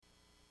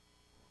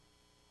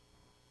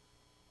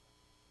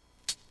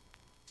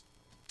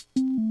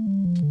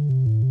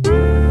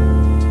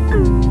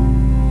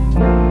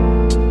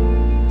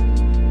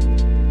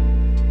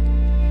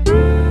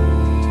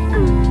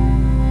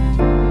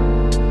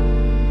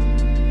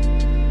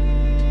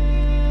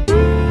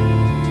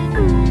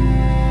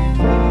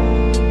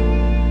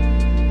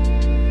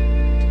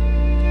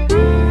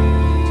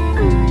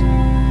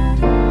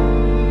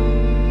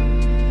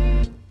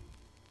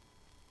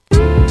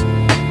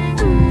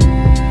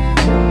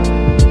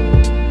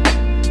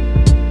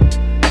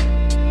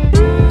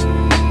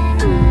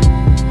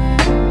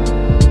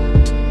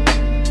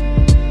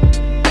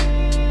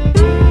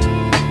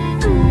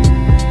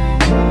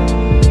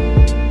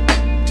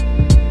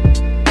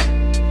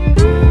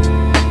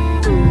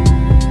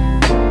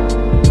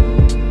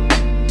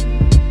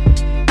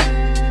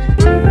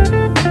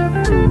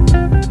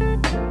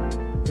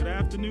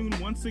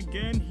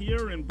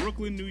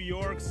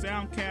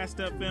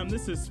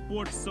This is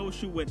Sports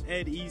Social with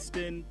Ed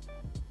Easton.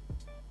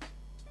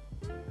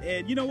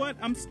 And you know what?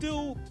 I'm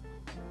still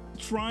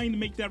trying to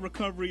make that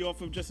recovery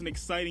off of just an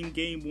exciting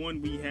game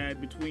one we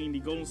had between the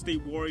Golden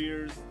State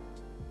Warriors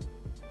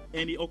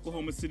and the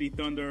Oklahoma City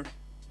Thunder.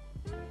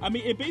 I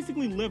mean, it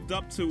basically lived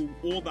up to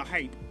all the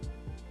hype.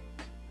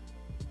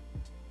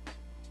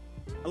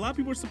 A lot of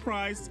people were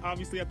surprised,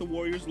 obviously, that the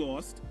Warriors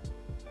lost.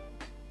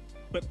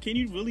 But can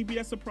you really be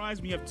that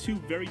surprised when you have two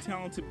very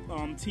talented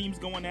teams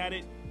going at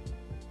it?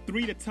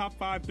 Three of the top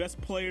 5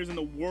 best players in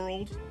the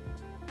world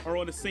are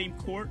on the same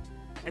court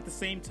at the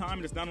same time,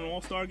 and it's not an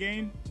all-star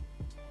game?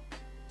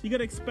 You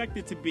gotta expect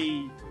it to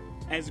be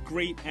as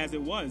great as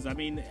it was. I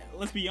mean,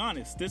 let's be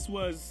honest. This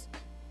was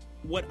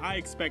what I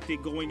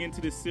expected going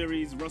into this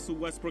series. Russell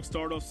Westbrook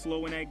started off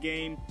slow in that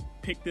game,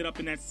 picked it up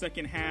in that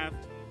second half.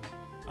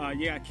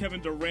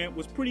 Kevin Durant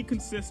was pretty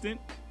consistent.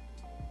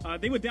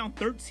 They were down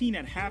 13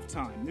 at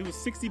halftime. It was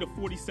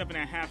 60-47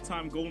 at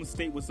halftime. Golden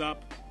State was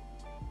up.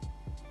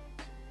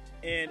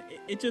 And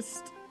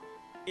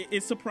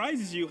it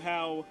surprises you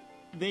how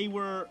they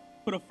were,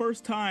 for the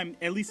first time,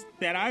 at least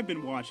that I've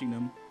been watching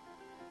them,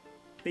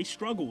 they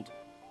struggled.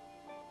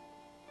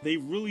 They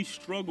really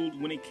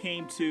struggled when it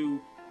came to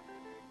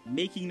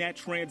making that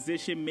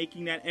transition,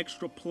 making that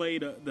extra play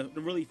to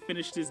really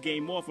finish this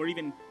game off, or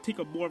even take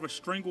a more of a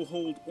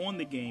stranglehold on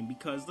the game.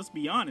 Because let's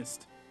be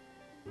honest,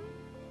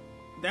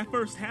 that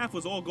first half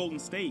was all Golden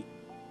State.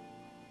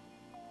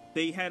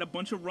 They had a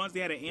bunch of runs.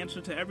 They had an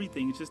answer to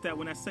everything. It's just that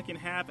when that second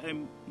half,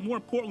 and more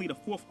importantly, the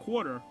fourth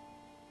quarter,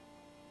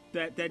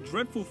 that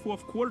dreadful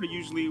fourth quarter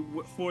usually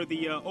for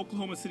the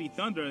Oklahoma City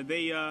Thunder,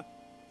 they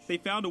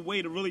found a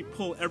way to really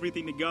pull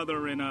everything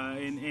together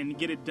and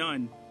get it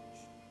done.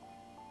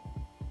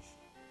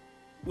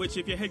 Which,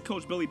 if you're head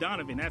coach Billy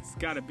Donovan, that's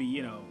got to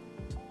be,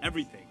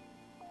 everything.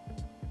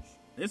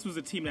 This was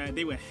a team that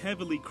they were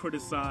heavily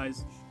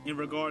criticized in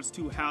regards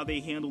to how they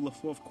handled the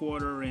fourth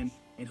quarter and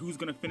who's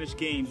going to finish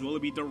games. Will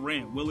it be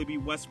Durant? Will it be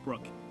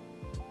Westbrook?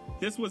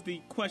 This was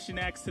the question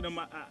asked to them,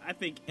 I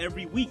think,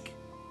 every week.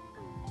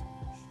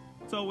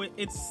 So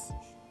it's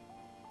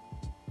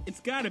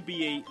got to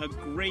be a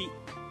great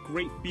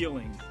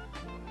feeling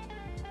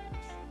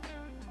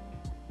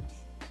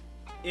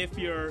if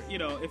you're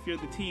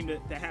the team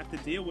that have to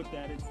deal with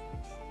that.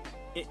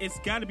 It's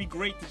got to be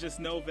great to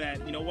just know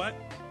that, you know what?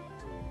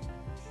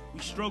 We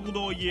struggled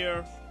all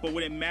year, but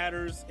when it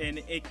matters and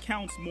it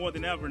counts more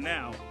than ever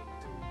now,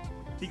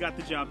 he got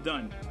the job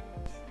done.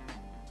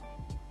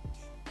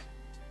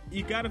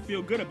 You got to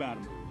feel good about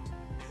him.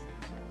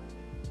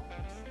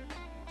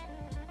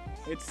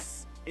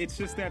 It's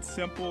just that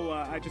simple.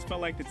 I just felt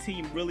like the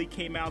team really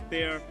came out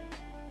there,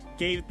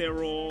 gave it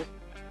their all,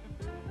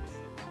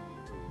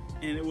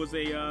 and it was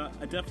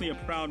definitely a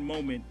proud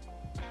moment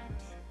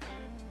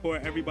for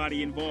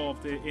everybody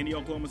involved in the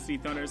Oklahoma City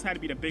Thunder. It's had to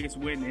be the biggest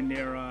win in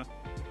their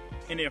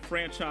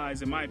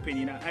franchise, in my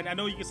opinion. I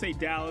know you can say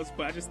Dallas,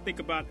 but I just think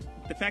about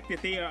the fact that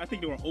I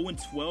think they were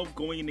 0-12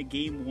 going into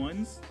game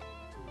ones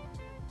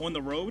on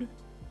the road.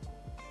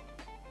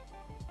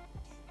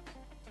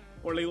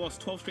 Or they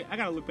lost 12 straight. I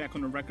got to look back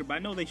on the record, but I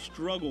know they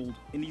struggled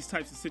in these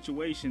types of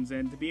situations,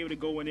 and to be able to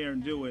go in there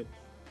and do it,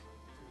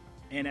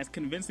 and as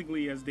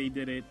convincingly as they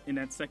did it in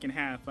that second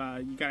half,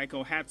 you got to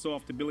go hats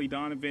off to Billy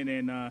Donovan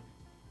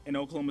and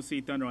Oklahoma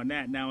City Thunder on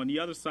that. Now, on the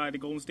other side, the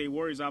Golden State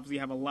Warriors obviously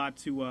have a lot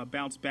to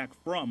bounce back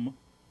from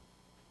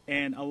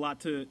and a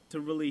lot to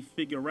really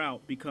figure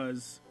out,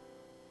 because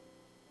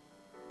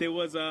there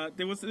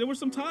were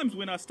some times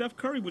when Steph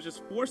Curry was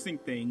just forcing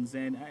things,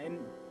 and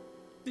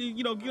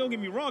don't get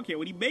me wrong here.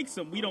 When he makes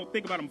them, we don't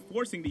think about him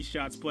forcing these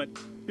shots, but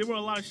there were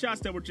a lot of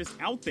shots that were just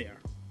out there.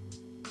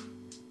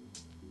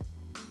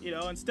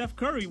 And Steph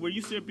Curry, we're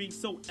used to it being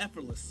so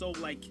effortless, so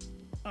like,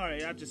 all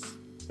right, I'll just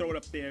throw it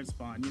up there, it's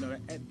fine.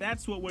 And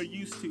that's what we're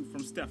used to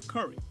from Steph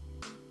Curry.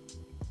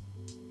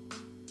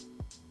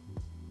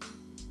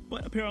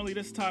 But apparently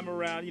this time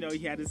around, he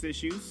had his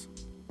issues.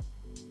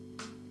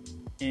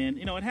 And,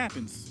 it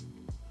happens.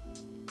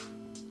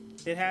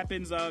 It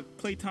happens.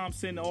 Klay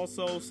Thompson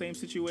also, same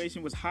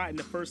situation, was hot in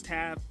the first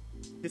half,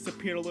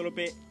 disappeared a little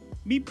bit.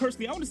 Me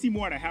personally, I want to see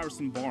more out of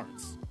Harrison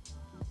Barnes.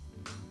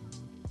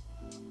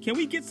 Can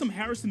we get some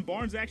Harrison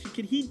Barnes action?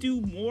 Can he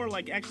do more,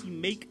 like actually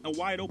make a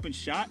wide open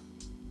shot?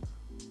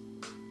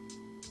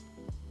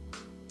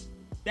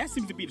 That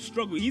seems to be the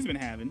struggle he's been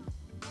having.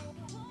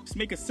 Just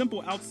make a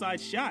simple outside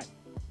shot.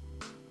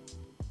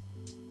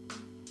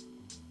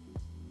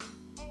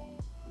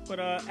 But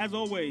as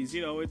always,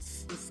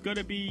 it's going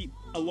to be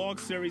a long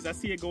series. I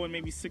see it going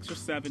maybe 6 or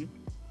 7.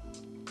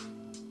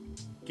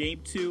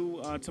 Game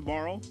 2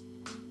 tomorrow.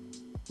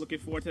 Looking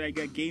forward to that.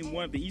 Got game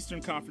 1 of the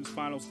Eastern Conference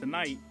Finals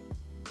tonight.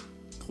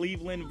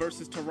 Cleveland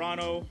versus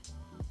Toronto.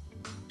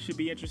 Should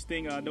be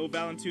interesting. No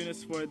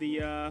Valanciunas for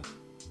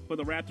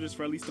the Raptors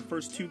for at least the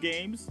first 2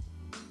 games.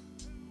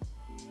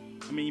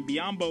 I mean,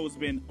 Biyombo's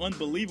been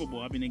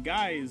unbelievable. I mean, the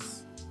guy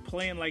is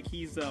playing like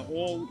he's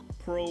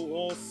all-pro,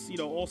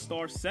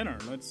 all-star center.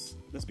 Let's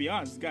be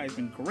honest. This guy's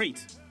been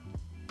great.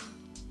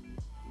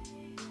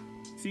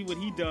 See what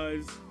he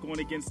does going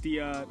against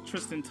the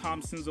Tristan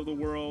Thompsons of the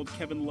world,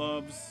 Kevin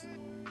Loves.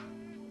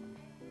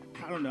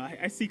 I don't know.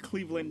 I see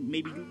Cleveland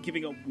maybe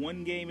giving up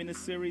one game in this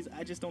series.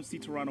 I just don't see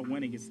Toronto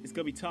winning. It's going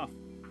to be tough.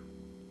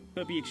 It's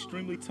going to be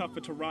extremely tough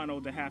for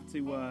Toronto to have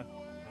to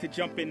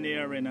jump in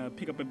there and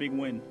pick up a big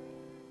win.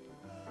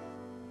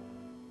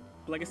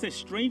 But like I said,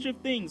 stranger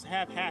things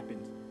have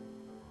happened.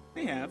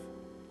 They have.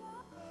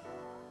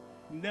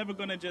 Never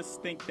going to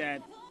just think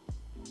that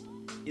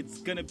it's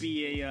going to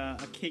be a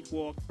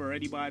cakewalk for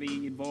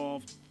anybody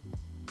involved.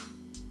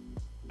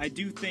 I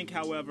do think,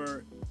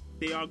 however,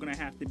 they are going to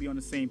have to be on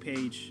the same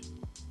page.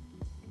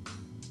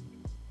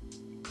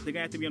 They're going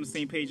to have to be on the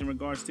same page in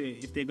regards to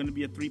if they're going to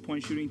be a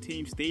three-point shooting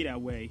team, stay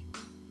that way.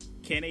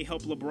 Can they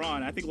help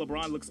LeBron? I think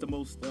LeBron looks the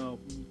most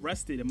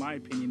rested, in my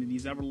opinion, that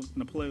he's ever looked in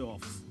the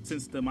playoffs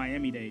since the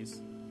Miami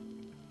days.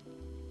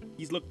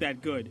 He's looked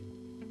that good.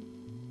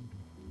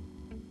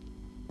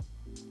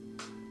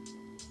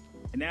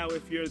 And now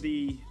if you're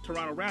the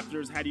Toronto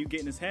Raptors, how do you get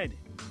in his head?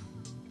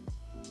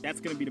 That's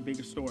going to be the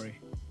bigger story.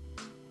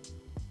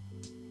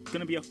 It's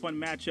going to be a fun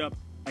matchup.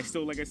 I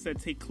still, like I said,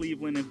 take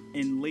Cleveland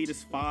in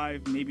latest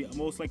 5, maybe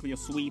most likely a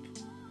sweep.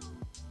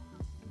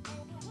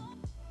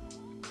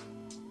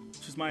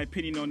 Which is my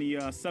opinion on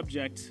the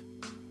subject.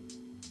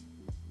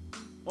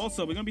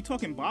 Also, we're going to be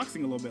talking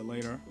boxing a little bit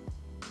later.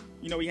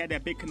 You know, we had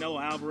that big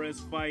Canelo Alvarez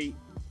fight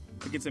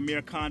against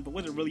Amir Khan, but it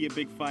wasn't really a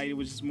big fight. It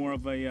was just more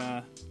of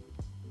a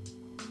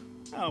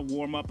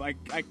warm-up. I'm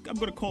going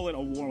to call it a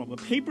warm-up. A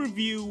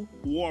pay-per-view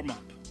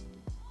warm-up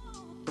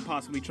for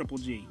possibly Triple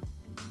G.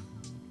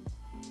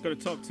 Going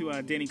to talk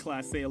to Danny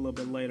Classe a little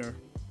bit later.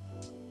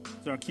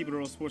 He's our Keep It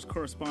Real Sports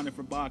correspondent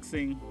for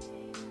boxing.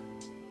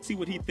 See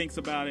what he thinks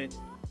about it,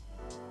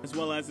 as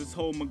well as this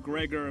whole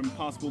McGregor and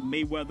possible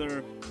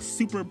Mayweather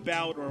super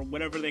bout or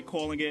whatever they're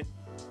calling it.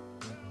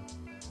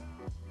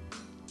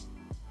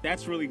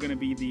 That's really going to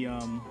be the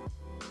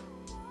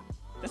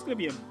that's going to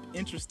be an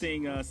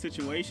interesting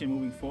situation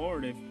moving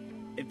forward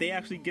if they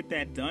actually get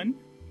that done.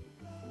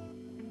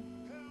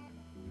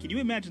 Can you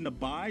imagine the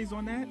buys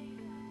on that?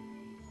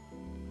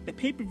 The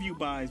pay-per-view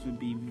buys would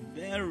be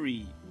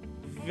very,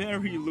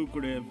 very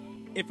lucrative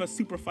if a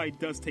super fight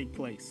does take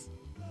place.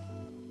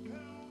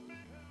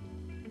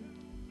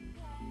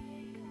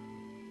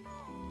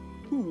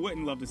 Who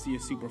wouldn't love to see a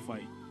super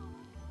fight?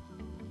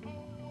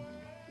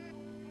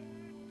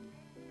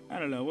 I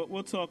don't know.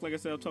 We'll talk, like I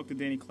said, I'll talk to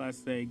Danny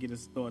Classe, get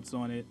his thoughts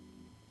on it.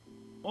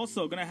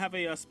 Also, going to have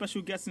a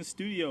special guest in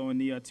studio in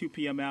the 2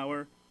 p.m.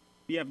 hour.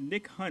 We have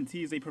Nick Hunt.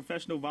 He is a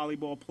professional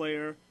volleyball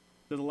player.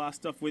 Does a lot of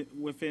stuff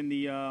within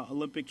the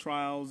Olympic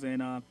trials,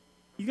 and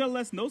he's going to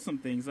let us know some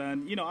things.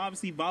 And, you know,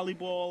 obviously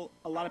volleyball,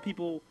 a lot of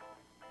people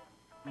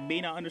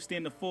may not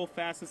understand the full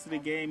facets of the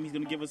game. He's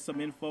going to give us some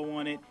info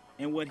on it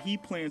and what he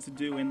plans to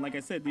do. And like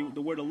I said,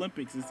 the word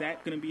Olympics, is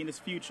that going to be in his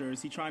future?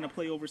 Is he trying to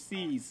play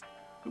overseas?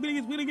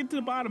 We're gonna get to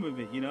the bottom of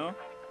it, you know?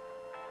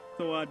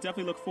 So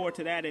definitely look forward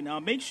to that. And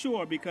make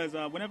sure, because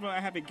whenever I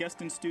have a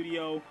guest in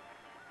studio,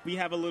 we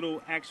have a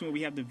little action where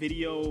we have the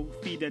video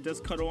feed that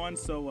does cut on.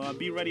 So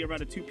be ready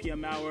around the 2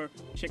 p.m. hour.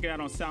 Check it out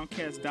on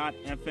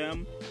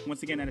soundcast.fm.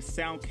 Once again, that is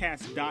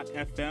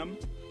soundcast.fm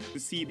to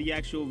see the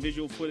actual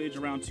visual footage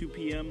around 2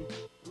 p.m.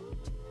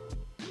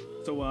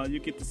 So you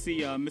get to see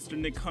Mr.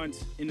 Nick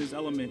Hunt in his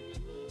element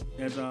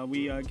as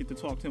we get to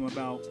talk to him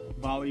about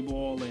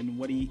volleyball and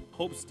what he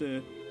hopes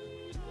to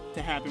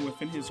happen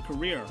within his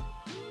career.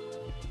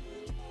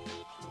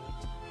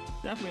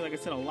 Definitely, like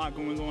I said, a lot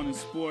going on in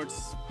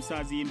sports.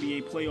 Besides the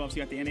NBA playoffs,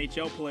 you got the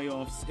NHL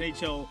playoffs.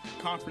 NHL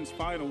conference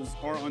finals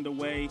are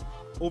underway.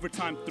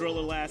 Overtime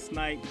thriller last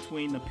night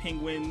between the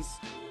Penguins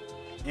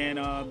and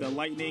the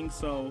Lightning.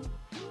 So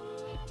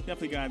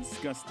definitely got to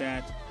discuss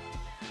that.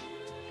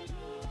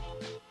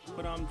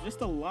 But just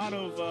a lot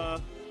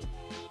of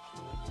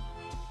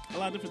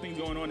different things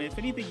going on. If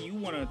anything you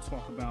want to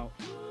talk about,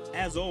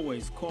 as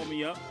always, call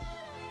me up.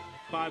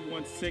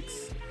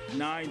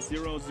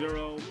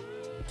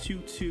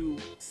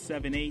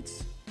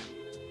 516-900-2278.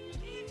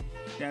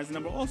 That's the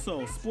number.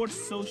 Also,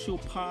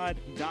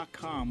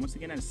 sportssocialpod.com. Once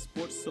again, that's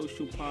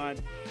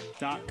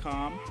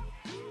sportssocialpod.com.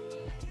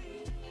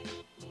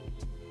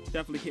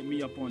 Definitely hit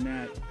me up on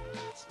that.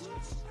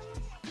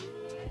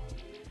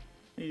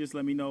 And just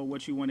let me know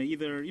what you want to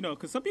either, you know,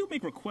 because some people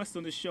make requests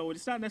on this show.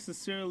 It's not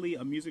necessarily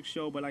a music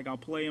show, but like I'll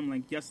play them.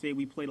 Like yesterday,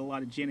 we played a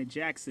lot of Janet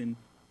Jackson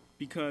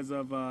because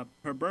of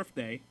her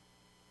birthday.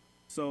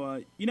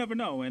 So you never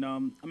know, and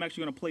I'm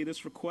actually going to play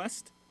this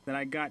request that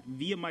I got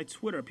via my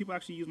Twitter. People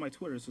actually use my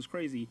Twitter, so it's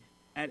crazy.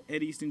 At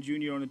Ed Easton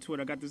Jr. on the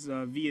Twitter. I got this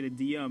via the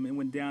DM. It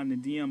went down the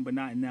DM, but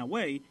not in that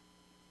way.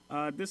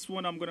 This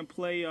one I'm going to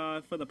play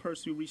for the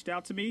person who reached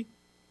out to me.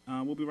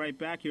 We'll be right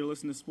back. You're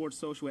listening to Sports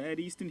Social with Ed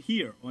Easton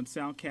here on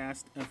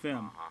Soundcast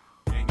FM.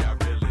 Ain't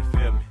got really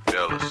feel me.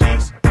 Feel us.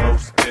 East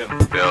Coast, feel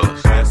me. Feel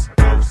us. West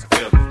Coast,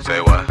 feel me. Say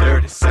what?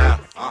 Dirty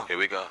South. Here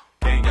we go.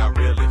 Ain't got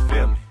really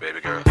feel me.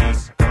 Baby girl.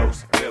 East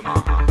Coast, feel me.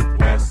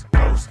 West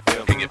Coast, feel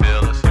me. Can you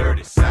feel us?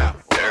 Dirty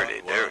South. Dirty,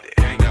 dirty.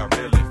 Ain't got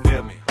really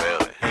feel me. Feel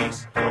it.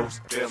 East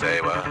Coast, feel me.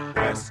 Say what?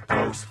 West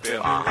Coast,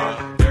 feel me.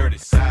 Dirty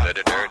South.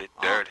 Dirty, dirty.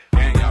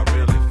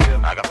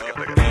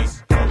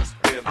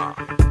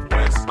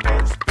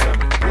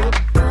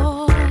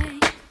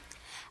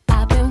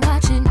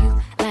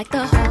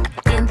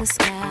 the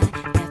sky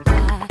at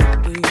fly,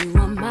 but you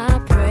are my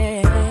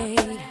prey.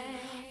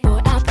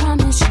 Boy, I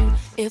promise you,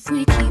 if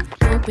we keep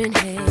bumping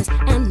heads,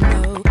 I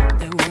know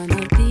that one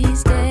of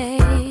these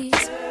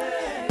days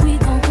we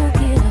gon' hook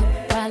it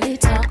up, probably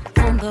talk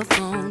on the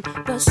phone,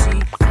 but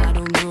see, I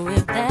don't know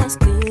if that's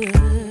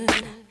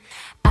good.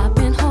 I've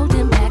been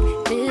holding back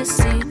this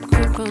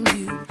secret from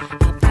you.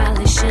 I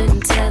probably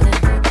shouldn't tell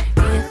it,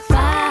 but if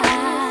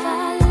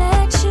I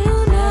let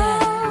you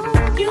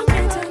know, you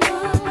can't tell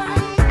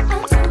nobody,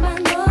 I'm talking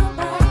about nobody.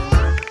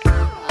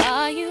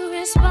 Are you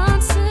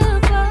responsible?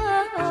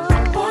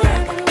 Boy,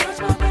 I gotta watch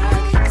my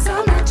back, 'cause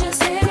I'm not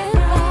just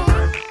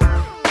anybody.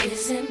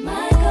 Is it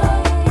my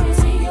goal? Is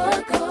it your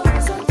goal?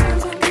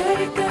 Sometimes I'm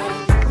pretty good,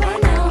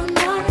 right now I'm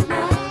not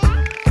enough.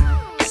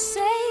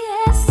 Say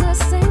yes or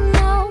say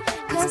no,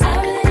 'cause I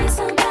really need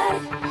somebody.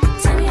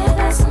 Tell me if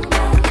that's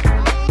somebody.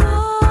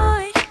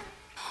 Boy,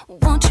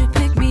 won't you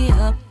pick me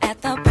up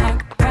at the park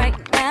right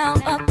now,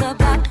 up the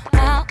block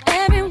while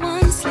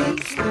everyone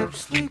sleeps?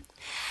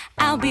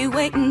 I'll be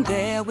waiting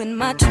there with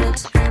my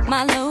trips,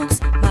 my looks,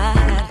 my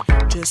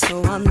hat, just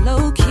so I'm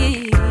low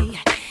key.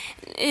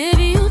 If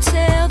you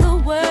tell the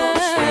world,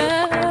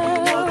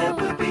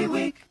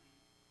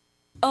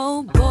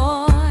 oh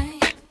boy,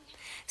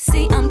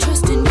 see I'm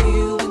trusting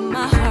you with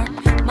my heart,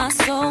 my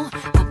soul.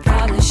 I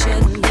probably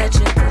shouldn't let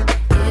you go.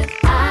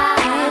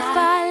 If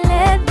I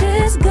let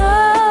this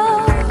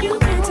go, you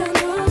can't tell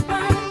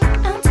nobody,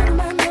 I'm talking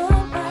about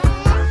nobody.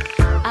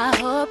 I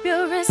hope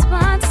you're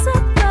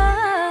responsible.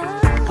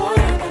 Boy,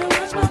 I gotta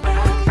watch my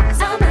back,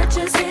 'cause I'm not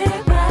just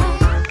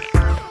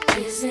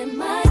anybody. Is it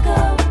my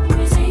goal?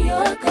 Is it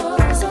your goal?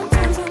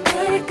 Sometimes I'm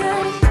pretty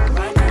good,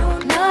 right now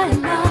I'm not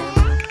enough.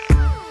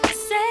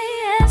 Say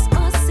yes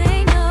or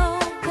say no,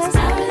 'cause I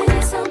really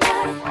need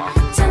somebody.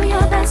 Tell me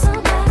you're that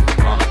somebody.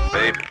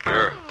 Baby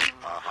girl,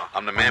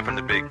 I'm the man from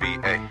the big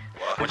VA.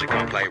 Won't you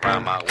come play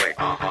round my way?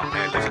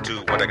 And listen to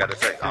what I gotta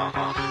say.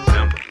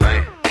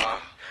 Timberlane,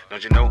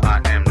 don't you know I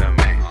am the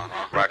man?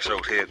 Rock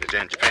shows here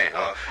in Japan.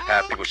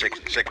 Have people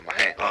shaking my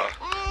hand.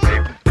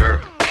 Baby girl,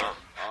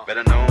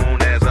 better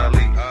known as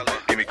Ali.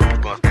 Give me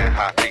goosebumps and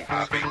hot feet.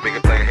 Make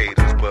it play,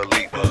 haters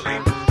believe.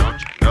 Don't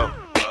you know?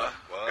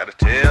 Gotta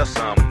tell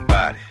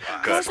somebody.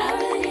 'Cause I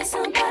really need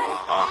somebody.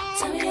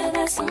 Tell me you're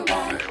that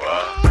somebody.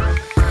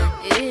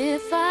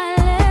 If I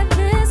let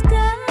this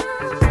go,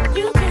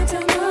 you can't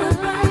tell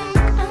nobody,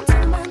 I'm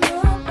talking about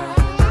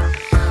nobody.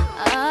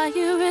 Are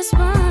you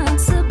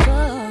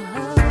responsible?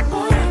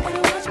 Boy, I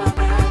gotta watch my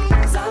back,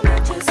 'cause I'm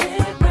not just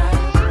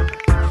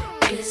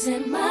anybody. Is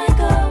it my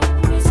goal?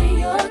 Is it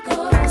your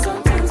goal?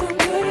 Sometimes I'm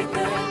pretty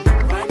good,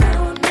 right now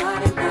I'm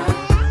not enough.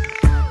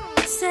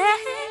 Say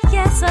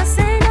yes or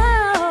say no,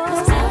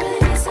 'cause I really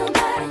need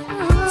somebody.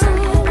 Tell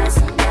me you're that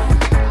somebody.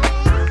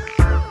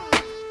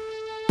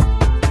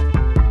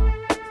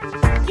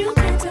 You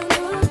can't tell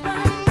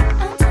nobody,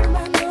 I'm talking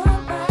about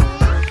nobody.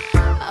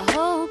 I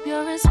hope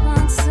you're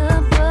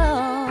responsible.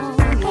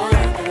 Boy,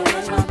 I gotta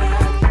watch my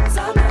back, 'cause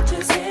I'm not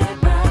just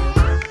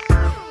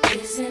anybody.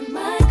 Is it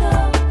my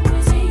goal?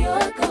 Is it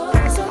your goal?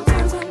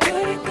 Sometimes I'm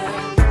pretty good,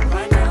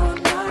 right now I'm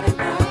not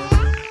enough.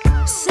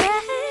 Say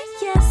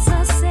yes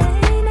or say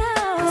no,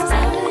 'cause I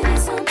really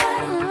need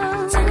somebody.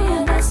 Tell me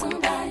you're that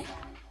somebody.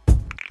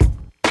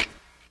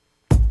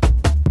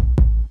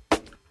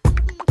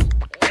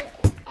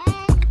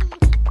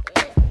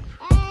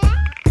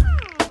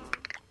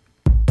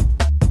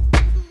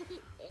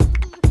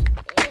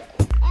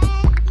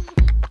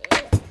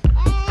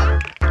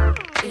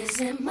 Is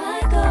it my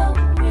goal?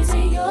 Is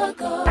it your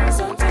goal?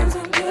 Sometimes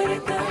I'm pretty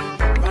good,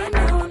 right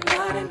now I'm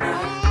not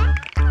enough.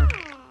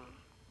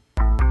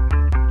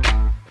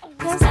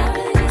 'Cause I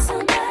really need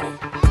somebody.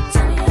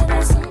 Tell me you're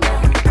that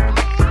somebody.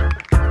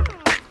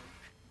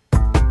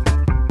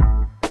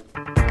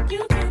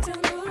 You can't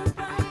tell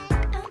nobody,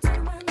 I'm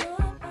talking about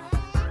nobody.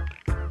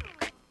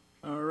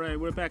 All right,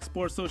 we're back.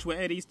 Sports Social with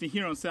Ed Easton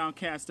here on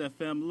Soundcast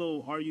FM.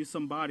 Little Are You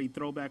Somebody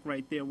throwback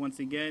right there once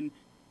again.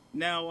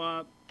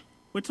 Now,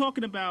 we're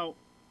talking about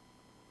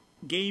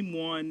Game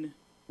 1,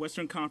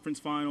 Western Conference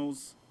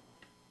Finals.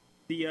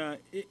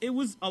 It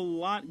was a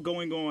lot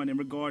going on in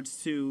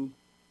regards to,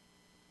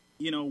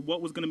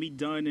 what was going to be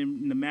done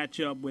in the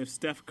matchup with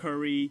Steph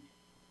Curry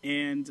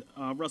and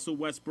Russell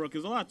Westbrook.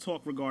 There's a lot of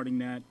talk regarding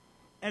that,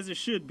 as it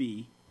should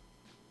be.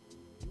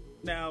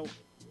 Now,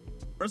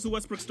 Russell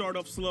Westbrook started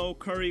off slow.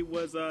 Curry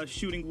was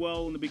shooting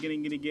well in the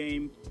beginning of the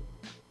game.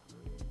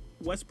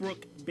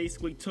 Westbrook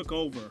basically took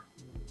over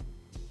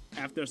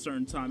after a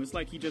certain time. It's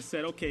like he just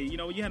said, okay, you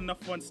had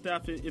enough fun,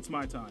 Steph, it's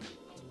my time.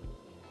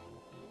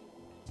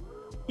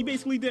 He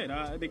basically did.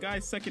 The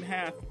guy's second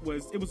half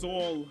was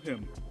all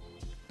him.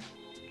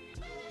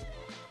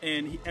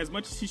 And as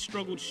much as he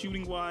struggled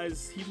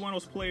shooting-wise, he's one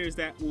of those players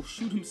that will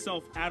shoot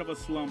himself out of a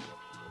slump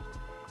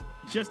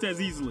just as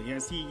easily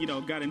as he,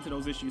 got into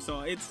those issues.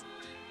 So it's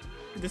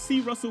to see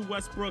Russell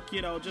Westbrook,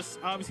 just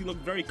obviously look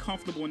very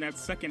comfortable in that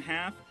second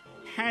half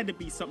had to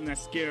be something that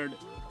scared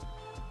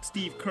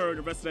Steve Kerr,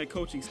 the rest of that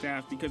coaching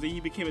staff, because he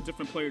became a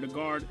different player to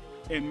guard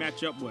and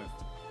match up with.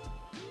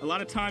 A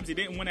lot of times they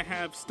didn't want to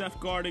have Steph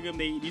guarding him.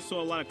 You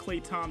saw a lot of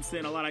Klay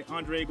Thompson, a lot of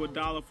Andre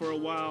Iguodala for a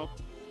while.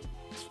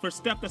 For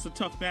Steph, that's a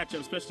tough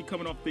matchup, especially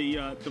coming off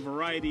the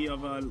variety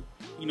of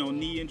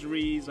knee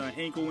injuries,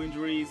 ankle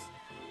injuries.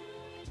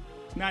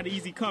 Not an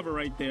easy cover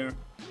right there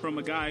from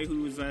a guy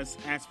who's as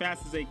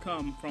fast as they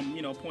come from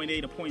point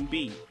A to point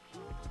B.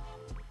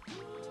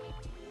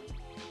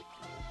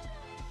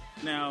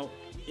 Now,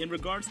 in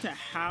regards to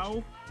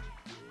how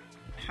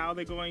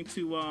they're going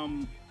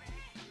to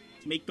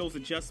make those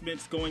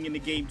adjustments going into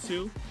Game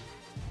 2,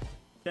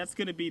 that's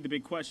going to be the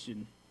big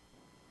question.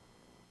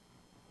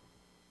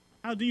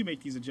 How do you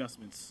make these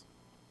adjustments?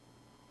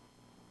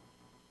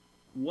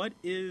 What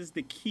is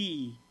the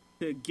key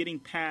to getting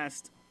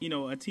past,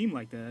 a team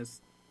like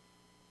this?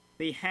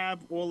 They have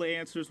all the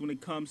answers when it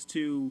comes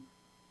to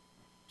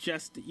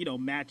just,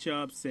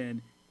 matchups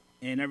and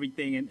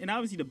everything. And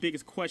obviously the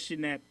biggest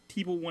question that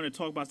people want to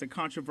talk about is the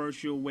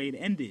controversial way it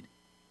ended.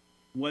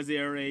 Was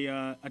there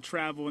a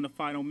travel in the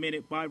final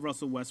minute by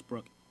Russell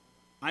Westbrook?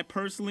 I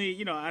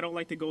personally, I don't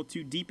like to go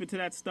too deep into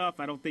that stuff.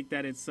 I don't think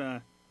that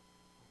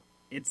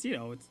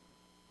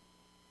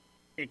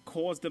it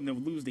caused them to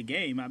lose the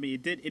game. I mean,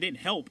 it didn't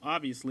help,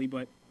 obviously,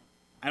 but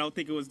I don't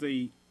think it was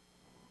the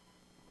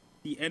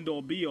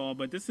end-all be-all.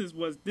 But this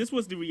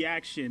was the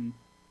reaction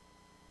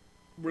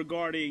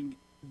regarding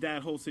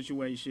that whole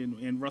situation.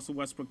 And Russell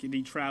Westbrook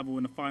did travel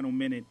in the final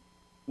minute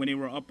when they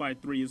were up by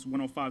 3. It's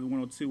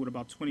 105-102 with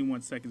about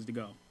 21 seconds to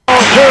go. 22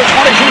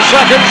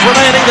 seconds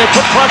remaining. They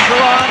put pressure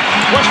on.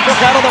 Westbrook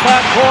out of the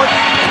backcourt.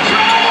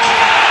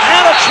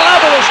 And a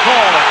travel is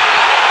called.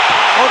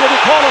 Or did he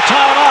call a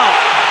timeout?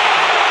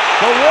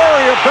 The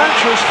Warrior bench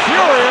was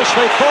furious.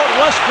 They thought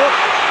Westbrook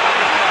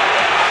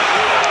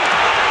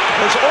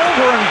was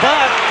over and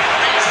back,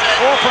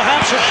 or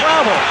perhaps a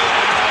travel.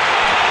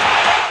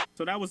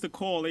 So that was the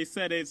call. They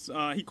said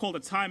he called a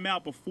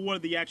timeout before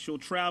the actual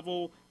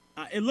travel.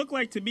 It looked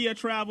like to me a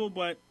travel,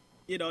 but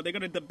they're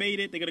going to debate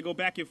it. They're going to go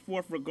back and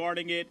forth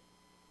regarding it.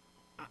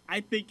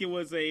 I think it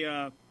was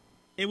a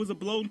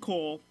blown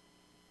call.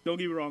 Don't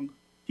get me wrong,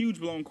 huge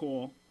blown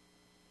call.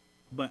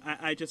 But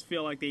I just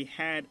feel like they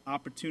had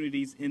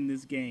opportunities in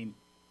this game.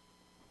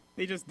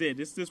 They just did.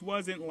 This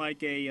wasn't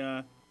like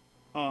a,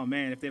 oh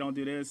man, if they don't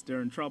do this,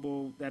 they're in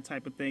trouble, that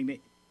type of thing.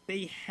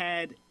 They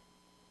had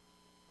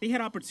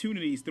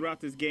opportunities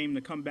throughout this game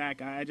to come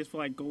back. I just feel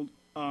like the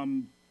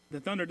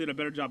Thunder did a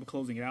better job of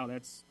closing it out.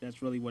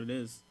 That's really what it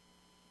is.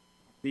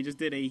 They just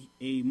did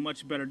a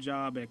much better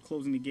job at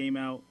closing the game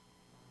out.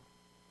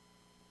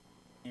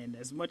 And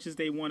as much as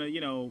they want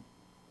to,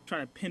 try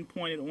to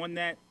pinpoint it on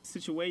that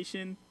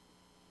situation,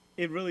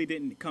 it really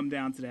didn't come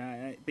down to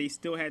that. They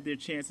still had their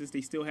chances.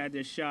 They still had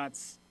their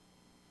shots.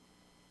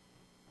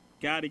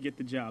 Got to get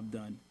the job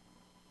done.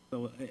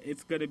 So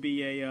it's going to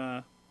be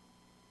a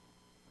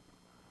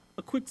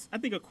quick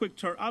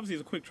turn. Obviously,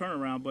 it's a quick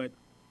turnaround, but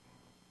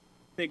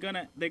they're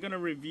gonna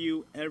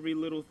review every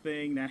little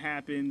thing that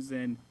happens,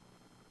 and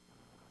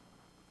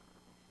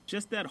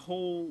just that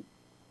whole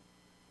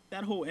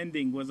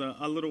ending was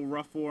a little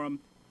rough for them.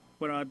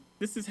 But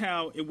this is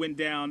how it went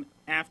down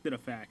after the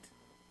fact.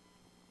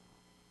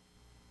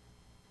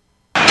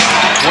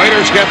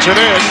 Waiters gets it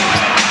in.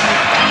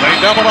 They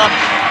double up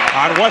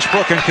on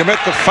Westbrook and commit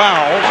the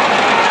foul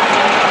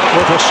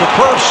with a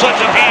superb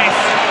second half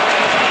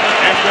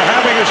after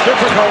having his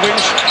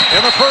difficulties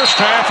in the first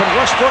half, and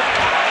Westbrook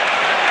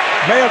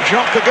may have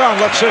jumped the gun.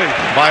 Let's see.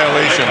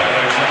 Violation.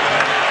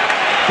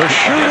 The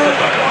shooter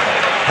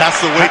has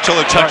to wait till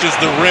it touches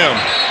the rim.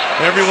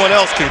 Everyone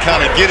else can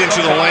kind of get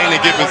into the lane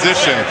and get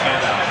position.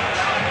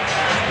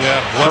 Yeah,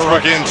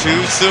 Westbrook in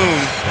too soon.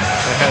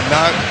 They had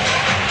not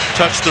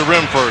touched the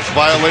rim first.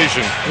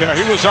 Violation. Yeah,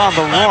 he was on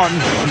the run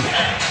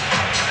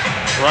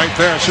right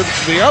there. So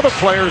the other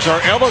players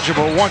are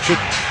eligible once it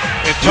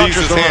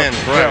touches the hand.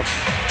 Rim. Right.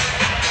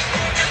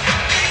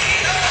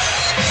 Yeah.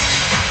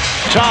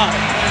 Time.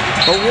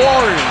 The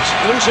Warriors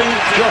losing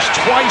just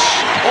twice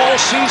all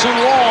season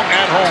long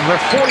at home. They're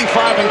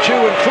 45-2,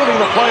 including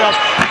the playoff.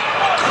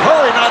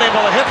 Curry not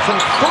able to hit from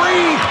 3.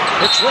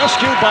 It's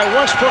rescued by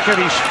Westbrook, and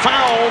he's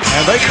fouled.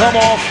 And they come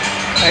off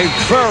a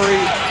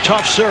very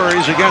tough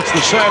series against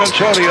the San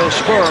Antonio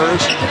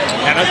Spurs,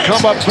 and have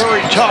come up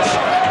very tough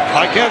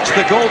against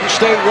the Golden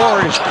State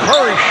Warriors.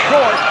 Curry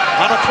short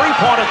on a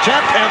 3-point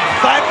attempt, and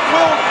that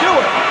will do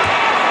it.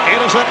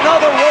 It is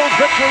another road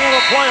victory in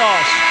the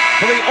playoffs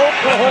for the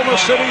Oklahoma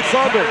City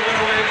Thunder.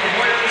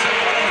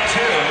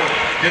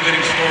 Good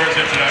leading scorers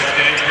in tonight's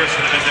game. First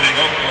for the visiting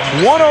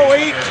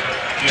Oklahoma.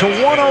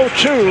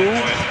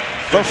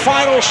 108-102, the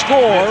final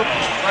score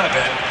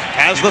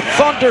as the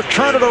Thunder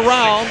turn it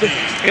around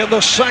in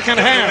the second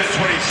half.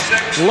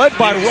 Led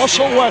by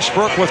Russell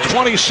Westbrook with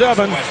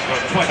 27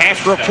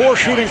 after a poor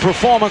shooting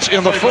performance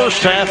in the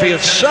first half. He had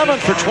 7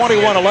 for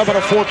 21, 11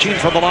 of 14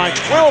 from the line,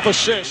 12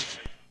 assists.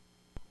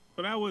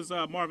 So that was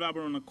Marv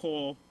Albert on the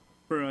call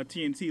for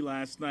TNT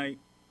last night.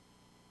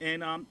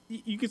 And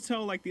you could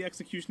tell like the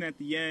execution at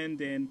the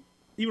end, and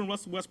even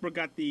Russell Westbrook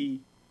got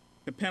the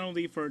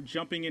penalty for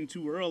jumping in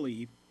too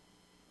early.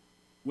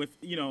 with,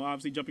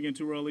 obviously jumping in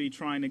too early,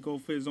 trying to go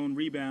for his own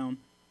rebound.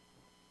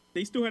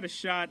 They still had a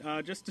shot,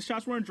 just the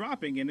shots weren't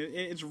dropping. And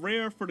it's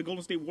rare for the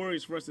Golden State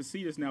Warriors for us to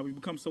see this now. We've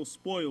become so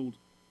spoiled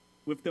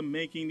with them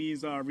making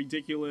these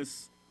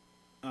ridiculous,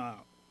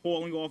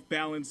 falling off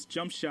balance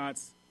jump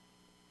shots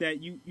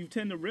that you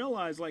tend to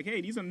realize, like, hey,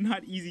 these are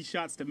not easy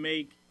shots to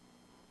make.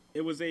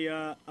 It was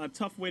a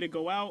tough way to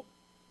go out.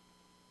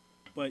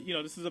 But,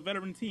 this is a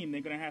veteran team.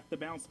 They're going to have to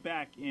bounce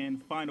back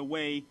and find a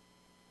way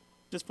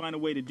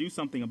to do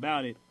something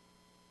about it.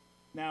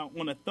 Now,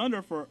 on the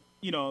Thunder, for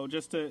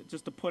just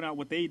to point out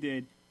what they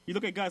did, you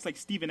look at guys like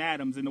Steven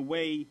Adams and the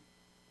way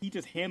he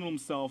just handled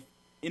himself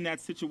in that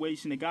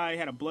situation. The guy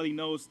had a bloody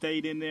nose,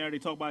 stayed in there. They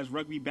talk about his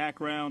rugby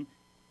background.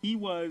 He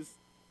was,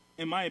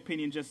 in my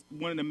opinion, just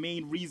one of the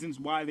main reasons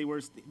why they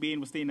were being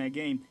able to stay in that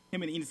game.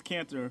 Him and Enes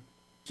Kanter,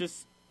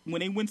 just when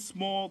they went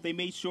small, they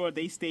made sure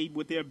they stayed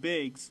with their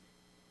bigs,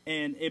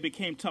 and it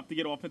became tough to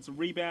get offensive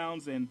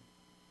rebounds and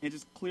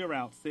just clear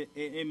outs.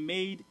 It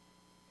made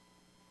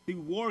the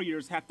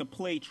Warriors have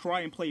to try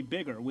and play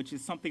bigger, which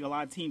is something a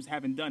lot of teams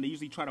haven't done. They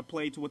usually try to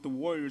play to what the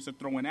Warriors are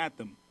throwing at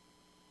them.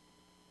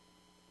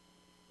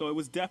 So it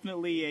was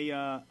definitely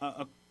a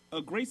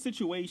great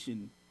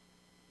situation,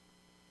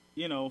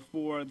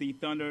 for the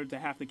Thunder to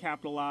have to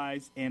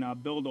capitalize and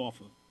build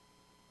off of.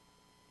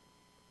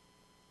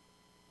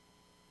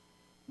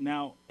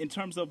 Now, in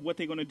terms of what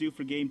they're going to do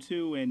for Game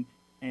 2 and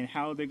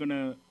how they're going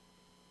to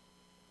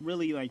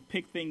really,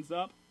 pick things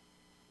up,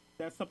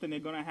 that's something they're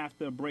going to have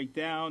to break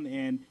down,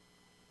 and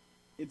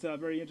it's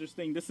very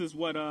interesting. This is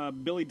what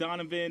Billy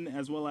Donovan,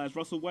 as well as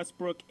Russell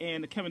Westbrook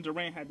and Kevin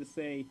Durant had to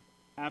say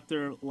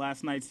after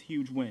last night's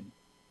huge win.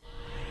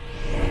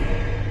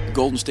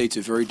 Golden State's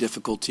a very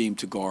difficult team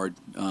to guard.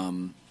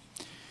 I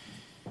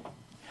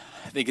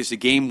think as the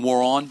game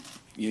wore on,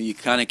 you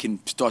kind of can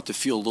start to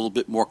feel a little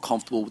bit more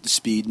comfortable with the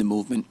speed and the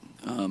movement.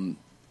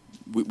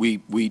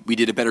 We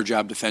did a better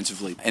job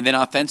defensively. And then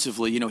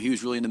offensively, he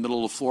was really in the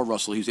middle of the floor,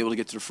 Russell. He was able to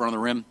get to the front of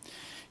the rim.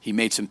 He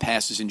made some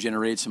passes and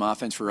generated some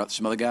offense for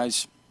some other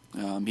guys.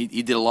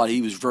 He did a lot.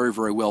 He was very,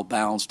 very well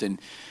balanced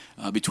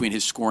between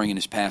his scoring and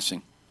his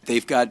passing.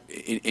 They've got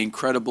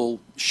incredible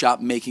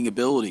shot-making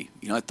ability.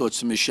 I thought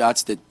some of the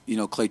shots that,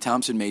 Klay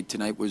Thompson made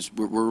tonight were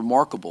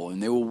remarkable.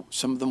 And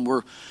some of them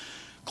were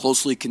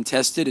closely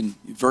contested and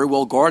very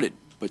well guarded.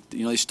 But,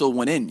 they still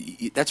went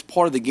in. That's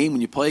part of the game when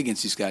you play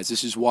against these guys.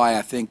 This is why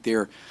I think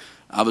they're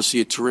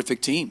obviously a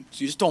terrific team.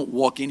 So you just don't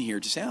walk in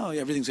here to say,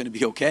 everything's going to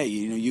be okay.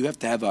 You have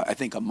to have, a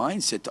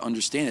mindset to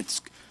understand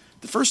it.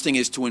 The first thing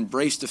is to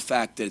embrace the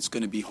fact that it's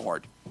going to be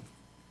hard.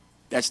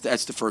 That's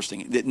the first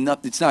thing.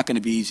 It's not going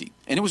to be easy.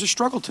 And it was a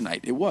struggle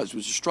tonight. It was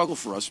a struggle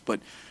for us. But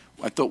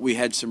I thought we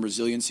had some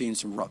resiliency and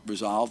some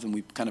resolve, and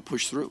we kind of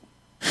pushed through.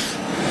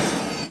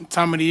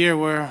 Time of the year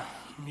where,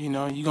 you're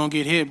going to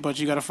get hit, but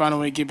you got to find a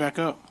way to get back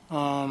up.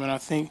 And I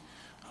think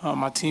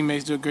my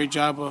teammates do a great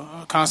job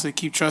of constantly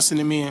keep trusting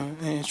in me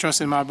and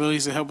trusting my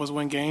abilities to help us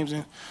win games.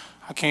 And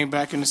I came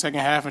back in the second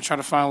half and tried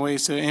to find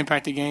ways to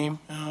impact the game,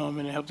 and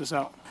it helped us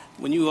out.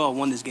 When you all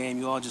won this game,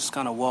 you all just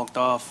kind of walked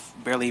off,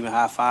 barely even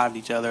high-fived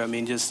each other.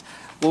 Just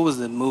what was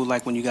the mood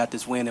like when you got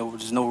this win? There was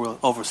just no real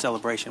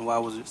over-celebration. Why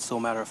was it so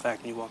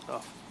matter-of-fact when you walked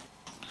off?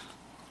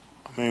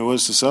 It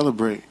was to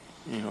celebrate,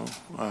 we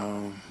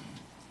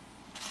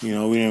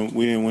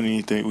didn't win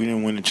anything. We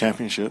didn't win the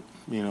championship,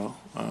 we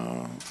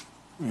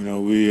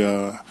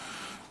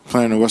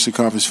playing the Western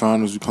Conference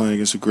Finals. We playing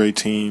against a great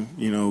team.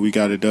 We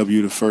got a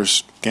W the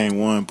first game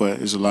one, but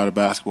there's a lot of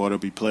basketball to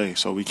be played,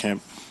 so we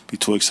can't be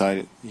too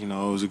excited. It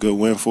was a good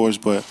win for us,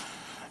 but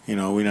we're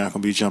not going to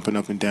be jumping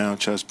up and down,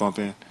 chest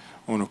bumping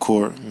on the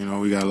court.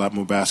 We got a lot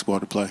more basketball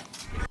to play.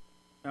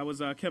 That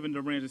was Kevin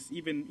Durant. Just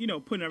even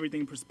putting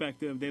everything in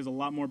perspective. There's a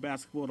lot more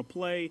basketball to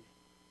play.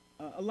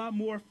 A lot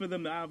more for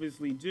them to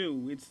obviously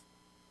do.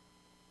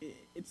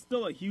 It's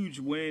still a huge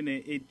win.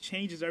 It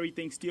changes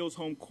everything, steals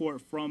home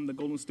court from the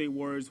Golden State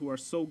Warriors, who are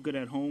so good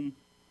at home.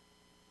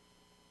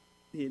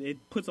 It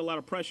puts a lot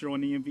of pressure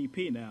on the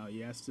MVP now. He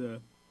has to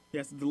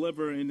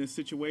deliver in this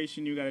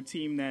situation. You got a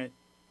team that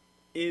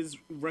is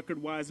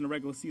record-wise in the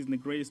regular season the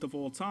greatest of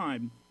all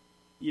time.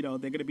 They're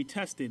going to be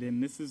tested,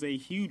 and this is a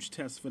huge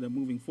test for them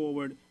moving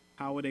forward.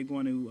 How are they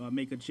going to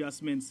make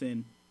adjustments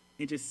and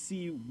just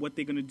see what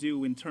they're going to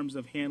do in terms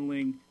of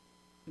handling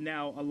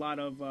now a lot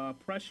of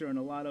pressure and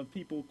a lot of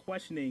people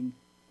questioning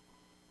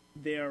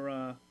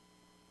their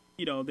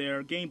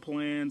game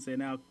plans. And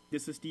now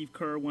this is Steve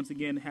Kerr once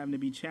again having to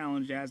be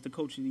challenged as the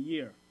coach of the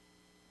year.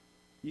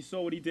 You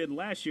saw what he did in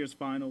last year's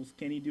finals.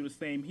 Can he do the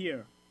same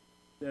here?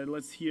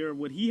 Let's hear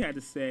what he had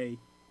to say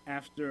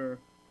after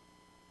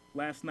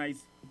last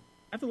night's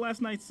I'm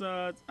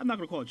not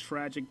going to call it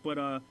tragic,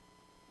 but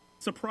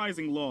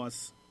surprising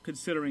loss,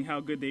 considering how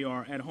good they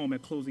are at home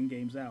at closing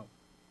games out.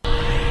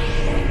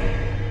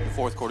 In the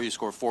fourth quarter, you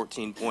scored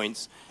 14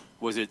 points.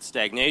 Was it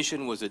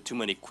stagnation? Was it too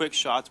many quick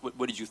shots? What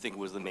did you think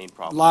was the main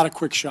problem? A lot of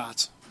quick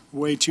shots.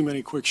 Way too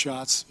many quick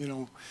shots.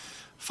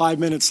 5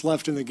 minutes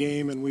left in the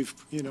game, and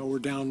we're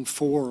down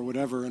 4 or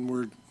whatever,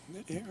 and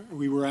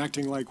we were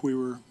acting like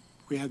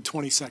we We had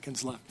 20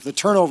 seconds left. The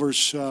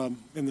turnovers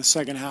in the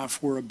second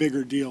half were a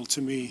bigger deal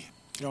to me.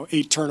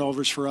 8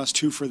 turnovers for us,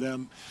 2 for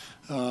them.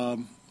 They're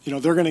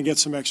going to get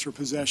some extra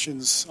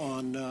possessions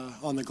on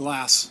the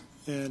glass,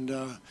 and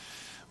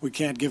we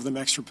can't give them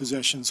extra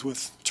possessions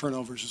with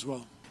turnovers as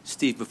well.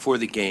 Steve, before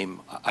the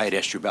game, I had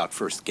asked you about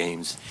first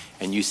games,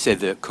 and you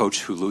said the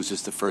coach who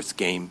loses the first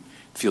game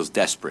feels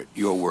desperate.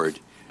 Your word.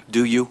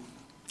 Do you?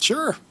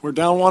 Sure. We're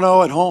down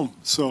 1-0 at home,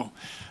 so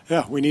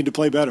yeah, we need to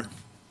play better.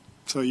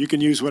 So you can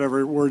use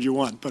whatever word you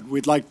want, but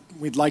we'd like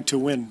to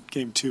win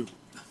game 2.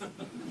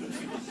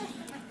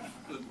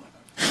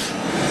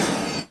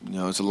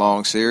 It's a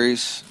long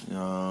series.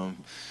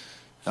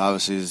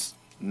 Obviously, it's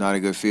not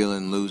a good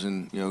feeling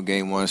losing,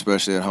 game 1,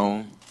 especially at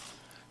home.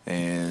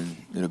 And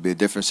it'll be a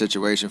different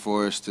situation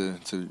for us to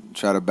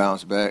try to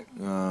bounce back.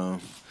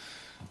 At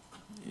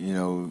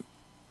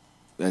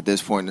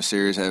this point in the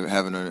series,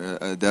 having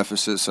a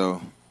deficit,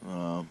 so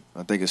I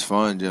think it's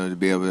fun, to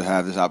be able to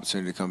have this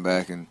opportunity to come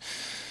back and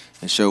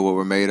show what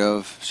we're made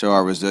of, show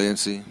our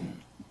resiliency,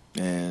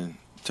 and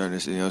turn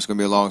this. It's going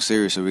to be a long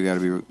series, so we got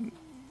to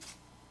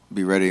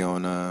be ready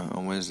on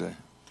Wednesday.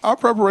 Our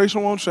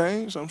preparation won't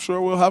change. I'm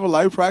sure we'll have a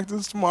light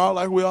practice tomorrow,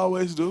 like we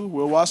always do.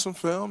 We'll watch some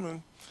film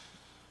and.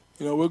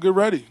 We'll get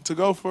ready to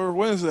go for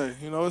Wednesday.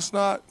 It's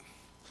not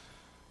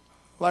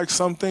like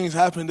some things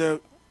happen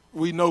that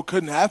we know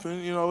couldn't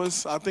happen.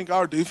 I think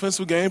our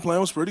defensive game plan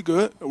was pretty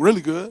good,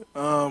 really good.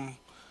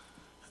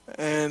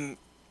 And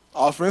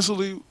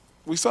offensively,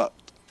 we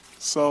sucked.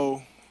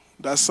 So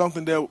that's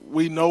something that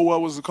we know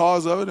what was the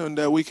cause of it and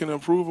that we can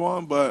improve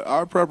on. But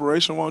our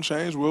preparation won't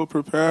change. We'll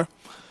prepare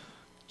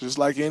just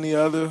like any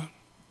other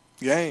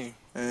game.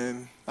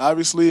 And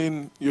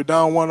obviously, you're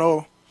down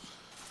 1-0.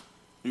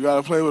 You got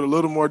to play with a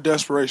little more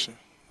desperation.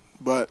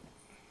 But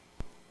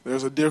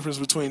there's a difference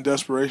between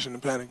desperation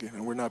and panicking,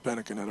 and we're not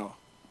panicking at all.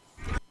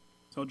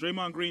 So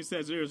Draymond Green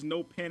says there is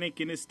no panic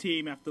in his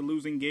team after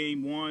losing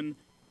game 1.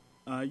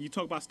 You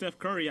talk about Steph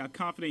Curry, how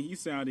confident he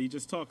sounded. He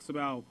just talks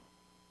about,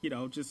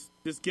 just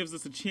this gives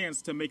us a chance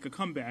to make a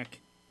comeback.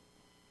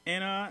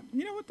 And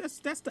you know what? That's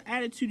the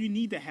attitude you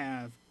need to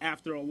have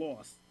after a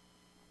loss.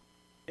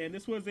 And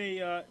this was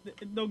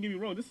don't get me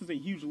wrong, this is a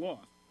huge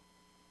loss.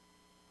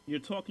 You're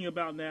talking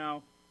about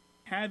now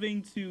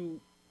having to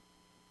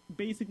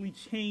basically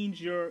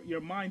change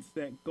your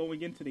mindset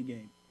going into the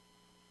game.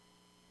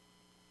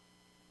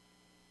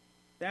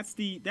 That's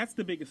the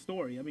biggest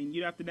story. I mean,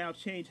 you have to now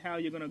change how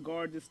you're going to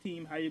guard this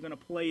team, how you're going to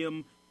play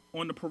them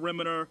on the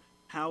perimeter.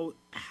 How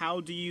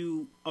do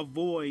you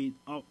avoid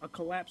a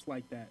collapse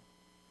like that?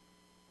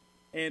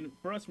 And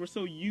for us, we're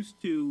so used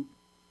to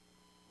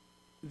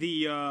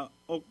the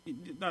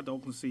not the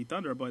Oakland City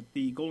Thunder, but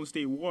the Golden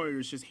State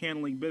Warriors just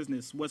handling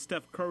business. Was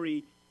Steph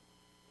Curry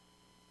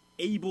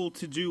able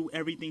to do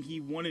everything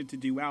he wanted to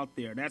do out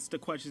there? That's the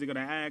questions they're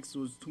going to ask.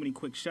 Was too many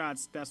quick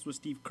shots. That's what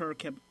Steve Kerr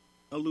kept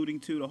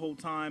alluding to the whole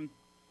time.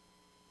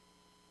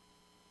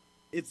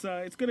 It's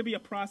going to be a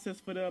process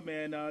for them,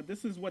 and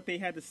this is what they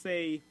had to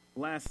say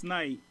last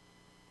night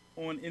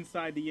on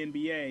Inside the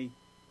NBA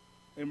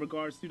in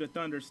regards to the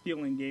Thunder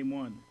stealing Game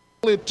 1.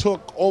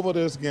 Took over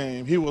this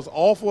game. He was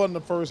awful in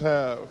the first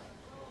half,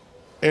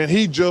 and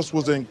he just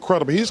was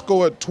incredible. He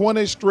scored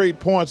 20 straight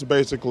points,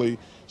 basically,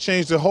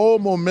 changed the whole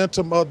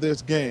momentum of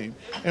this game.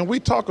 And we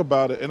talk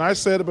about it, and I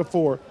said it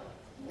before.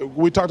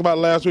 We talked about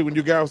it last week when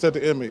you guys was at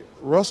the Emmy.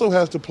 Russell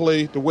has to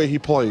play the way he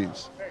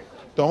plays.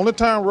 The only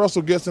time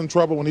Russell gets in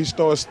trouble when he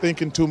starts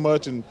thinking too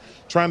much and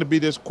trying to be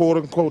this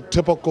quote-unquote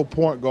typical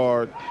point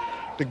guard.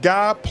 The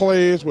guy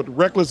plays with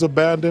reckless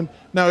abandon.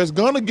 Now, it's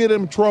going to get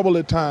him in trouble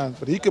at times,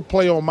 but he could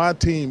play on my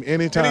team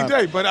anytime. Any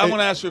day, but I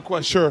want to ask you a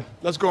question. Sure.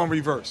 Let's go in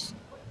reverse.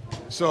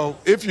 So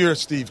if you're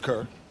Steve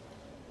Kerr,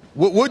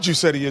 what would you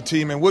say to your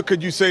team, and what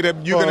could you say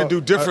that you're going to do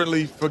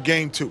differently for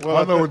Game 2? Well,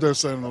 I know what they're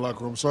saying in the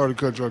locker room. Sorry to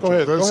cut you off. Go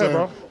ahead,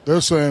 bro.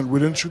 They're saying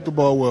we didn't shoot the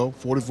ball well,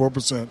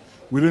 44%.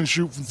 We didn't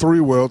shoot from 3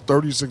 well,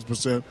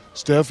 36%.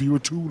 Steph, you were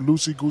too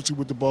loosey-goosey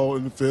with the ball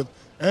in the fifth.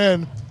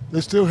 And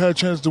they still had a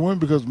chance to win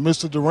because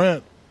Mr.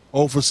 Durant,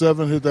 0 for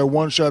 7, hit that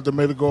one shot that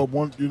made it go up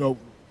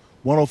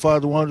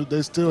 105 to 100.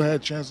 They still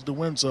had chances to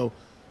win, so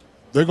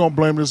they're going to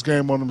blame this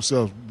game on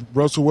themselves.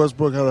 Russell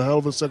Westbrook had a hell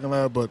of a second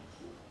half, but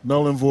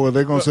null and void.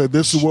 They're going to say,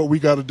 this is what we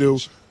got to do.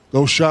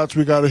 Those shots,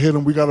 we got to hit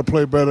them. We got to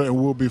play better, and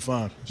we'll be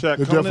fine. Shaq,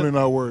 they're definitely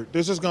not worried.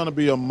 This is going to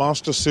be a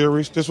monster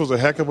series. This was a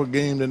heck of a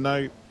game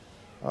tonight.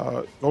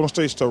 Golden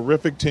State's a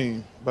terrific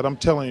team, but I'm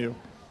telling you,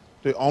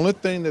 the only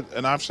thing that,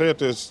 and I've said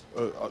this,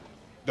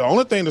 the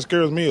only thing that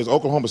scares me is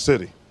Oklahoma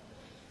City.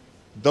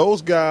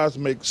 Those guys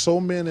make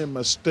so many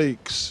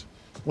mistakes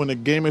when the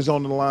game is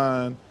on the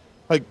line.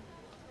 Like,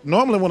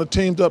 normally when a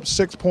team's up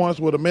 6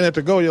 points with a minute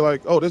to go, you're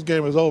like, oh, this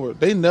game is over.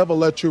 They never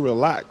let you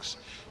relax.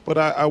 But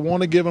I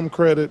want to give them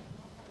credit.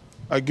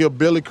 I give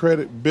Billy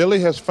credit. Billy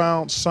has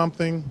found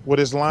something with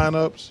his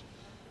lineups.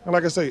 And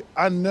like I say,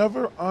 I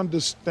never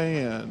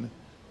understand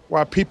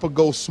why people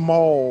go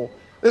small.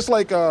 It's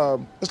like a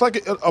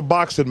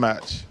boxing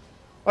match.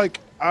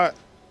 Like,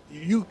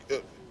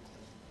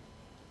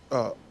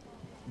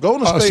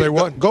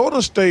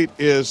 Golden State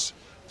is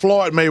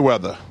Floyd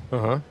Mayweather.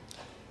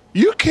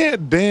 You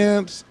can't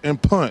dance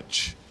and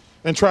punch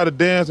and try to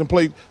dance and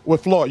play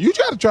with Floyd. You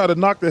got to try to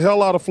knock the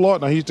hell out of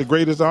Floyd. Now, he's the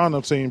greatest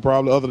I've seen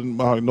probably, other than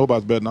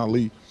nobody's better than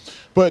Ali.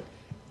 But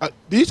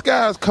these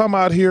guys come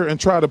out here and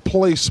try to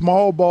play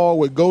small ball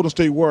with Golden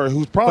State Warriors,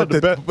 who's probably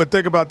the best. But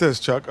think about this,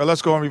 Chuck.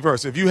 Let's go in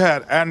reverse. If you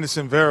had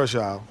Anderson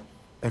Varejao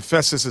and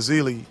Festus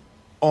Ezeli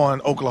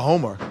on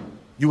Oklahoma,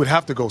 you would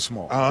have to go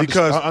small. I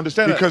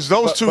understand because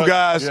those two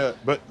guys,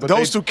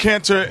 those two,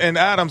 Cantor and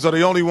Adams, are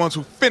the only ones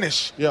who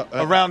finish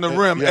around the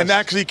rim and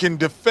actually can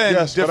defend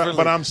differently.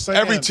 But I'm saying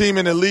every team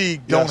in the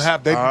league don't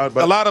have.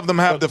 A lot of them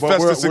have the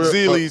Festus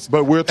Ezelis.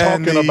 But we're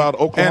talking about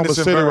Oklahoma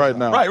Anderson City Varejao. right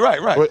now.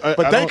 Right.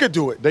 But they could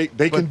do it. They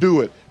can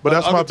do it. But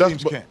other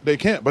teams can't. They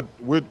can't. But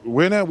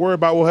we're not worried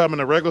about what happened in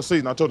the regular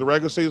season. I told the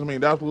regular season,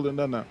 that's what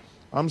done now.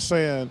 I'm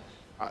saying,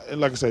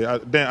 like I say,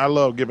 Dan, I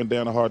love giving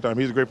Dan a hard time.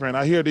 He's a great friend.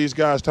 I hear these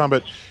guys talking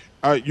about,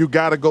 you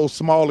got to go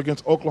small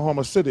against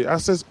Oklahoma City. I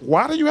says,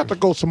 why do you have to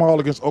go small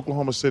against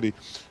Oklahoma City?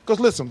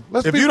 Because listen,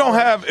 if you don't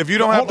have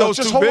those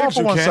two bigs,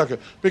 you can't. Second.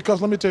 Because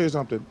let me tell you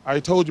something. I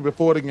told you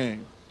before the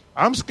game,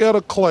 I'm scared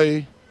of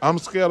Clay. I'm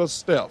scared of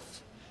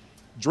Steph.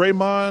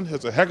 Draymond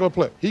is a heck of a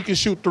player. He can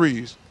shoot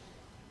threes.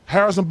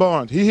 Harrison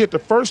Barnes, he hit the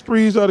first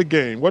threes of the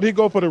game. What did he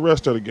go for the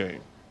rest of the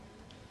game?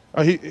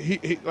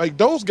 He like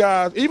those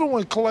guys. Even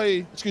when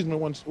Clay,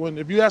 when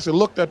if you actually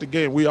looked at the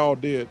game, we all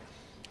did.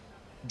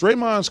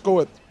 Draymond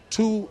scored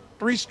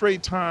 2-3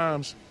 straight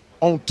times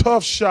on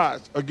tough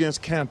shots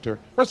against Cantor.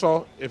 First of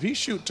all, if he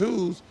shoot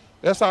twos,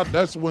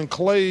 that's when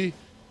Clay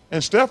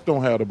and Steph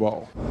don't have the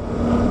ball.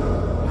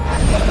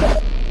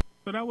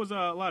 So that was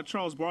a lot of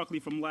Charles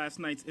Barkley from last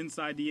night's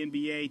Inside the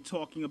NBA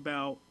talking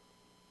about,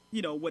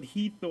 what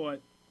he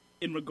thought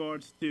in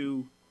regards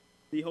to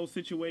the whole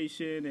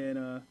situation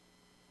and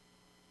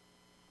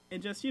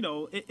just,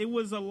 it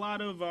was a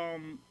lot of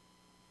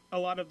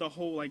the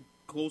whole, like,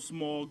 go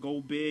small, go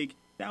big.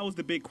 That was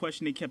the big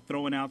question they kept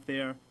throwing out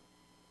there.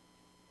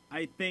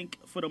 I think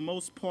for the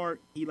most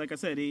part, like I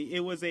said, it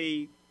was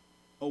a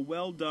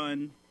well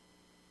done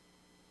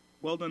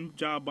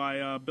job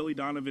by Billy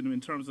Donovan in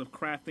terms of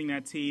crafting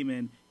that team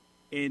and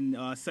in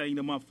setting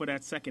them up for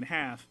that second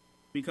half,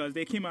 because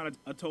they came out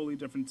a totally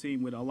different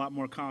team with a lot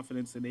more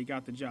confidence and they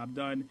got the job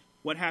done.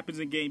 What happens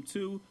in Game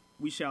 2,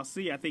 we shall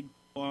see. I think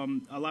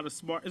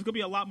it's going to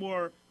be a lot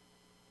more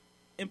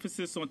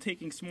emphasis on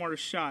taking smarter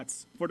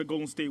shots for the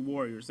Golden State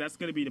Warriors. That's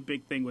going to be the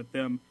big thing with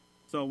them.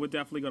 So we're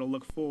definitely going to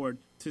look forward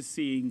to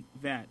seeing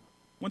that.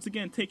 Once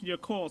again, taking your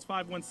calls,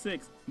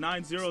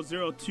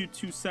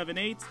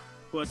 516-900-2278.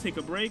 We'll take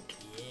a break.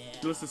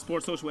 You listen to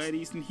Sports Social Ed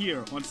Easton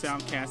here on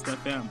Soundcast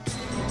FM.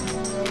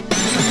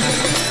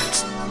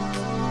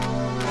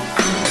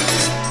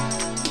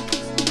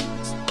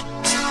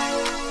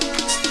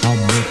 I'll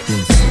make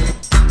this.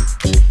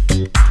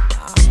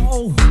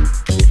 Oh.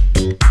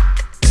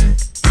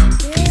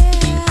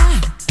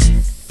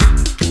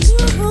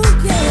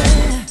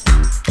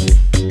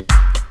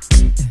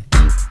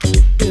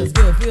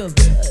 Feels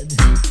good.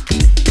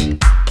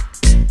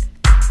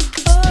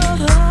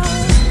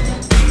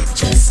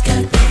 Just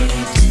got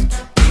paid.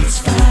 It's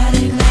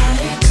Friday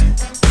night.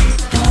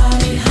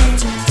 Party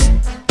hunter.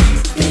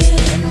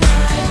 Feeling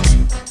right.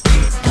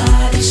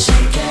 Body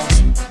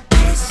shaking.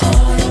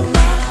 All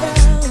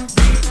around.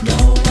 No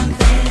one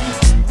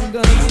there. I'm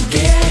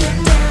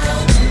getting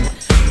down.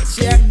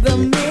 Check the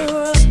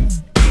mirror.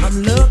 I'm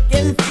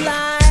looking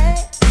fly.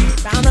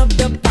 Round up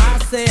the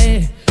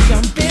posse.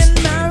 Jump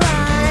in my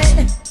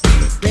ride.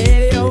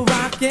 Radio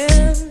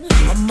rocking,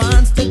 a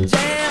monster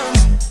jam.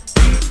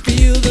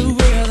 Feel the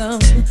rhythm,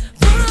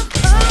 pump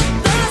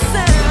up the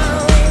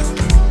sound.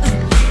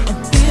 I'm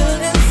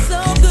feeling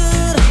so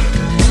good.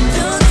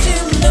 Don't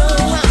you know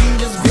I'm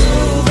just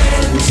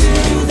grooving to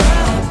the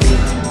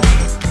beat.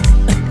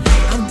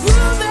 I'm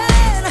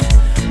grooving.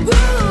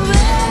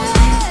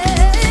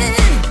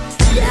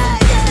 Yeah.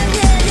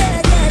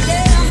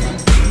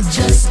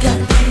 Just got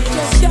paid.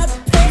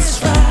 It's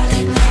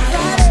Friday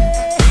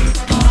night.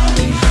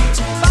 Party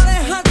hunter.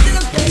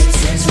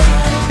 Place is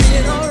right.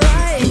 Feeling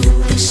alright.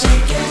 Moving,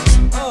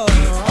 shaking.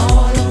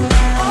 All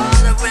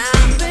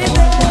around, baby.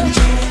 One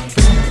drink.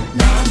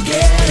 Now I'm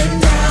getting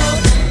down.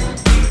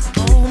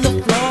 On the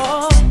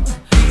floor,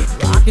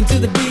 rocking to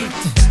the beat.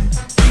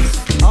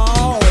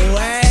 Oh,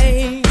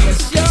 hey, you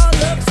sure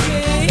look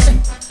sweet.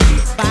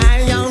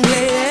 Fine young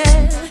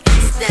lady,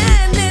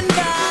 standing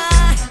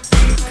by.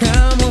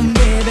 Come on,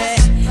 baby,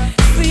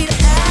 sweet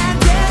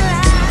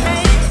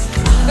Adeline.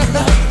 I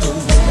love the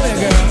way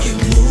you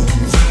move.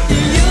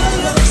 You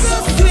look so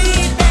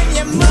sweet and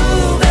you're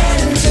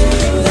moving to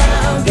the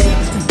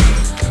beat.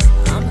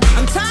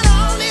 I'm tired of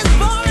all this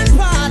boring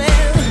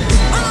parties.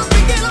 Why don't we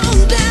get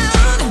on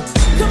down?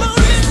 Come on,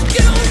 let's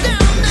get on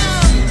down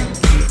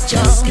now.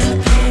 Just got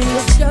paid.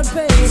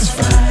 It's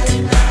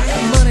Friday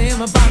night. Money in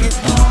my pocket.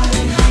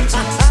 Party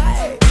hunter.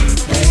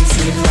 Place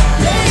is right.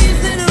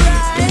 Blazing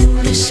right.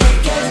 Booty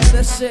shaking.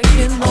 The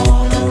shaking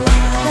All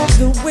around.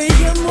 the way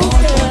you move.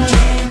 One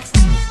drink.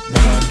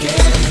 Now I'm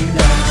getting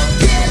down.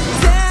 Get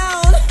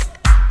down.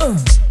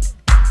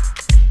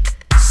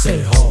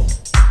 Say ho.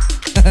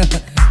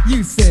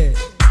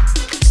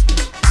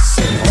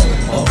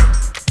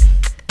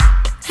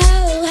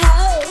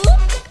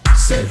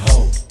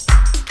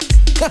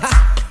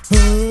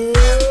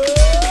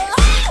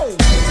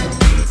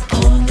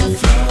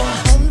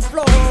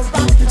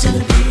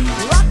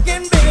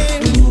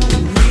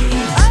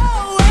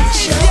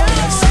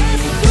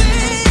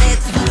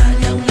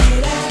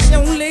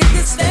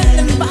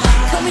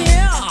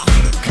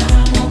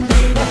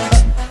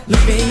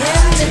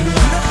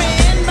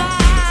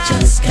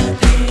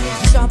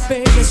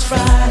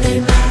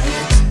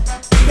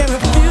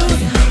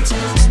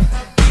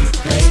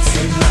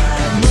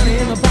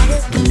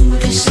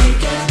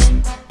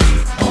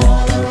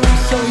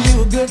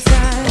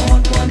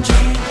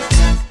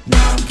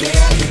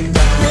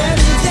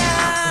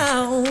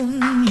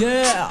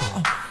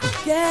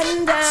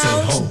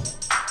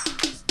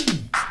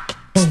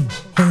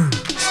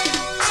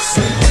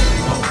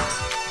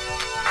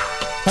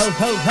 Ho,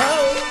 ho,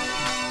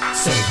 ho.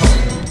 Say ho.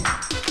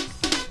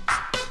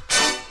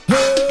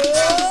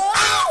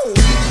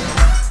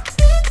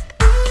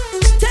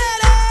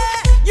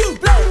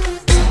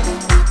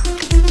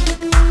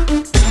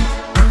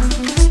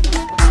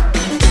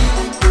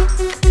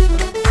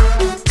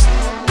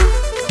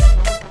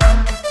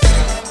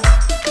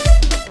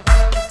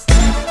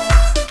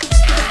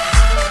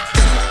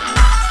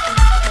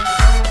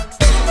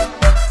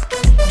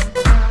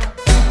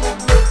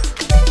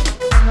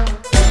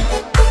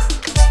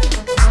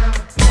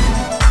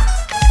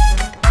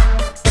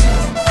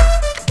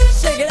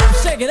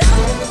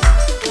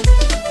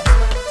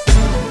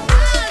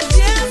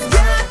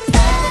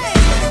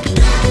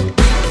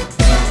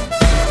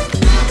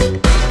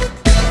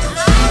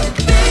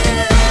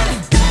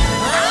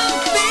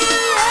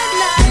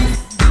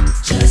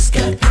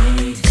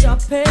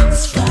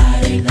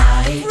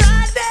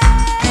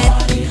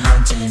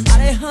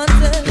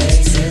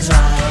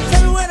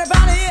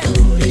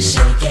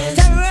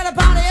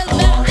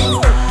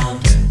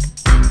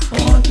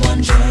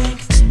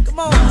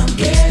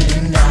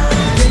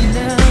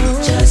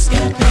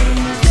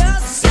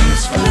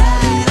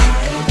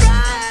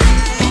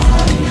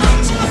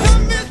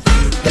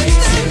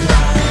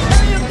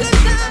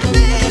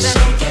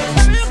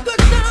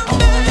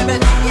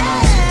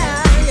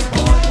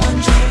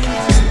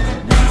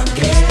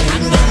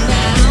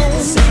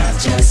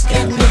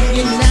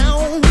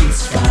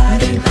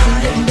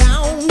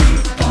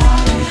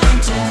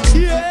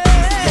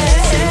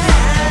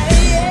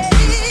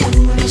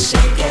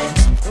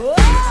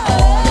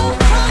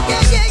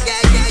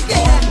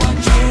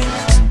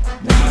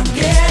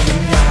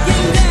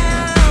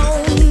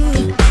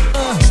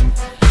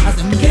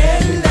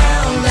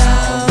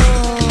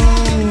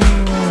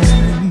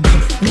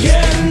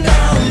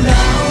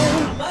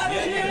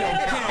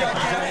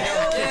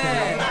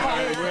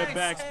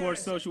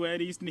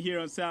 Here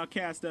on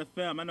Soundcast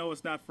FM. I know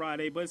it's not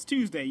Friday, but it's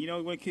Tuesday. You know,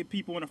 we want to keep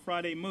people in a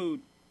Friday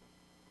mood.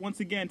 Once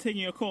again,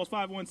 taking your calls,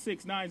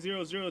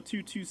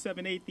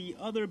 516-900-2278. The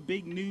other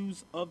big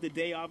news of the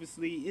day,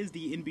 obviously, is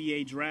the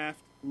NBA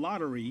Draft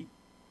Lottery,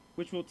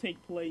 which will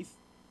take place.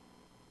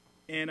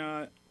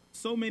 And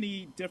so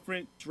many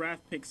different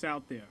draft picks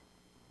out there.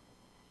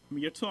 I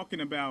mean, you're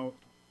talking about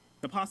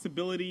the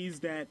possibilities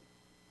that,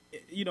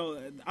 you know,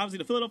 obviously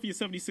the Philadelphia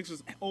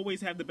 76ers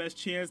always have the best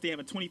chance. They have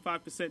a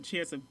 25%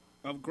 chance of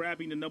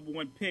grabbing the number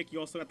one pick.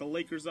 You also got the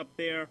Lakers up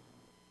there.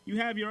 You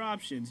have your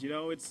options. You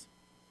know, it's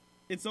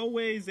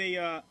always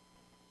an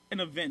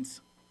event.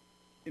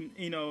 And,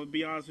 you know, to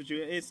be honest with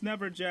you, it's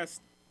never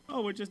just,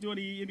 oh, we're just doing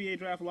the NBA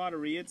Draft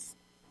Lottery. It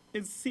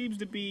seems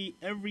to be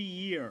every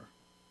year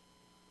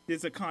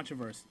there's a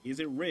controversy. Is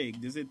it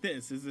rigged? Is it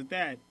this? Is it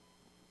that?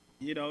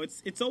 You know,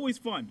 it's always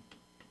fun.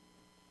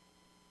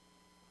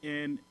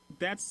 And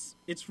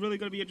it's really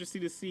going to be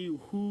interesting to see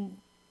who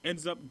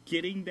ends up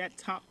getting that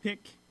top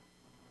pick.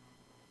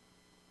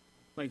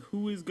 Like,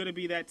 who is going to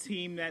be that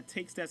team that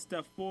takes that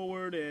stuff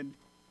forward? And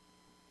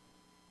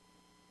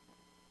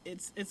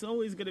it's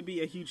always going to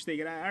be a huge thing.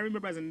 And I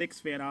remember as a Knicks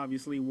fan,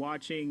 obviously,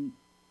 watching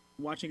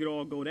it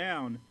all go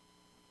down,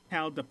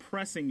 how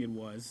depressing it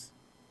was.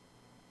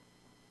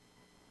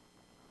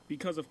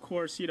 Because, of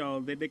course, you know,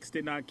 the Knicks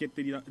did not get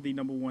the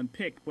number one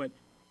pick. But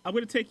I'm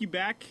going to take you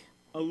back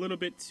a little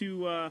bit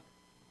to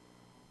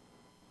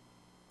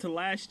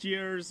last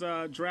year's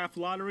draft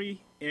lottery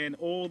and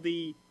all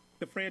the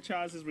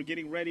franchises were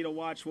getting ready to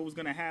watch what was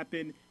going to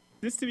happen.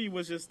 This to me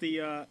was just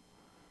a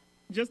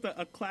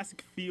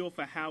classic feel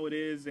for how it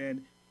is,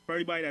 and for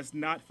everybody that's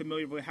not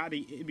familiar with how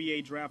the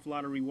NBA draft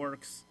lottery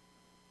works,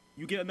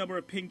 you get a number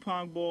of ping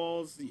pong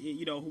balls.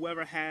 You know,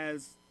 whoever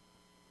had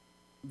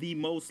the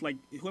most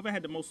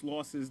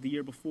losses the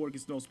year before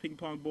gets those ping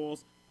pong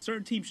balls.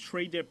 Certain teams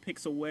trade their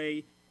picks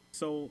away.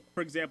 So,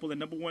 for example, the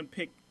number one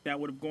pick that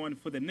would have gone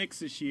for the Knicks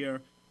this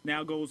year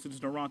now goes to the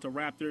Toronto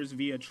Raptors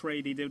via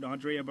trade they did with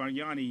Andrea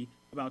Bargnani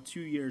about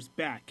 2 years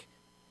back.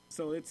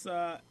 So it's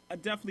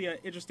definitely an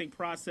interesting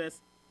process.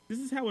 This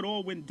is how it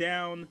all went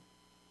down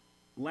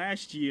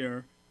last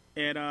year.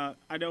 And I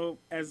know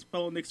as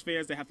fellow Knicks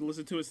fans that have to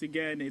listen to us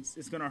again,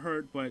 it's going to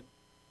hurt. But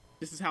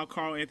this is how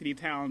Karl Anthony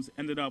Towns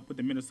ended up with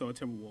the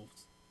Minnesota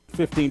Timberwolves.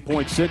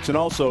 15.6. And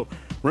also,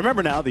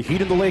 remember now, the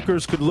Heat and the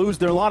Lakers could lose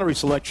their lottery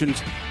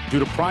selections due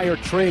to prior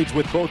trades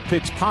with both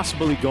picks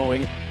possibly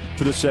going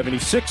to the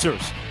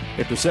 76ers.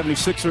 If the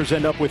 76ers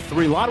end up with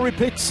 3 lottery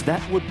picks,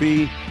 that would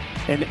be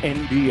an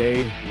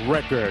NBA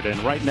record. And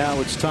right now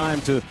it's time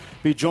to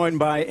be joined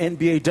by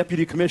NBA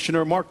Deputy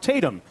Commissioner Mark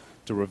Tatum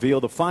to reveal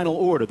the final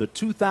order of the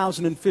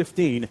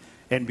 2015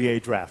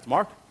 NBA Draft.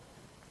 Mark?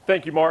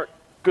 Thank you, Mark.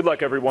 Good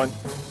luck, everyone.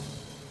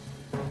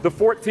 The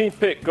 14th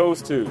pick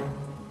goes to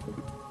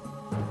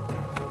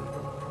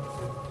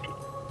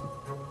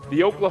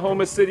the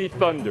Oklahoma City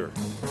Thunder.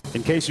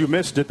 In case you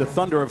missed it, the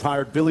Thunder have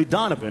hired Billy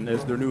Donovan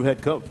as their new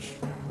head coach.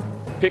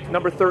 Pick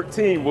number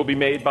 13 will be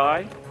made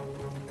by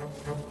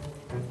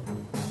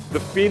the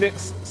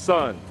Phoenix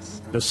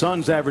Suns. The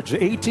Suns average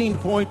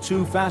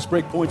 18.2 fast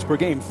break points per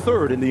game,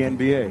 third in the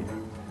NBA.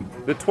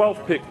 The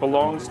 12th pick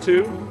belongs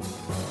to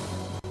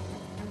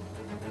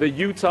the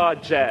Utah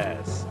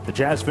Jazz. The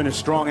Jazz finished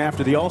strong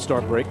after the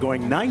All-Star break,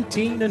 going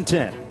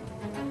 19-10.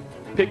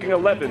 Picking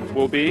 11th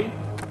will be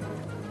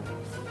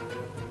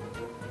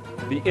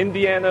the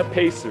Indiana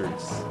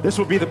Pacers. This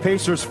will be the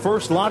Pacers'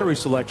 first lottery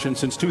selection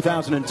since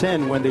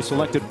 2010 when they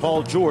selected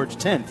Paul George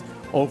 10th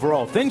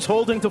overall. Things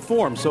holding to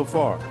form so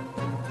far.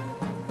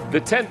 The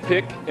 10th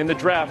pick in the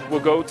draft will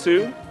go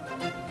to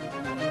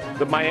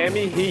the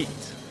Miami Heat.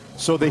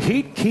 So the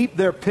Heat keep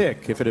their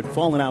pick. If it had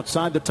fallen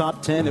outside the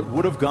top 10, it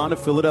would have gone to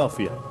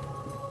Philadelphia.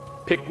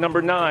 Pick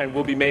number 9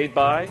 will be made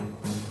by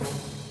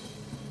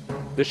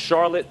the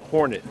Charlotte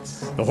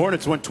Hornets. The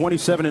Hornets went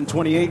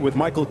 27-28 with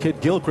Michael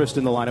Kidd-Gilchrist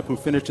in the lineup, who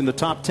finished in the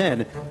top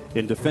 10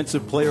 in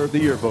Defensive Player of the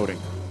Year voting.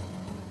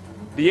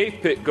 The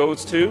 8th pick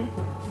goes to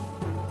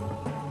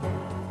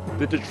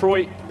the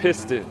Detroit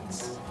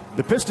Pistons.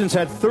 The Pistons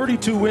had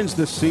 32 wins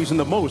this season,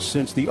 the most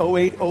since the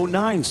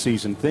 08-09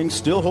 season. Things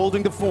still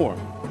holding to form.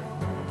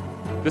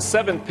 The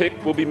 7th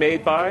pick will be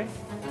made by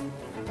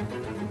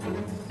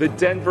the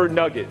Denver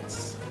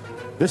Nuggets.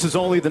 This is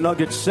only the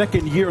Nuggets'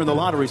 second year in the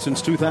lottery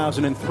since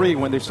 2003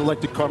 when they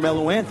selected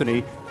Carmelo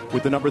Anthony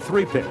with the number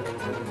 3 pick.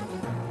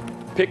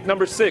 Pick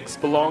number 6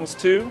 belongs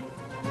to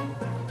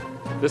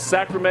the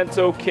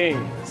Sacramento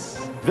Kings.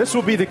 This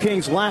will be the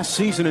Kings' last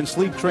season in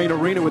Sleep Train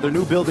Arena with their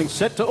new building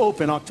set to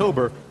open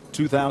October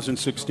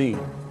 2016.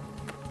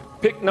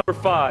 Pick number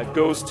 5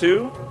 goes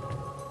to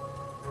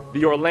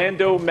the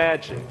Orlando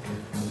Magic.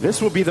 This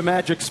will be the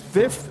Magic's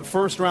 5th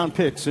first-round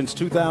pick since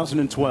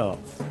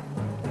 2012.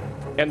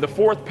 And the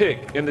 4th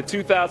pick in the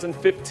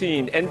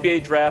 2015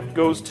 NBA draft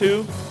goes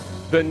to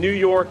the New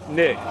York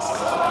Knicks.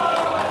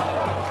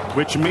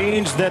 Which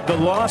means that the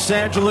Los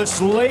Angeles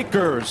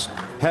Lakers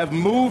have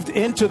moved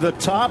into the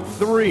top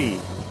 3.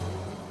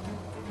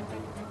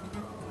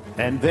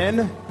 And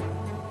then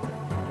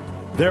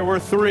there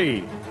were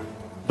 3.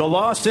 The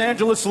Los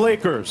Angeles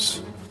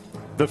Lakers,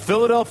 the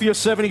Philadelphia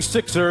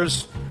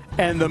 76ers,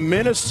 and the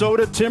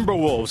Minnesota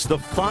Timberwolves. The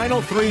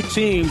final 3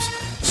 teams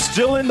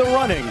still in the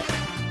running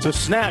to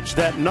snatch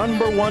that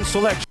number 1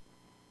 selection.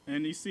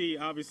 And you see,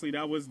 obviously,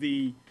 that was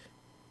the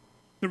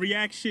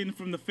reaction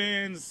from the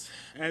fans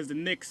as the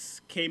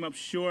Knicks came up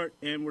short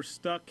and were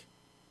stuck.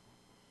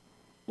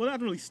 Well,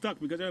 not really stuck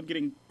because they ended up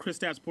getting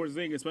Kristaps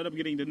Porzingis, but ended up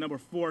getting the number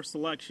 4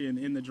 selection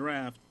in the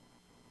draft.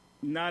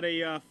 Not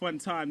a fun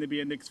time to be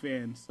a Knicks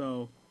fan.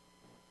 So,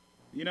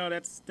 you know,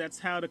 that's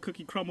how the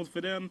cookie crumbled for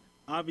them.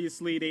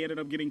 Obviously, they ended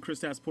up getting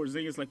Kristaps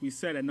Porzingis, like we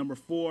said, at number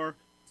 4.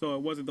 So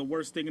it wasn't the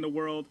worst thing in the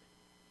world.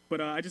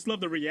 But I just love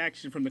the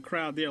reaction from the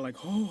crowd there, like,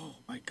 oh,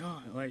 my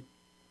God. Like,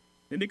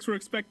 the Knicks were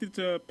expected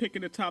to pick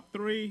in the top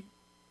 3.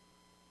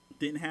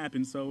 Didn't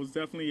happen, so it was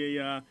definitely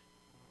a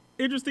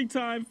interesting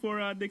time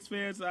for Knicks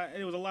fans.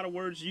 There was a lot of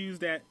words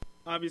used that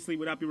obviously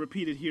would not be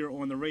repeated here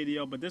on the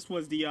radio, but this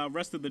was the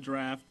rest of the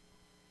draft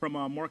from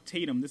Mark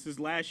Tatum. This is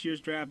last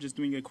year's draft, just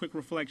doing a quick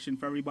reflection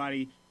for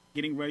everybody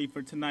getting ready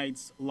for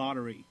tonight's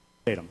lottery.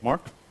 Tatum.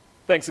 Mark?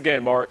 Thanks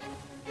again, Mark.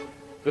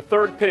 The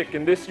 3rd pick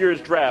in this year's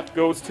draft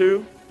goes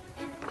to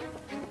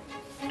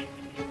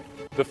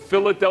the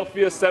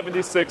Philadelphia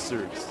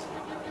 76ers.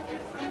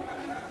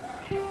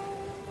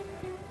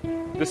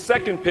 The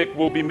 2nd pick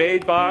will be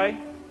made by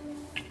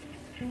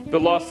the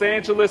Los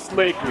Angeles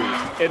Lakers,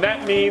 and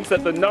that means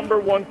that the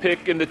number 1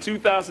 pick in the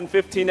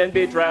 2015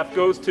 NBA draft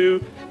goes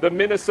to the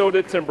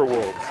Minnesota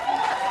Timberwolves.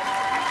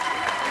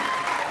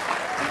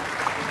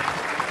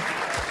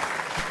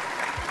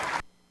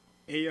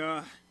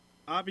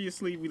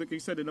 Obviously, like you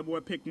said, the number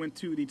 1 pick went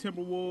to the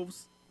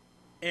Timberwolves,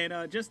 and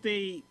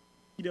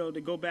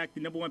to go back,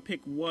 the number 1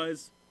 pick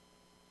was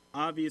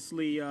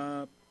obviously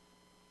Karl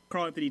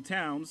Anthony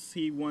Towns.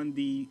 He won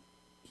the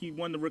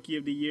Rookie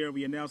of the Year.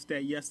 We announced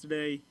that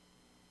yesterday.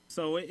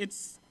 So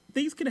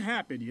things can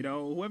happen, you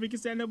know. Whoever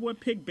gets that number 1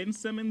 pick, Ben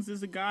Simmons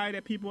is a guy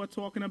that people are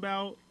talking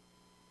about.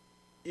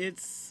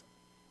 It's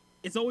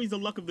always the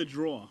luck of the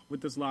draw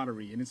with this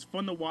lottery, and it's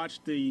fun to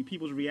watch the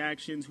people's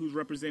reactions, who's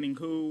representing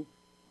who,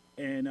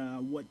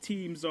 and what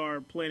teams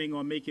are planning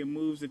on making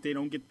moves if they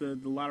don't get the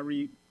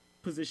lottery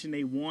position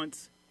they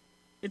want.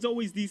 It's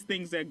always these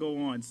things that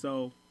go on,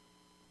 so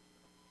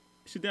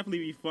it should definitely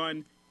be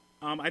fun.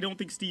 I don't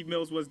think Steve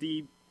Mills was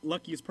the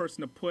luckiest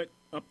person to put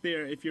up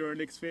there if you're a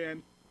Knicks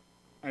fan.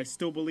 I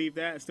still believe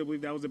that. I still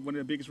believe that was one of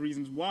the biggest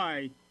reasons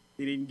why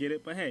they didn't get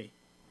it, but hey,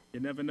 you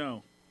never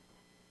know.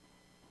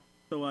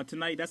 So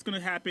tonight, that's going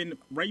to happen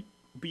right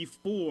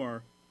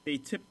before they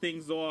tip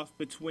things off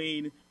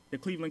between the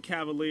Cleveland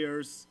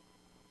Cavaliers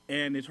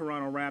and the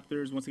Toronto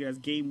Raptors. Once again, that's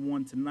Game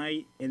 1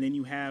 tonight. And then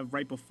you have,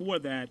 right before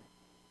that,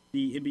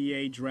 the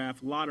NBA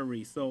Draft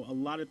Lottery. So a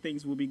lot of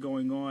things will be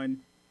going on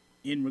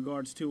in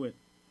regards to it.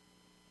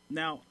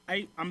 Now,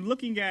 I'm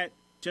looking at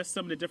just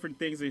some of the different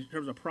things in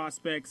terms of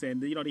prospects.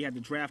 And, you know, they had the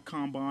Draft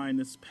Combine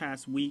this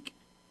past week.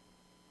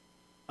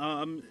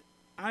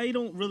 I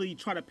don't really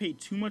try to pay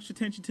too much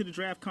attention to the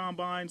Draft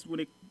Combines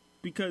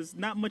because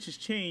not much has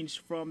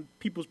changed from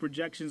people's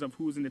projections of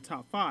who's in the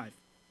top 5.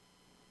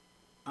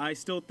 I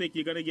still think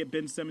you're going to get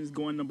Ben Simmons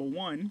going number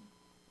 1.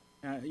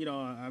 I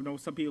know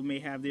some people may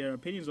have their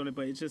opinions on it,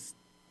 but it's just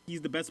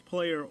he's the best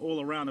player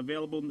all around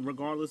available,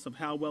 regardless of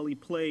how well he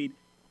played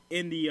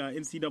in the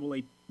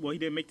NCAA. Well, he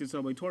didn't make the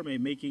NCAA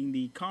tournament, making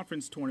the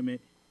conference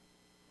tournament,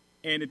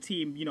 and the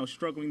team,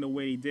 struggling the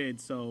way he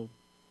did. So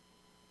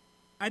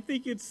I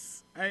think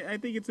it's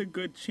a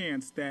good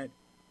chance that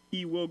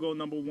he will go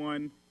number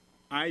one.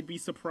 I'd be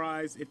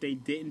surprised if they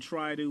didn't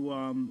try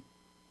to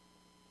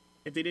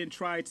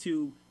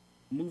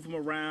move him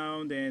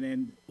around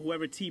and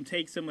whoever team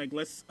takes him, like,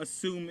 let's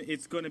assume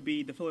it's going to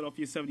be the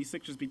Philadelphia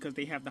 76ers because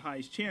they have the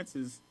highest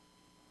chances.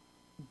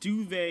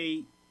 Do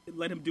they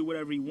let him do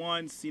whatever he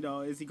wants? Is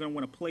he going to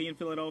want to play in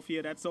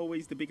Philadelphia? That's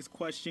always the biggest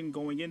question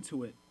going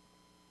into it.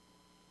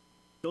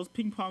 Those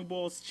ping pong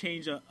balls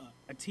change a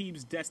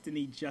team's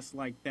destiny just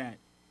like that.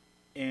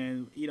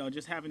 And,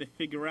 just having to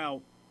figure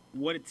out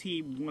what a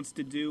team wants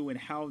to do and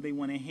how they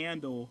want to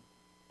handle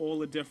all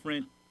the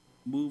different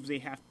moves they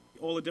have,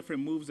 all the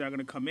different moves that are going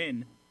to come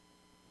in.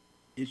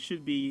 It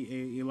should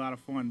be a lot of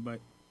fun. But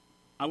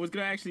I was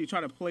going to actually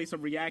try to play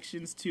some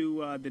reactions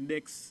to the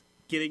Knicks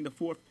getting the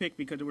 4th pick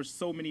because there were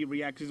so many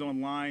reactions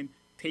online,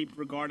 taped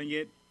regarding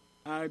it.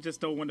 I just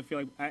don't want to feel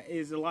like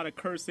there's a lot of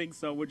cursing,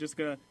 so we're just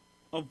going to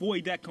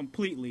avoid that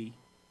completely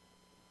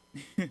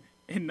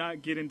and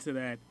not get into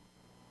that.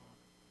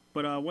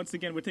 But once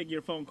again, we're taking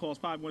your phone calls,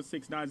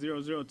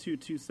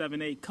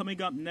 516-900-2278.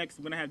 Coming up next,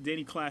 we're going to have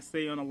Danny Classe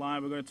on the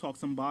line. We're going to talk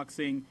some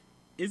boxing.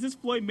 Is this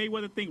Floyd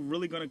Mayweather thing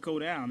really going to go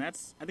down? I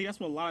think that's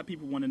what a lot of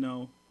people want to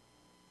know.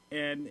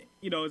 And,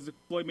 is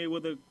Floyd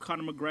Mayweather,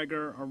 Conor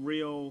McGregor a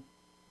real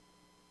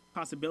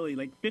possibility?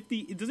 Like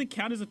 50, does it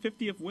count as a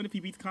 50th win if he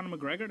beats Conor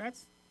McGregor?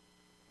 That's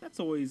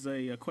always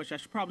a question. I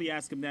should probably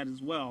ask him that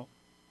as well.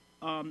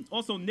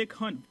 Also, Nick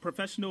Hunt,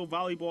 professional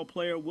volleyball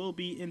player, will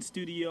be in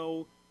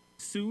studio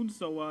soon,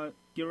 so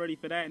get ready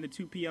for that in the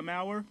 2 p.m.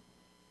 hour.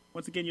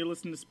 Once again, you're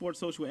listening to Sports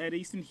Social with Ed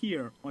Easton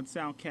here on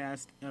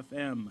Soundcast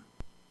FM.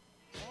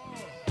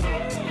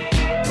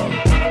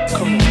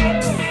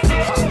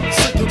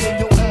 Sicker than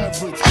your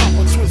average, pop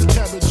a twist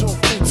cabbage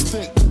off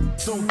instinct.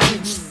 Don't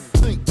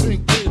think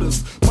pink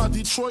gators. My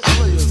Detroit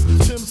players,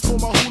 Tim's for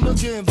my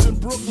hooligans in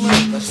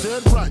Brooklyn.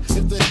 Dead right,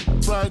 if they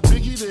ride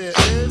Biggie there,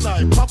 and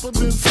I Papa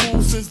been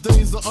fool since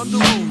days of under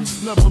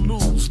rules. Never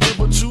lose,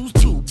 never choose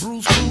to.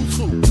 Bruce Cruz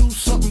who do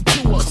something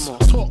to us.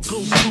 Talk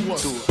go through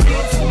us.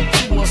 Girls want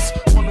to us,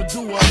 wanna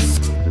do us.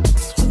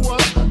 Who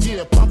us?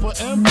 Yeah, Papa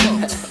and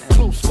Pump.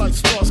 Close like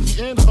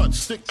Starsky and Hutch,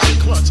 stick to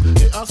clutch.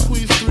 Yeah, I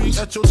squeeze 3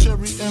 at your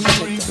cherry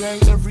M3.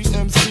 Bang every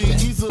MC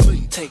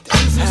easily. Take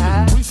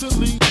that.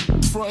 Recently,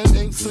 frontin'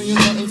 ain't saying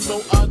nothing,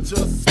 so I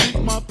just speak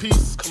my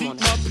peace. Keep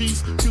my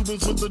peace.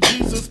 Cubans with the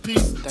Jesus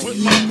peace. With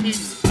my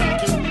peace.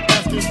 Packing,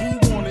 asking who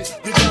want it.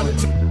 You got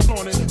it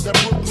on it. That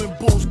Brooklyn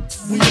Bulls,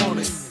 we on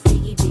it.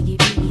 Biggie, biggie,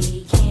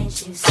 biggie,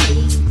 can't you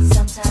see?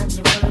 Sometimes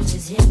your words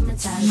just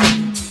hypnotize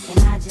me. And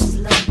I just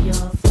love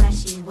your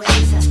flashy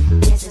ways.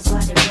 Guess that's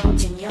why they're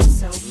broken, you're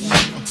so mean.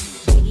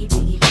 Biggie,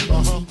 biggie,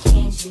 biggie,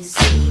 can't you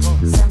see?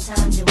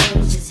 Sometimes your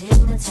words just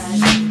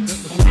hypnotize me.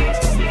 And I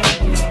just love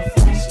your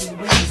flashy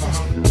ways.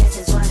 Guess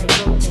that's why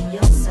they're broken,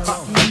 you're so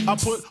mean. I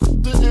put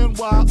the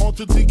NY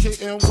onto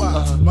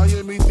DKNY.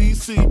 Miami,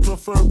 DC,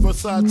 prefer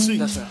Versace.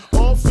 That's right.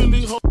 All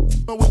Philly ho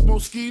with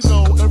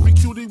Mosquito. Every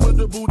cutie with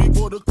the booty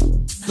border.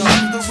 Now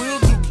who's the real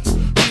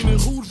dookie? Meaning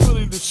who's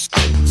really the shit?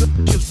 The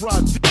is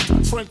Rod D.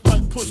 Frank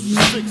White push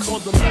 6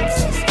 on the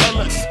Lexus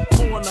LX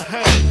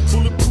 4.5.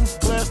 Bulletproof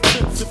glass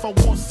tips if I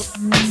want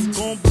some.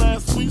 Gon'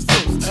 blast sweet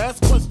first.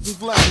 Ask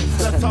questions last.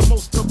 That's how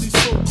most of these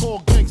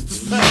so-called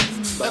gangsters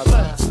pass. At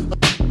last,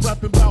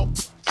 rapping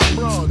about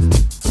broads,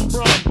 some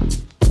broad.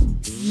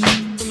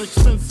 An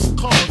expensive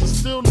cars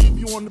still leave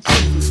you on the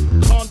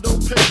pavement. Condo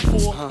paid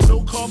for,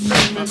 no car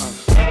payment.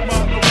 My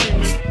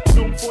arraignment,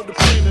 no for the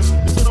plaintiff.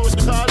 It's always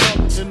tied up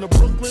in the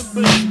Brooklyn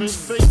basement.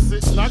 Face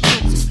it, not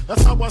guilty.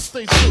 That's how I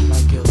stay true.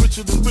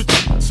 Richer than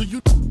richer, so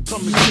you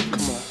come and get.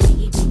 Come on.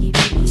 Biggie, biggie,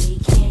 biggie,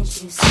 can't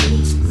you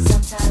see?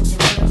 Sometimes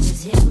your words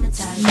just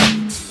hypnotize me.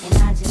 And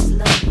I just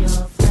love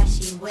your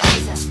flashy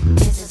ways.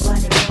 This is why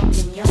they're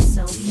broken, you're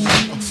so mean.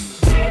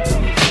 Biggie,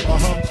 biggie,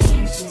 biggie,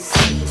 can't you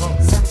see?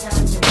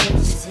 Sometimes your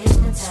words just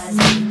hypnotize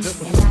me.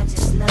 And I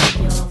just love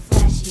your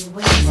flashy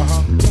ways.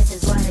 This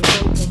is why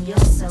they're broken, you're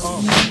so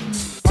mean.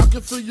 I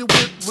can fill you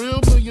with real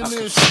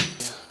millionaire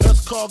shit.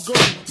 That's cargo,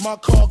 my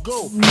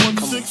cargo.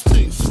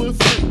 116,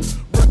 swiftly.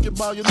 Wreck it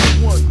by your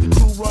new one. Your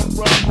crew run.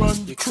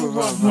 Your crew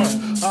run.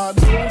 I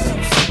know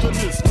you sick of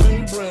this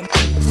name brand.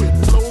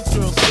 With flows,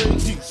 girls say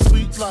he's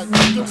sweet like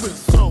licorice.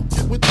 So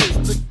get with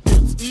this,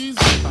 it's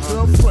easy.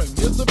 Girlfriend,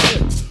 here's a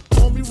bitch.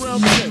 Call me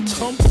round 10,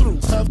 come through.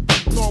 Have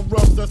on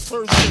rough, that's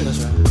Thursday.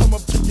 Come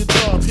up to your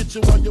job, hit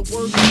you while you're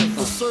working.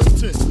 For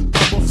certain,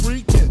 I'm a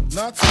freaking,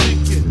 not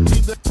speaking.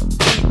 Need that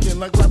speaking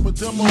like rapper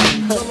demo.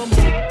 Tell them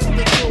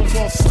the clothes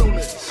all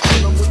slowly.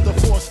 Kill them with the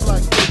force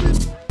like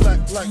David. Black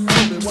like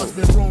Kobe, watch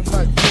me roam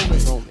like Roman.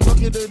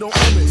 Lucky they don't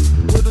own me.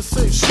 Where to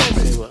say, show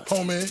me,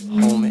 homie.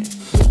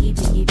 Biggie,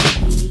 biggie,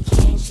 biggie,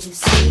 can't you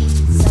see?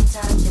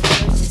 Sometimes your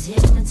words just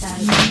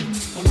hypnotize me.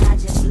 And I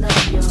just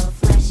love your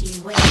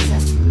flashy ways.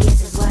 Guess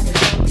that's why they're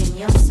broken,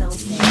 you're so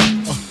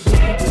mean.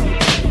 Biggie, biggie,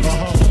 biggie,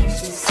 can't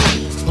you see?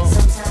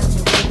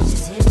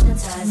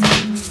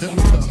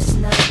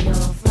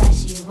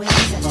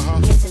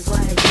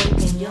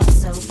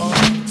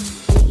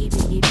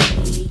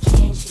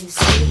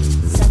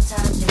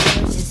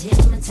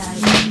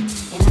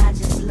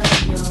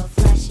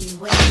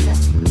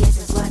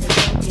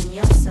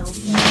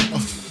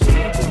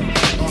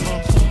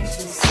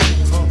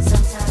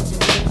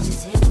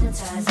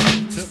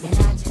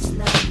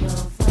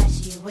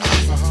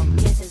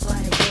 This is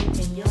why they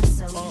thinking you're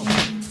so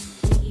mean.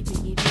 Biggie,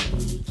 biggie,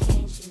 biggie,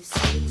 can't you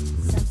see?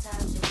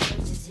 Sometimes your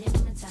words just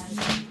hypnotize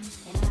me,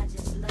 and I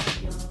just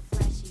love your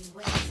flashy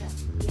ways.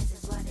 This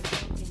is why they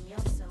thinking you're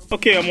so.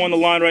 Okay, I'm on the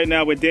line right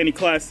now with Danny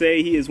Classe.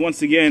 He is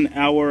once again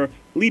our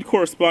lead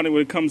correspondent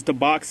when it comes to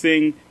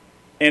boxing.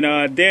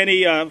 And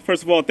Danny,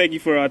 first of all, thank you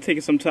for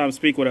taking some time to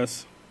speak with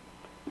us.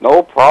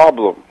 No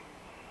problem.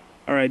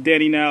 All right,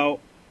 Danny, now,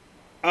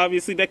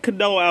 obviously that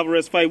Canelo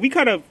Alvarez fight, we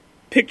kind of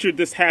pictured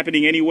this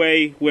happening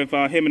anyway with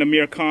him and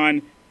Amir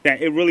Khan, that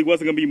it really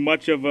wasn't going to be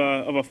much of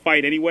a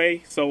fight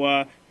anyway.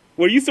 So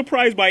were you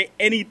surprised by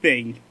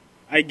anything,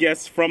 I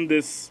guess, from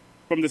this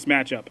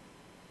matchup?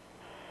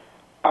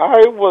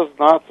 I was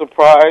not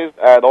surprised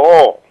at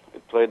all.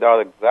 It played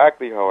out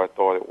exactly how I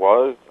thought it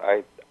was,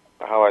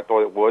 how I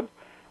thought it would.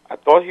 I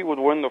thought he would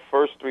win the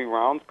first 3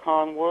 rounds,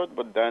 Khan would,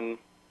 but then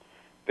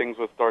things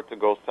would start to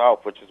go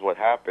south, which is what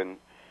happened.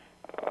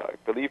 I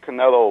believe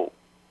Canelo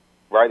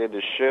righted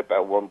the ship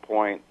at one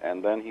point,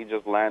 and then he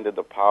just landed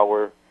the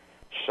power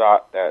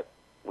shot that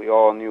we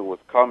all knew was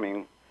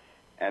coming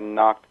and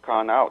knocked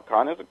Khan out.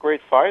 Khan is a great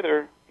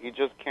fighter. He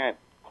just can't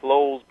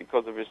close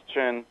because of his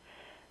chin,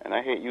 and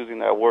I hate using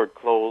that word,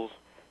 close,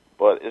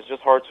 but it's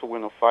just hard to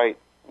win a fight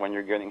when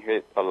you're getting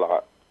hit a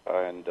lot,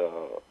 and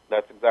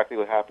that's exactly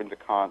what happened to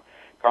Khan.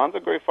 Khan's a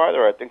great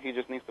fighter. I think he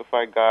just needs to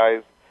fight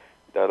guys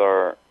that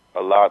are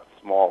a lot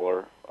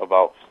smaller,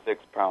 about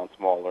 6 pounds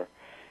smaller,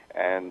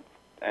 and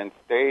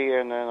stay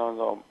and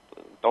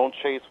don't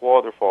chase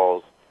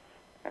waterfalls.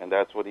 And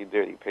that's what he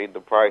did. He paid the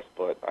price,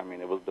 but I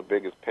mean, it was the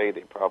biggest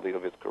payday probably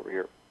of his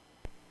career.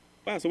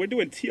 Wow, so we're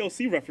doing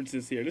TLC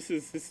references here. This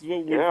is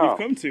what we've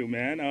come to,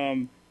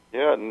 man.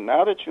 Yeah,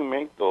 now that you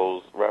make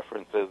those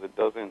references,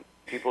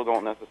 people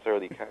don't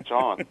necessarily catch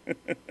on.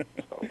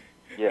 So,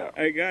 yeah.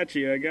 I got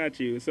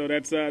you. So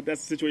that's the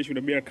situation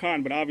with Amir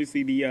Khan, but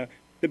obviously the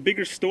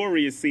bigger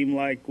story, it seemed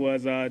like,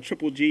 was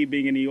Triple G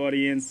being in the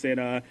audience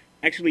and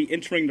actually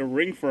entering the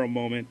ring for a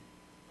moment.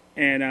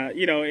 And,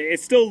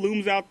 it still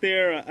looms out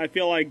there. I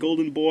feel like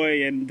Golden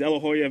Boy and De La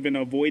Hoya have been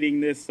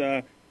avoiding this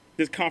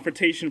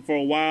confrontation for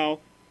a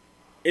while.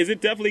 Is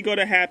it definitely going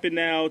to happen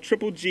now?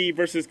 Triple G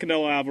versus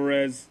Canelo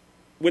Alvarez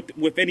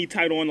with any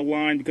title on the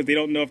line because they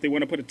don't know if they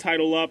want to put a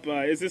title up.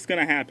 Is this going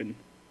to happen?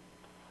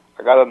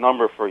 I got a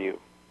number for you.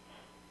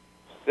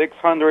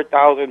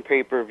 600,000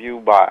 pay-per-view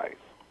buys.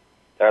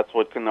 That's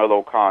what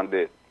Canelo Khan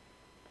did.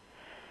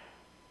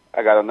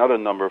 I got another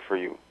number for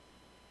you.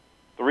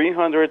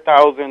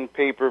 300,000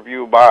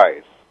 pay-per-view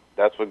buys.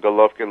 That's what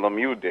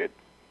Golovkin-Lemieux did.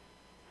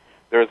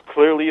 There's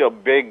clearly a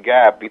big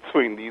gap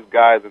between these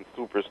guys and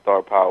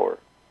superstar power.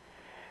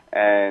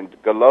 And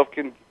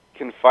Golovkin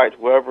can fight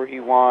whoever he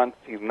wants.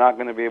 He's not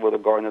going to be able to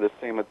garner the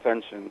same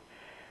attention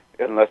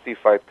unless he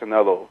fights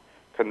Canelo.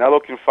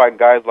 Canelo can fight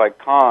guys like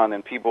Khan,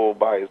 and people will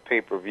buy his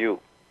pay-per-view.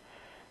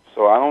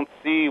 So I don't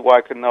see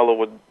why Canelo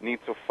would need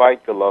to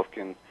fight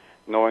Golovkin,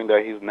 knowing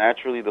that he's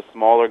naturally the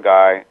smaller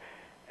guy,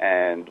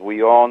 and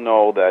we all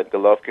know that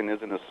Golovkin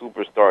isn't a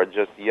superstar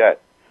just yet.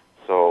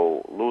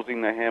 So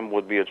losing to him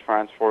would be a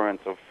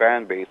transference of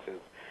fan bases,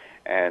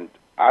 and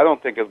I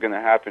don't think it's going to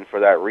happen for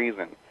that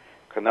reason.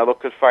 Canelo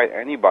could fight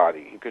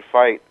anybody. He could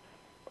fight.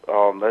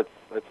 Let's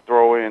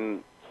throw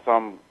in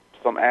some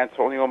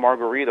Antonio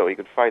Margarito. He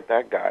could fight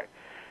that guy,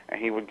 and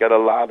he would get a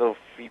lot of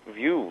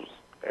views.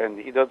 And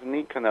he doesn't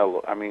need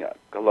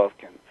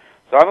Golovkin.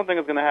 So I don't think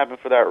it's going to happen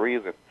for that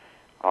reason.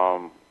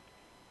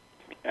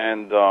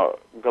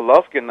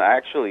 Golovkin,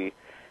 actually,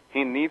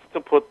 he needs to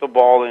put the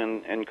ball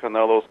in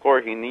Canelo's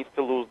court. He needs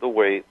to lose the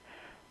weight.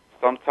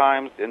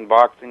 Sometimes in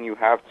boxing you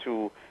have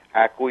to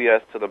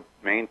acquiesce to the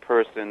main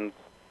person's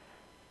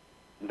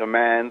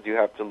demands. You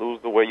have to lose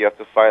the weight. You have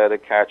to fight at a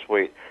catch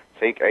weight,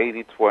 take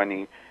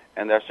 80-20,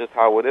 and that's just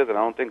how it is. And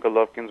I don't think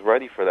Golovkin's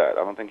ready for that.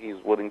 I don't think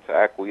he's willing to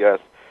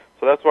acquiesce.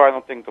 So that's why I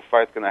don't think the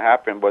fight's going to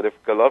happen. But if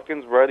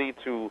Golovkin's ready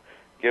to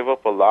give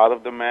up a lot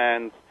of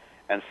demands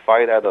and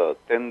fight at a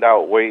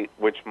thinned-out weight,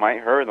 which might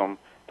hurt him,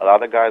 a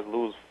lot of guys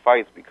lose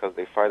fights because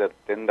they fight at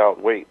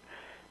thinned-out weight.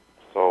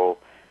 So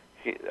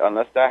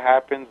unless that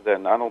happens,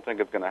 then I don't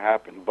think it's going to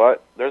happen.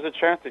 But there's a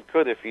chance it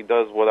could if he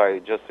does what I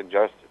just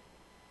suggested.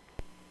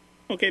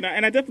 Okay, now,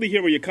 and I definitely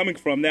hear where you're coming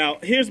from. Now,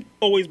 here's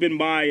always been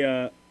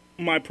my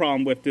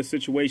problem with this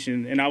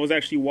situation, and I was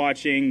actually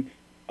watching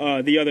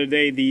the other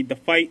day the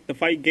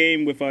fight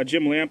game with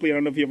Jim Lampley. I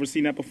don't know if you've ever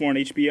seen that before on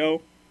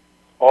HBO.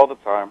 All the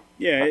time.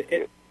 Yeah,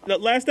 the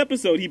last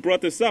episode he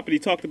brought this up, and he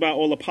talked about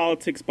all the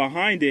politics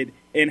behind it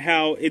and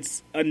how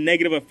it's a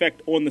negative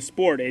effect on the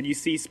sport. And you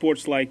see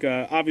sports like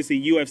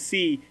obviously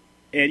UFC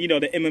and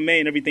the MMA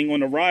and everything on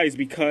the rise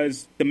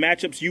because the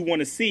matchups you want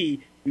to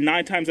see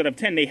 9 times out of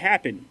 10 they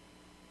happen.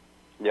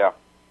 Yeah.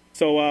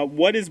 So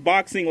what is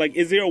boxing like?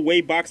 Is there a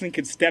way boxing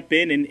could step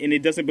in and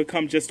it doesn't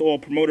become just all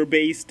promoter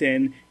based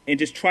and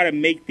just try to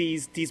make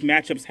these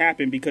matchups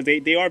happen because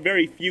they are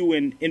very few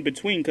in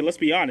between? Because let's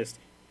be honest,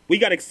 we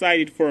got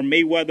excited for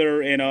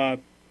Mayweather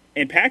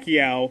and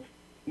Pacquiao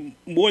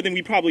more than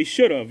we probably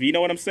should have. You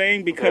know what I'm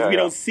saying? Because we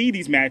Yeah. don't see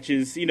these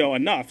matches,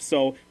 enough.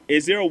 So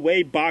is there a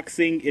way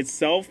boxing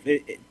itself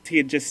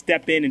to just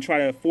step in and try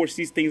to force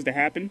these things to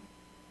happen?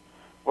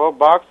 Well,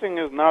 boxing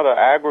is not an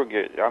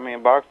aggregate. I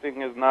mean,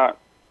 boxing is not.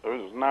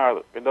 It's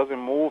not. It doesn't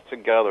move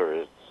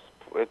together.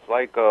 It's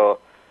like a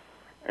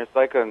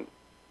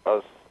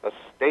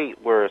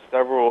state where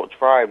several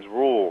tribes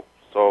rule.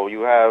 So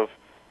you have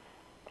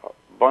a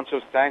bunch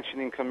of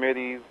sanctioning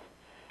committees,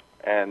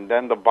 and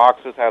then the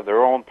boxers have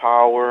their own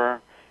power,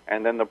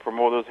 and then the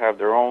promoters have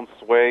their own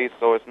sway.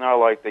 So it's not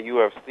like the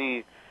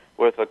UFC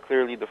with a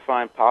clearly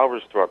defined power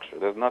structure.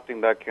 There's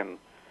nothing that can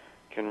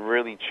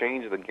really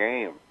change the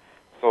game.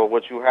 So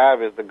what you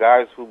have is the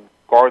guys who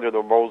garner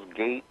the most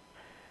gate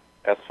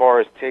as far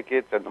as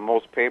tickets and the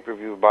most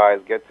pay-per-view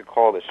buys get to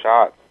call the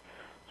shots.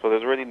 So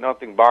there's really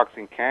nothing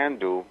boxing can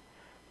do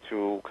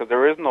because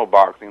there is no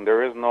boxing.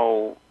 There is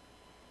no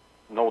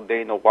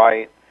Dana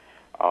White.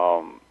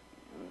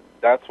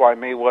 That's why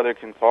Mayweather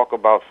can talk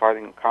about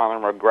fighting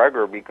Conor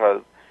McGregor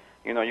because,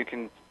 you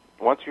can,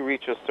 once you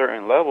reach a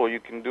certain level, you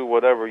can do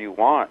whatever you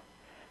want.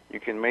 You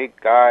can make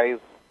guys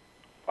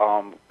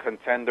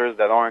contenders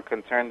that aren't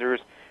contenders.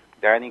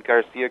 Danny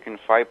Garcia can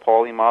fight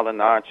Paulie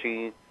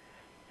Malignaggi.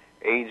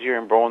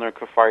 Adrian Broner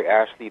could fight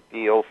Ashley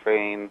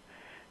Theophane.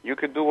 You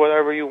could do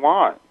whatever you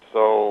want.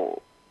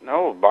 So,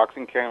 no,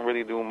 boxing can't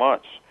really do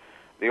much.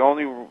 The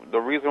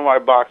reason why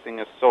boxing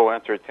is so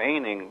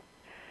entertaining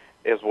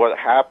is what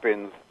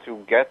happens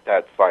to get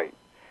that fight.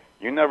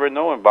 You never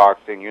know in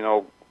boxing.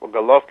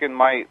 Golovkin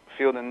might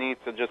feel the need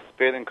to just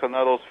spit in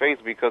Canelo's face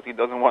because he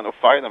doesn't want to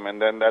fight him, and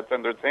then that's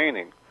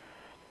entertaining.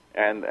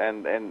 And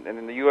in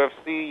the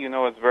UFC,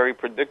 it's very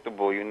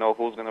predictable. You know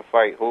who's going to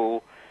fight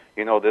who.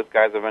 This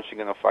guy's eventually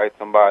going to fight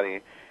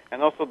somebody.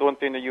 And also the one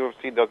thing the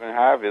UFC doesn't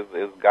have is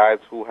guys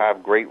who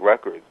have great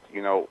records.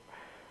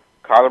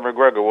 Conor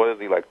McGregor, what is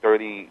he, like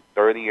 30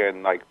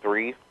 and like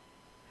 3?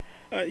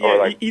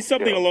 He's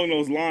something along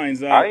those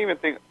lines. I even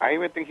think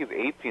he's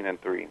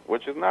 18-3,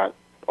 which is not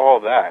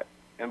all that.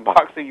 In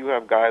boxing, you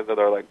have guys that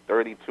are like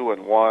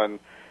 32-1,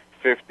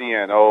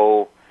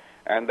 50-0,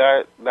 and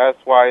that's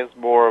why it's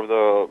more of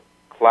the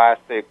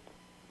classic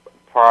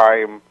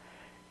prime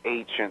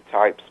ancient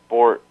type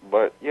sport.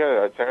 But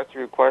yeah, to answer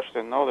your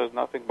question, no, there's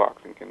nothing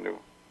boxing can do.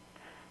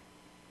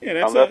 Yeah,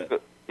 that's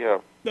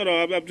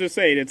No, I'm just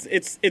saying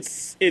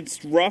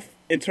it's rough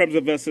in terms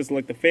of us as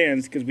like the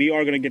fans because we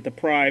are going to get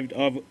deprived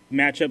of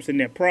matchups in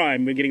their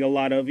prime. We're getting a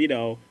lot of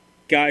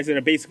guys that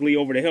are basically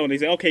over the hill, and they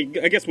say, "Okay,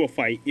 I guess we'll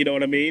fight." You know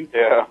what I mean?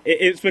 Yeah.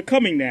 It's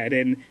becoming that,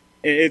 and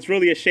it's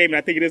really a shame. And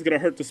I think it is going to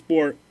hurt the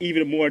sport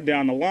even more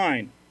down the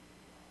line.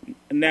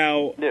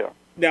 Now,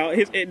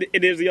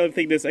 it is the other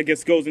thing that I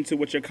guess goes into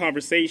what your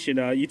conversation.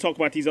 You talk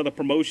about these other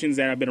promotions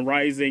that have been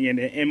rising, and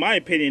in my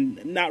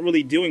opinion, not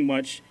really doing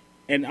much.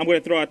 And I'm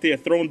going to throw out there,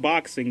 Throne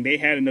Boxing. They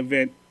had an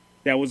event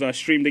that was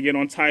streamed again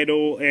on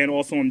Tidal and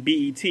also on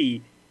BET.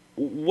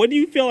 What do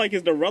you feel like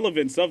is the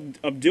relevance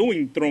of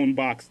doing Throne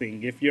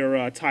Boxing? If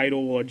you're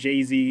Tidal or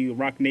Jay-Z,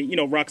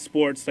 Rock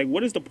Sports, like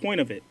what is the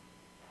point of it?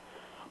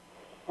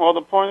 Well,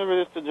 the point of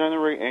it is to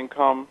generate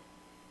income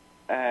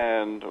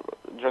and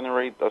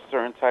generate a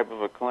certain type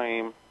of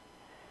acclaim.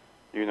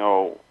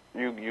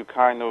 You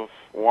kind of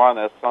want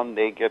to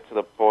someday get to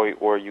the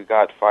point where you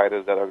got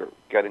fighters that are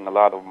getting a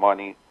lot of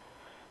money.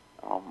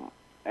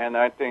 And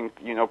I think,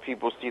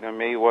 people see the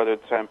Mayweather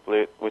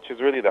template, which is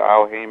really the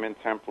Al Heyman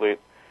template,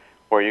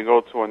 where you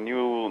go to a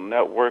new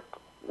network,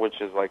 which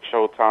is like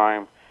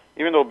Showtime,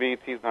 even though BET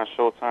is not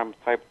Showtime,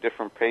 type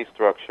different pay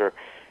structure,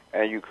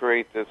 and you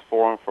create this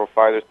forum for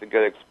fighters to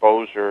get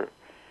exposure,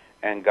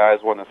 and guys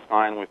want to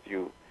sign with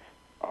you.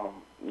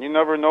 You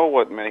never know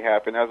what may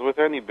happen. As with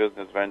any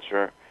business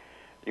venture,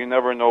 you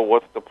never know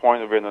what's the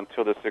point of it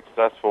until it's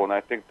successful, and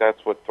I think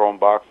that's what Throne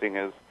Boxing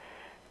is.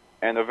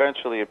 And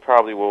eventually it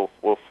probably will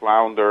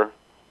flounder,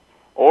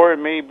 or it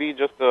may be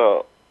just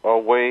a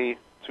way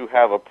to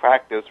have a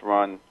practice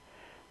run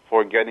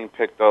for getting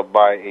picked up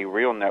by a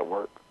real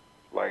network.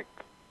 Like,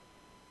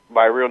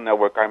 by real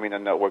network, I mean a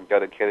network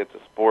dedicated to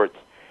sports.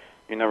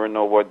 You never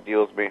know what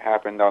deals may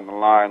happen down the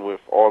line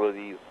with all of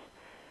these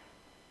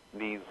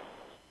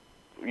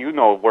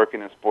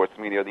working in sports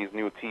media, these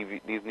new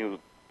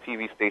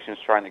TV stations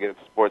trying to get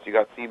into sports. You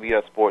got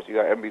CBS Sports, you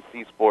got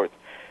NBC Sports,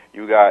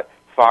 you got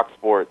Fox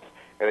Sports,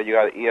 and then you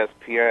got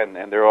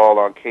ESPN, and they're all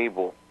on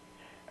cable,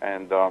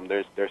 and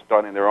they're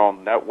starting their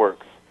own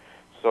networks.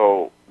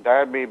 So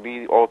that may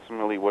be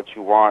ultimately what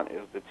you want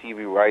is the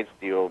TV rights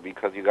deal,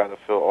 because you got to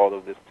fill all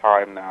of this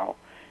time now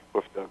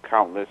with the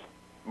countless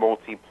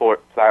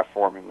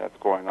multi-platforming that's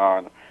going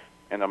on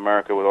in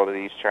America with all of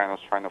these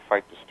channels trying to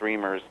fight the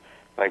streamers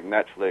like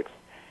Netflix,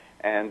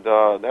 and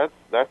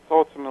that's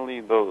ultimately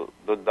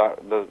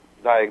the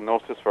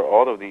diagnosis for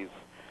all of these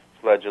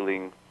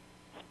fledgling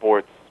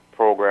sports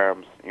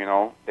programs.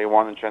 They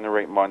want to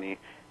generate money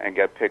and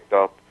get picked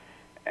up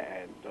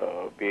and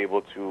be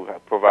able to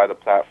provide a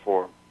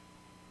platform.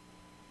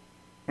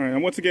 All right,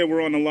 and once again,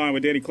 we're on the line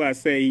with Danny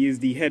Classe. He is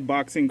the head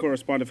boxing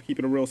correspondent for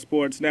Keeping It Real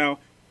Sports. Now,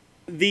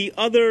 the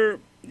other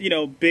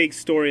big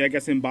story, I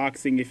guess, in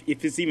boxing, if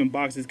it's even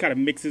boxing, it kind of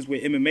mixes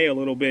with MMA a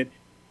little bit.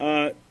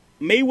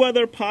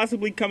 Mayweather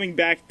possibly coming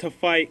back to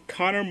fight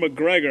Conor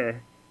McGregor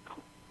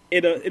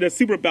in a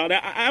super bout.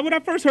 Now, when I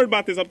first heard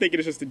about this, I'm thinking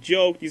it's just a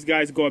joke. These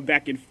guys going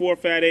back and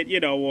forth at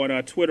it,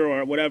 on Twitter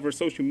or whatever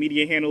social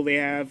media handle they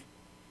have.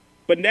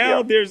 But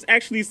now there's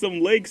actually some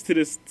legs to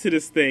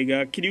this thing.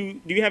 Do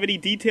you have any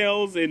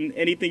details and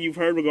anything you've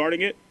heard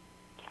regarding it?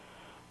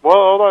 Well,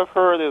 all I've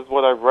heard is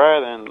what I've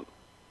read, and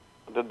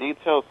the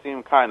details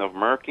seem kind of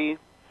murky.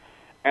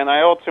 And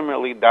I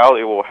ultimately doubt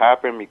it will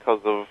happen because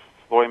of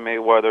Floyd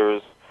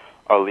Mayweather's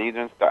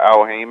allegiance to Al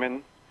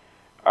Heyman.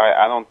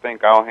 I don't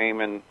think Al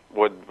Heyman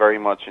would very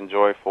much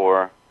enjoy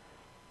for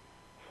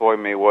Floyd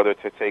Mayweather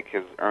to take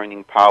his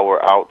earning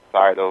power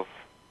outside of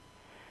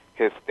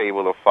his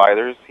stable of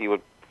fighters. He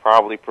would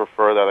probably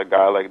prefer that a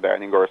guy like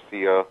Danny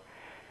Garcia,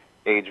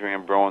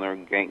 Adrian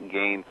Broner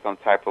gain some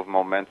type of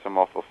momentum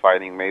off of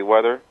fighting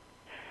Mayweather.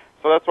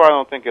 So that's why I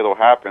don't think it'll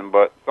happen.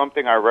 But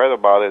something I read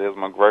about it is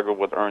McGregor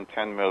would earn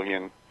 $10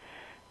 million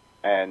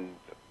and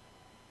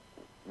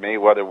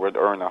Mayweather would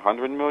earn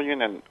 $100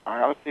 million, and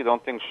I honestly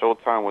don't think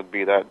Showtime would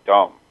be that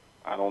dumb.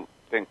 I don't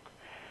think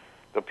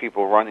the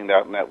people running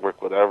that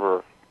network would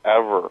ever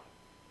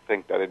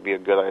think that it'd be a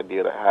good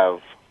idea to have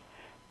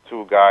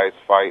two guys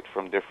fight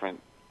from different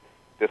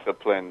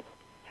disciplines.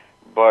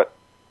 But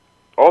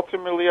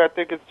ultimately, I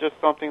think it's just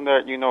something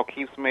that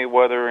keeps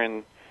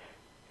Mayweather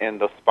in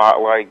the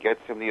spotlight,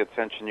 gets him the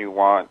attention he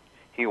wants.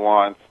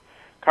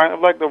 Kind of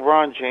like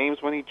LeBron James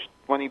when he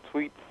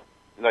tweets.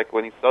 Like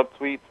when he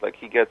subtweets, like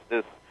he gets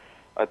this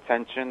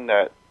attention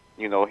that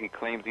he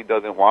claims he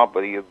doesn't want,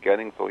 but he is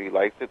getting, so he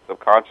likes it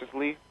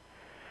subconsciously.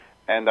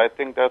 And I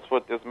think that's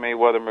what this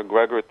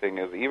Mayweather-McGregor thing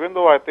is. Even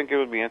though I think it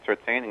would be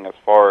entertaining as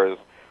far as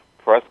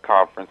press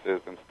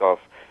conferences and stuff,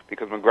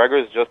 because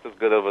McGregor is just as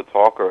good of a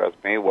talker as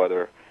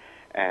Mayweather,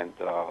 and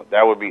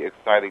that would be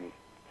exciting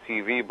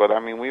TV. But I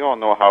mean, we all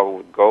know how it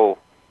would go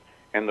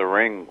in the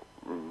ring.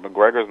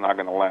 McGregor's not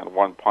going to land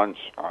one punch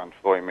on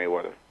Floyd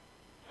Mayweather,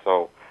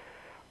 so.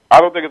 I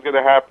don't think it's going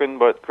to happen,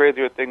 but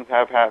crazier things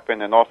have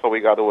happened, and also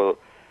we got to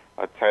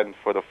attend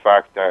for the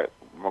fact that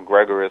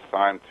McGregor is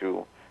signed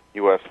to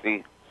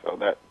UFC, so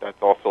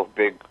that's also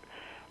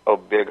a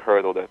big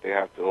hurdle that they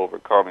have to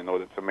overcome in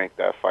order to make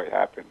that fight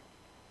happen.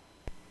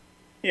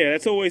 Yeah,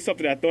 that's always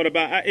something I thought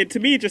about. To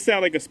me, it just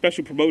sounded like a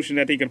special promotion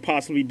that they could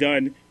possibly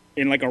done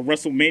in like a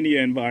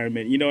WrestleMania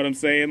environment. You know what I'm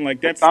saying?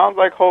 Like that sounds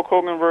like Hulk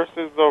Hogan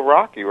versus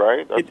Rocky,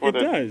 right? It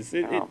does.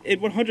 It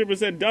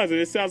 100% does, and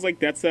it sounds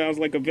like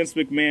a Vince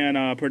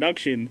McMahon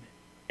production.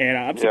 And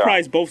I'm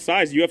surprised both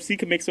sides. UFC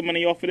can make some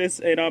money off of this,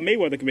 and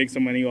Mayweather can make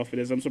some money off of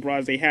this. I'm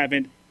surprised they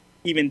haven't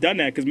even done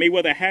that, because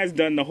Mayweather has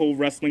done the whole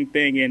wrestling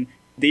thing, and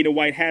Dana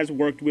White has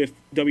worked with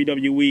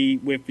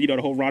WWE with the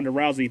whole Ronda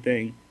Rousey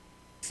thing.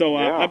 So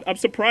I'm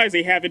surprised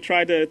they haven't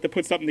tried to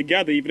put something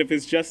together, even if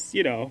it's just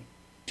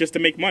just to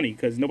make money,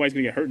 because nobody's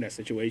going to get hurt in that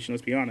situation,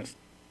 let's be honest.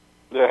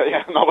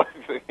 Yeah,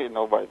 nobody's going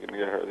to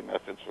get hurt in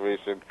that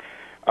situation,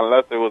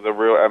 unless it was a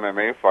real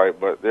MMA fight,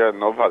 but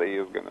nobody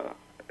is going to,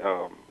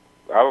 I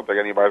don't think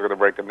anybody's going to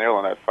break a nail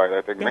in that fight.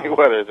 I think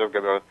Mayweather is just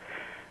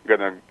going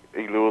to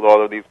elude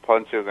all of these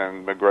punches,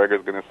 and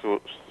McGregor's going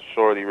to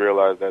surely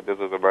realize that this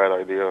is a bad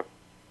idea.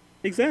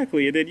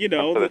 Exactly, and then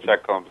after the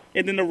check comes,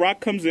 and then The Rock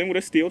comes in with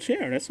a steel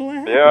chair. That's all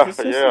that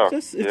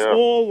happens. It's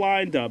all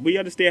lined up. We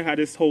understand how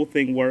this whole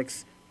thing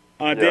works.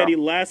 Danny,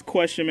 last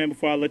question, man,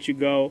 before I let you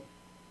go.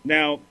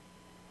 Now,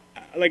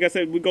 like I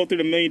said, we go through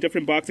the million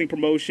different boxing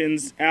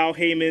promotions. Al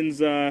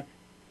Heyman's,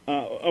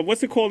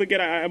 what's it called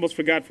again? I almost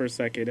forgot for a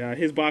second.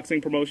 His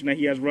boxing promotion that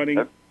he has running.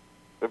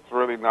 It's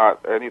really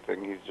not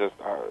anything. He's just,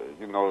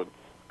 it's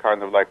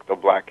kind of like the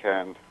Black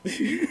Hand.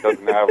 He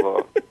doesn't have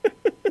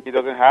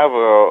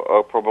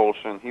a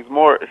promotion. He's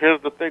more.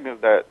 Here's the thing: is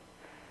that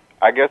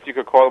I guess you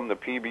could call him the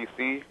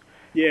PBC.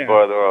 Yeah.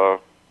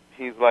 But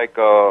he's like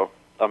a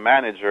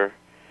manager.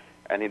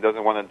 And he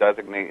doesn't want to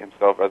designate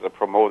himself as a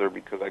promoter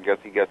because I guess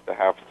he gets to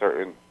have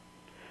certain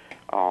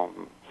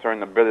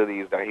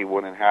abilities that he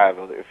wouldn't have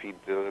if he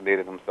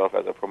designated himself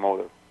as a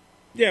promoter.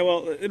 Yeah,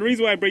 well, the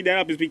reason why I bring that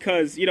up is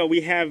because,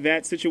 we have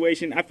that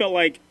situation. I felt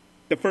like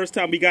the first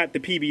time we got the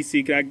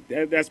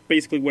PBC, that's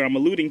basically where I'm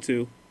alluding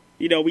to.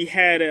 We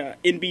had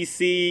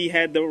NBC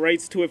had the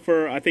rights to it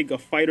for, I think, a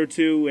fight or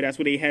two, and that's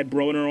when they had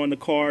Broner on the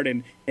card,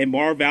 and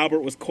Marv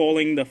Albert was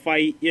calling the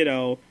fight,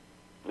 Yeah.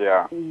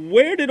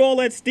 Where did all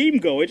that steam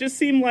go? It just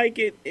seemed like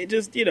it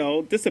just,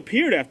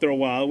 disappeared after a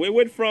while. It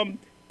went from,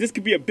 this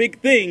could be a big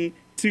thing,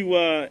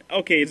 to,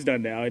 okay, it's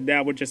done now. And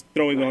now we're just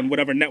throwing on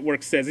whatever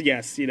network says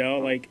yes,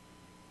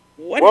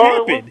 what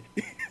happened?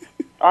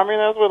 I mean,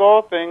 as with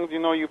all things,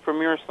 you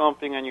premiere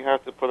something and you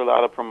have to put a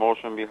lot of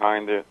promotion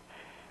behind it.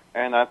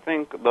 And I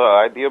think the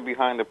idea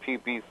behind the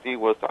PPC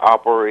was to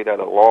operate at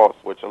a loss,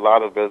 which a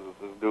lot of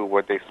businesses do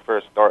when they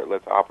first start,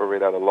 let's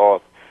operate at a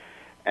loss.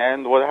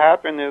 And what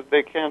happened is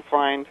they can't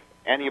find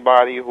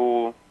anybody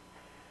who,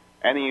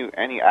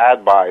 any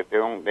ad buys.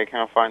 They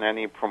can't find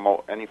any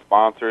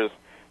sponsors.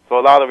 So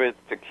a lot of it's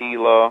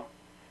tequila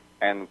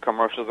and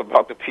commercials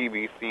about the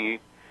PBC.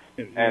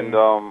 and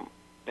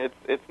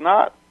it's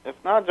not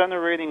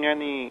generating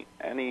any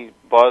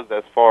buzz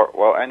as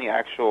far any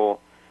actual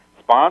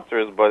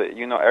sponsors, but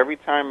every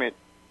time it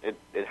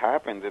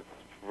happens, it's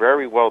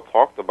very well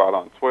talked about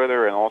on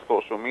Twitter and all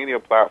social media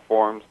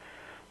platforms.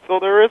 So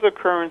there is a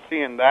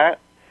currency in that,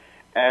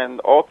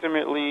 and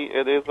ultimately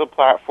it is a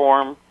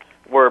platform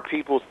where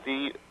people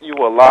see you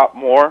a lot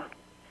more.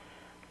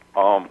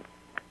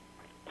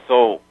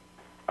 So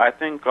I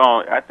think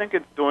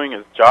it's doing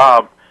its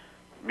job,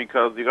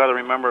 because you got to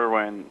remember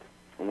when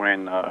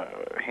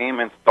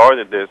Heyman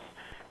started this,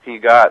 he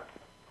got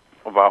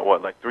about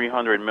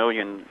 $300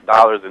 million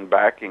in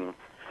backing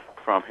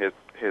from his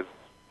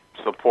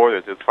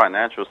supporters, his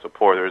financial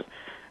supporters,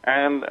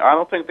 and I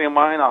don't think they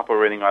mind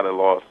operating at a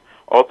loss.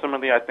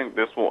 Ultimately, I think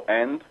this will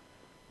end,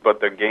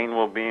 but the gain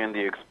will be in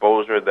the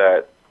exposure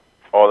that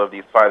all of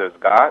these fighters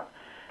got,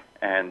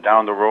 and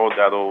down the road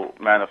that'll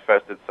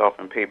manifest itself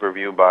in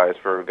pay-per-view buys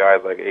for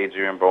guys like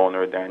Adrian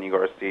Broner, Danny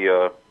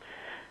Garcia,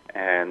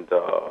 and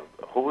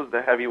who was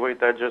the heavyweight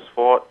that just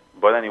fought?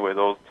 But anyway,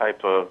 those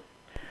type of...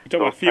 You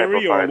talking about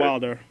Fury or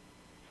Wilder?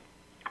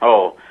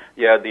 Oh,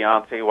 yeah,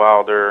 Deontay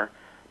Wilder,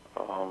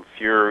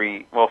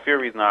 Fury. Well,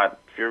 Fury's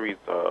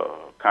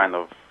kind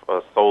of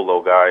a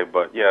solo guy,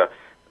 but yeah,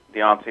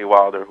 Deontay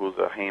Wilder, who's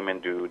a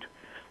Heyman dude.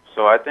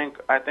 So I think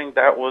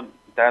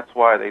that's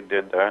why they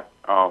did that.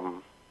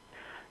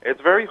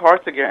 It's very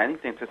hard to get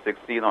anything to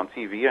succeed on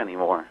TV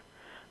anymore,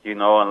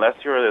 unless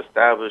you're an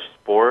established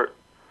sport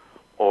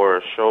or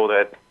a show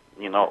that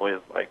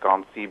is like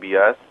on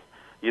CBS.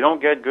 You don't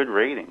get good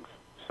ratings.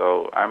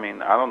 So I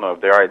mean, I don't know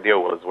if their idea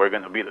was we're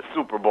going to be the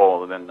Super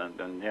Bowl, then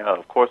yeah,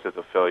 of course it's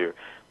a failure.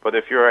 But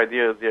if your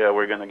idea is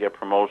we're going to get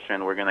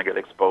promotion, we're going to get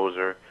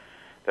exposure,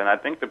 then I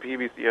think the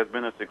PBC has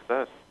been a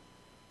success.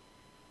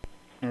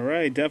 All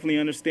right, definitely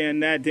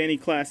understand that. Danny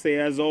Clase,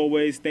 as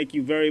always, thank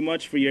you very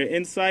much for your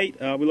insight.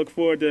 We look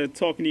forward to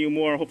talking to you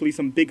more. Hopefully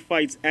some big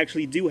fights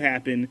actually do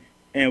happen,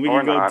 and we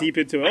can go deep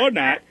into it. Or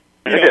not.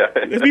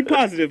 Let's be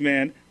positive,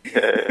 man.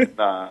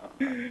 Nah.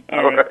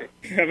 All right.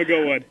 Have a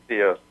good one. See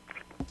ya.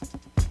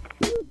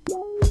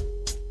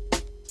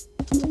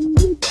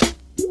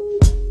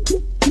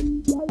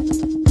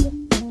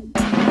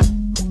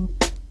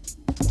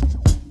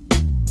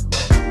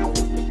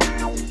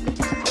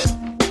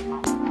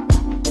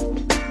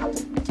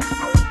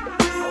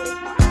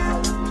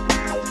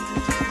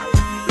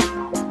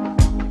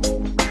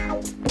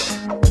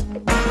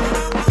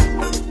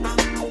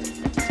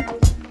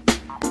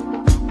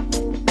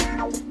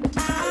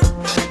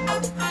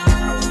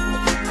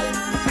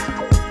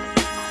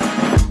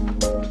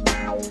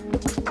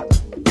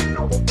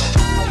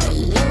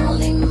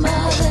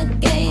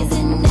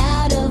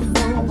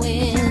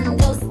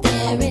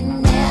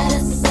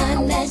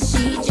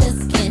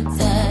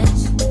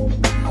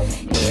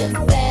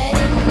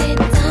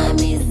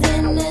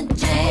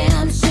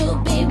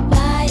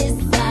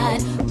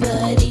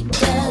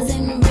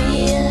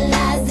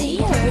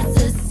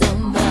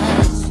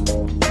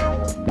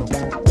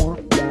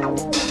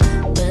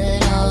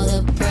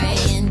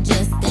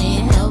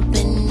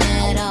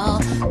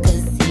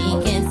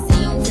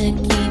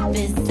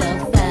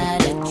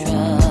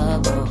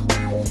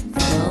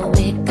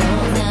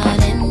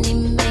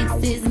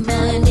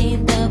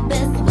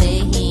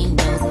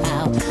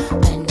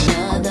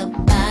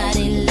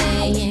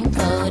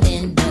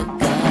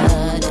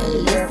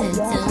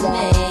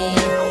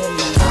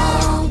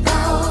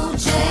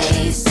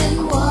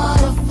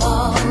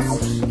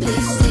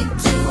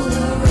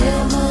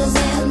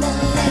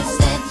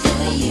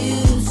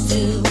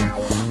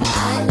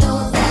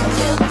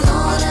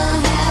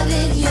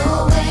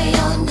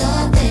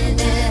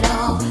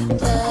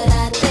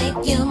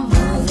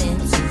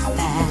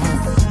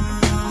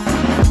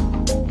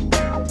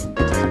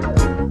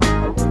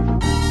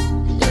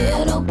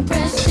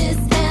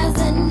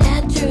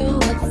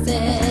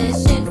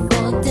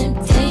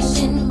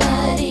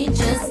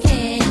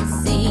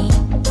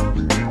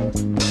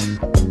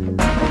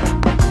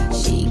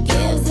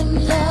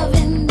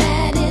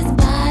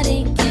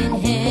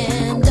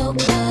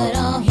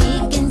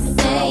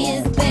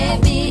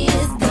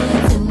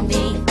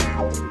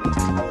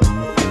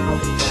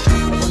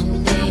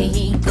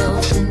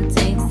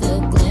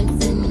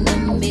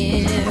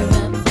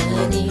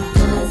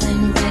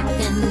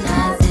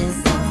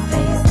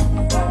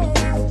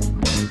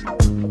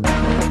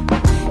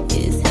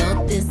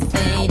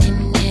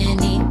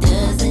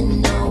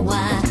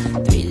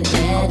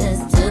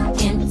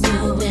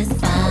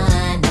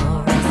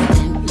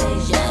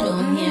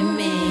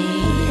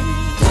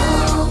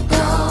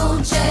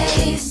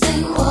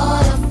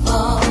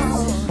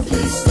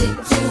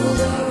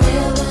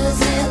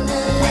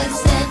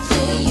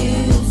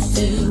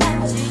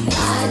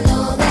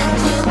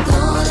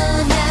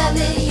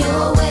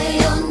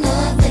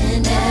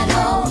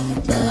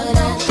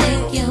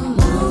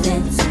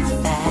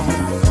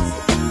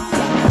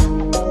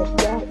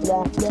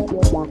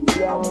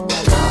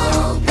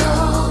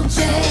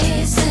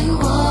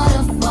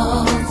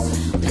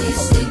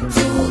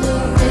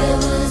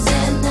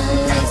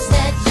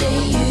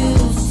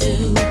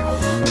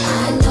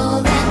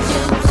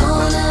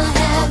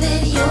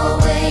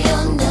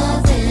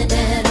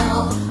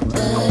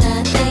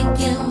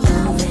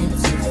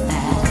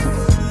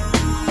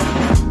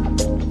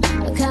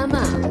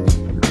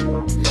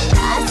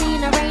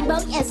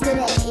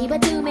 me,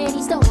 but too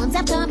many storms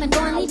have come and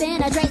gone,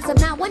 leaving a trace of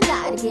not one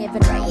God to give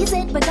and praise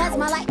it, because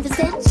my life is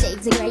 10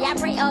 shades of gray. I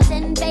pray all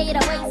 10 fade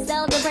away,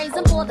 seldom praise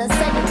him for the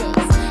sunny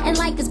days. And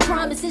like his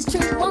promise is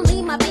true,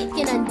 only my faith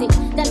can undo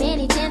the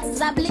many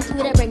chances I blew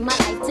to bring my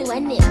life to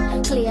an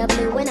end. Clear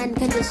blue and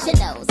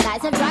unconditional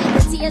skies have dried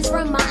the tears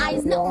from my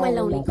eyes, no more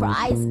lonely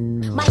cries.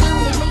 My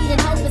only leading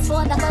hope is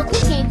for the folk who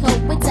can't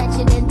cope with such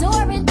an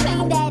enduring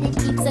pain that it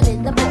keeps them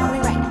in the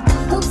pouring rain.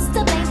 Who's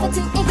to blame for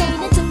two and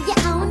gain into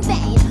your own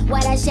vein?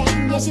 What a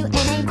shame, you shoot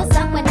and aim for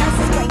someone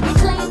else's brain. You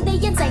claim the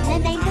insane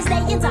and aim to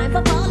stay in time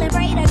for falling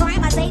prey to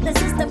crime. I say the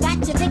system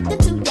got you victim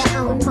to your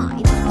own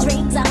mind.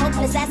 Dreams are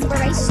hopeless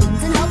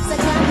aspirations and hopes are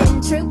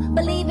coming true.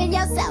 Believe in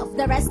yourself,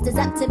 the rest is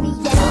up to me.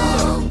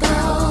 Don't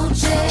go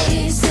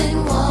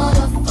chasing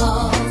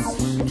waterfalls.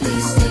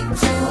 Please stick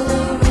to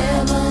the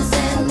rivers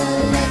and the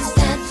lakes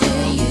that you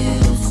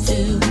used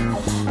to.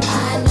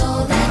 I know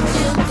that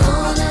you're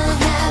gonna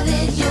have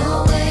it your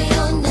way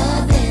or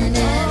nothing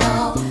at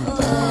all,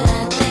 but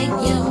I think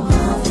you're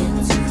moving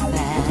too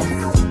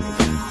fast.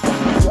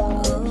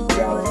 Don't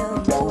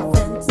go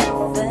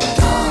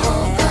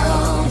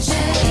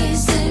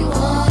chasing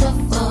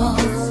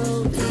waterfalls.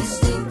 Please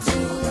stick to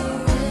the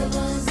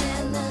rivers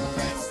and the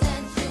lakes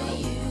that you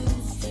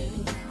used to.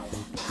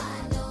 I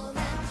know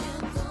that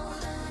you're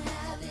gonna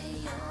have it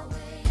your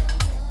way.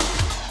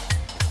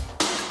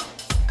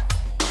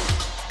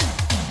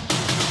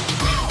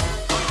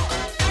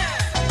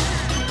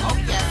 Oh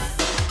yes,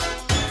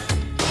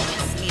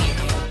 it's me.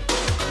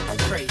 I'm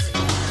crazy.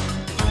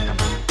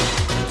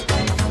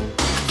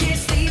 Can't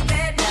sleep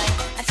at night.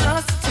 I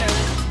toss and turn,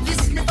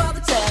 listening for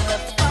the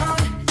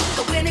telephone.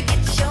 But when I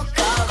get your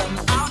call, I'm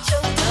all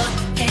choked up.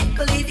 Can't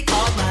believe you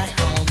called my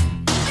home.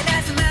 And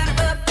as a matter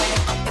of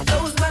fact, it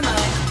blows my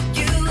mind.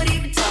 You would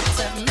even talk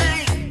to me,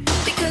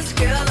 because a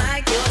girl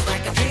like you's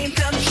like a dream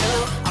come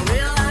true, a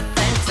real life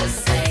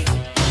fantasy.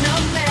 No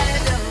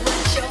matter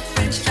what your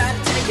friends try to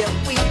tell you,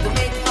 we were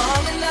made to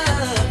fall in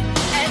love,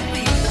 and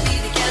we will be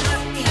together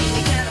in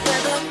any kind of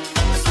weather.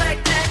 Just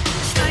like that,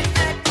 just like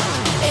that.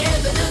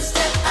 Every little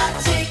step I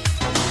take,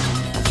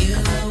 you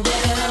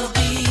will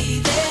be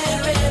there.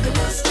 Every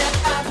little step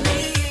I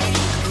make,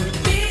 we'll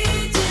be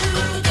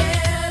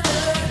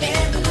together.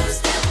 Every little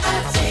step I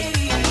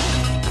take,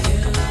 you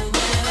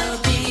will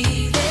be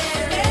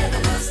there. Every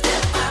little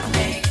step I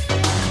make,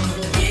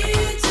 we'll be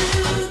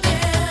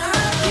together.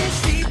 I can't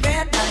sleep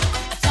at night.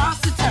 I toss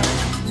and turn,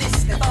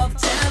 listening for the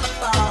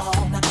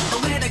telephone. But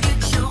when I get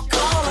your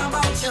call, I'm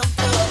all choked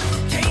up.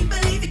 Can't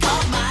believe you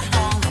called my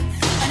home.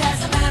 And as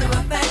a matter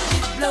of fact,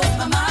 it blows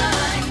my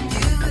mind.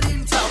 You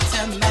didn't talk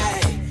to me,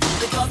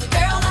 because a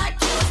girl like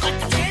you is like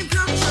a dream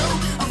come true,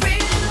 a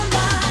real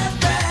life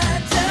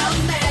fantasy. No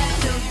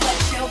matter what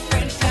your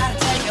friends try to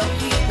tell you,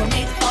 we were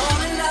made to fall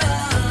in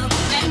love,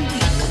 and we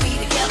will be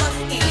together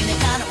in any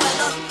kind of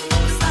weather.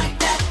 It's like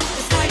that,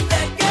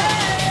 yeah.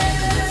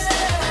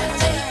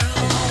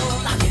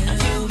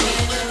 You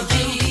will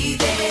be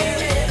there.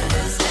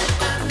 Every step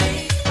I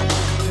make,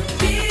 we'll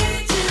be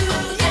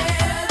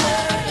together.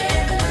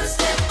 Every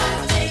step I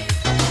take,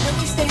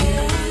 every step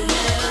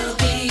will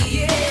be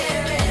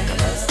here.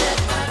 Every step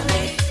I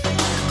make,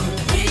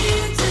 we'll be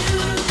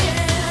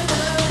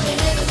together.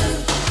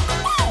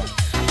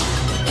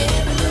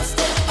 Every little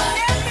step I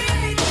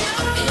take,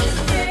 every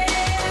little step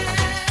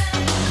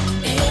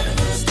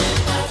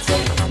I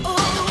take, every little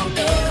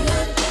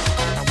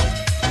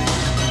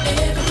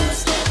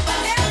step I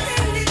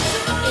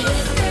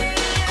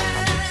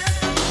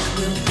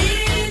we'll be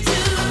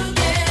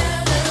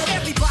together.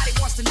 Everybody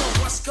wants to know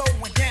what's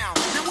going down.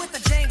 Now with the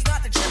James,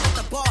 not the Jim, with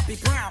the Bobby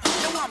Brown.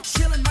 Yo, I'm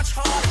chilling much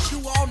harder, as you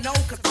all know,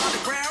 'cause Bobby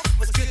Brown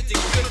was good to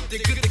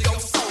go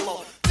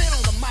solo. Been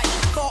on the mic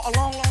for a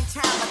long, long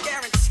time. I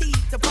guaranteed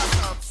to bust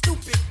a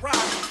stupid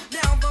rhyme.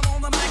 Now I'm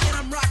on the mic and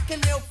I'm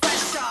rocking real fresh.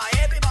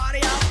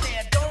 Everybody out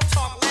there, don't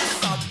talk less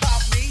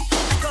about me,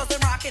 because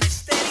I'm rocking it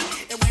steady.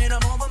 And when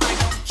I'm on the mic,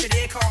 don't you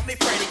dare call me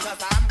Freddie,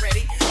 'cause I'm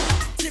ready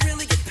to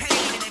really get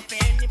paid. And if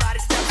anybody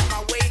steps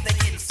my way, they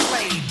get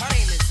slayed. My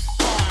name is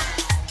Vaughn,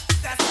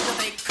 that's what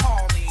they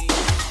call me.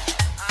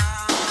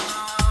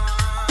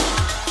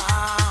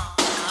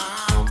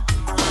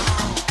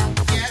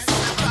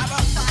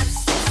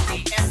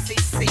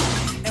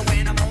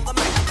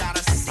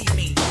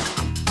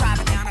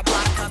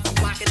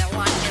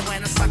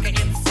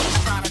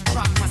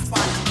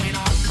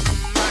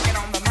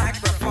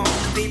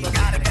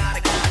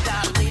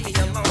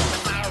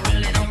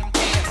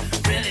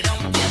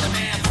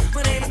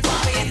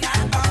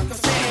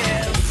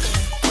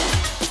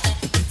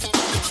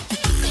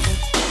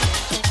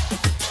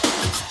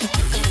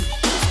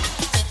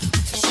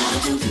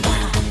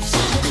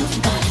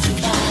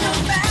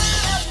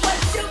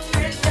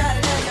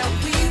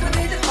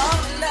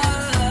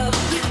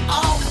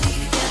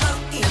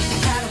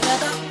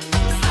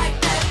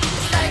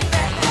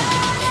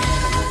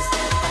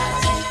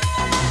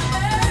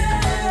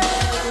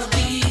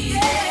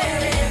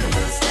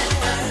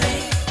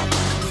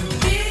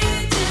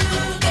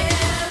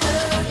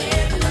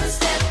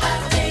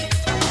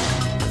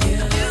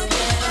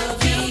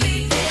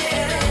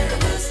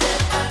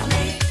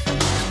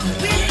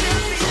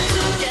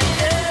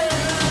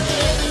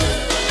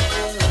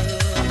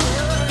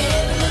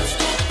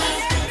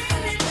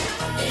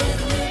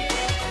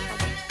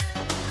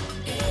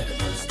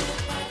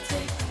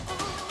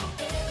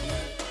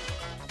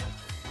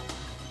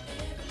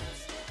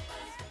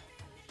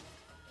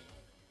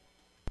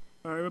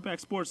 All right, we're back.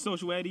 Sports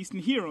Social Ed Easton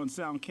here on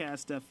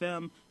Soundcast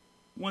FM.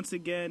 Once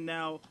again,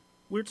 now,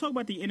 we're talking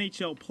about the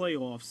NHL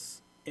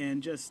playoffs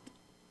and just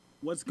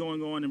what's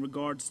going on in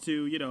regards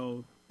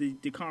to,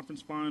 the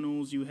conference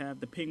finals. You have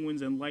the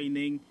Penguins and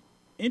Lightning.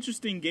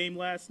 Interesting game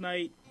last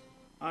night.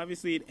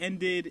 Obviously, it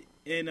ended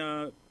in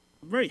a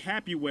very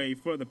happy way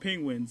for the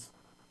Penguins.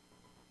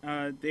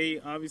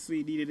 They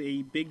obviously needed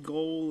a big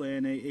goal,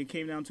 and it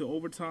came down to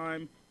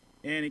overtime.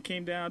 And it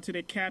came down to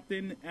their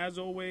captain, as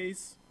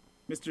always,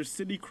 Mr.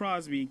 Sidney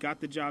Crosby,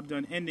 got the job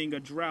done, ending a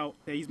drought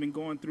that he's been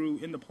going through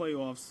in the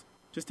playoffs.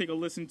 Just take a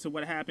listen to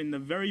what happened in the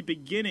very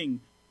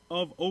beginning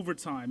of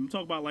overtime. I'm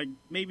talking about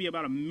maybe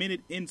about a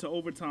minute into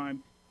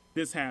overtime,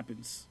 this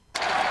happens.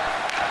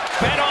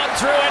 Fed on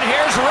through, and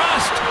here's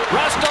Rust.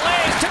 Rust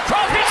delays to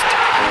Crosby.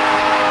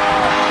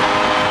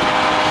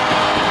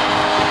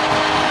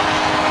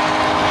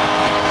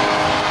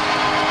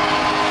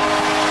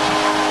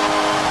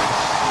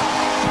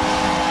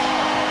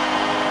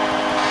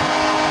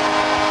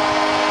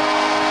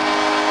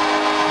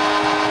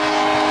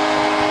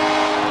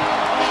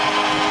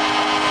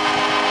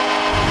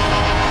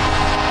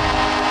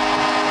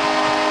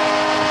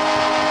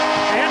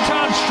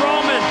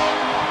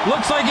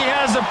 Looks like he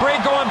has a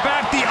break going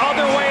back the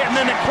other way, and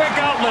then a quick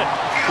outlet.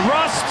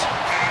 Rust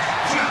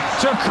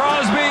to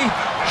Crosby,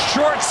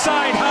 short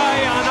side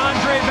high on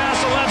Andrei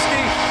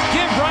Vasilevsky.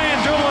 Give Brian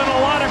Dumoulin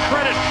a lot of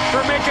credit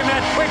for making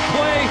that quick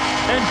play,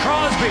 and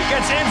Crosby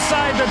gets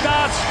inside the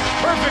dots,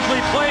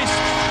 perfectly placed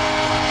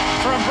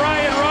from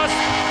Brian Rust,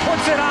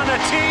 puts it on a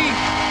tee,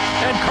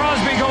 and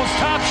Crosby goes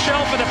top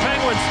shelf, and the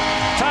Penguins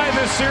tie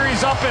this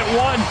series up at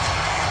 1.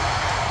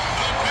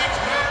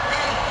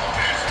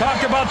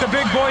 Talk about the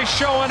big boys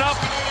showing up,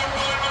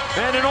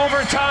 and in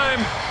overtime,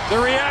 the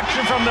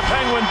reaction from the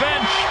Penguin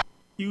bench.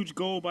 Huge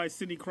goal by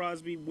Sidney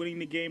Crosby, winning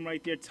the game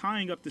right there,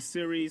 tying up the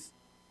series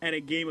at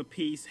a game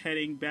apiece,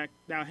 heading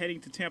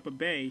to Tampa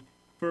Bay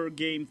for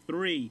Game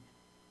 3.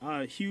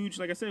 Huge,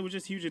 like I said, it was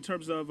just huge in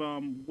terms of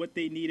what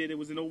they needed. It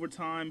was in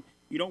overtime.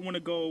 You don't want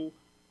to go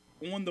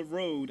on the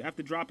road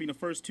after dropping the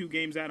first 2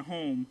 games at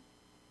home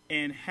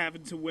and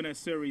having to win a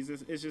series.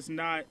 It's just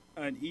not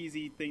an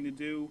easy thing to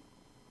do.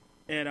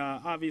 And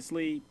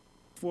obviously,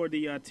 for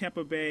the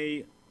Tampa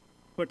Bay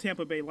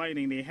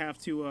Lightning, they have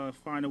to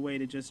find a way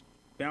to just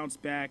bounce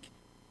back.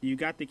 You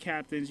got the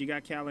captains, you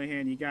got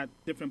Callahan, you got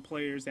different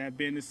players that have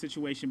been in this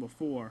situation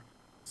before.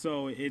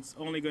 So it's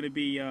only going to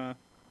be,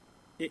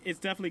 it's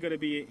definitely going to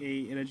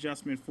be an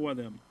adjustment for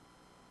them.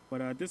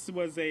 But this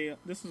was a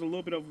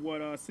little bit of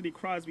what Sidney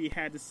Crosby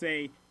had to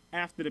say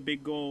after the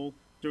big goal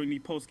during the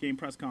post-game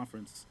press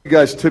conference. You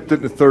guys tipped it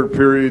in the third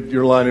period,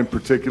 your line in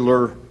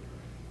particular,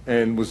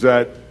 and was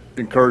that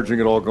encouraging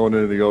it all going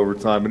into the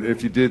overtime? And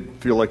if you did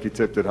feel like you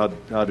tipped it,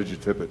 how did you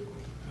tip it?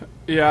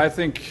 Yeah, I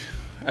think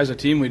as a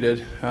team we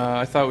did.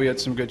 I thought we had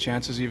some good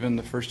chances even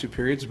the first 2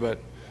 periods, but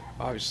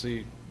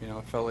obviously,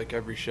 it felt like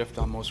every shift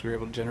almost we were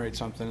able to generate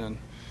something, and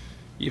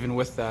even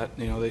with that,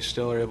 they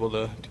still are able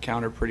to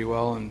counter pretty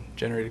well and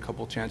generate a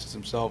couple chances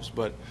themselves.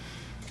 But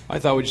I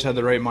thought we just had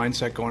the right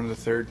mindset going into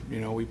the third.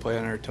 We play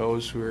on our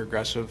toes, we were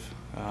aggressive.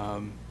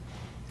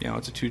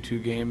 It's a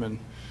 2-2 game, and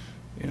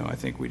I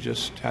think we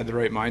just had the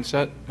right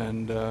mindset,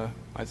 and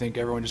I think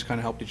everyone just kind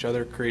of helped each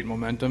other create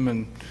momentum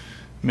and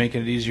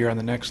making it easier on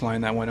the next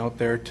line that went out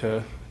there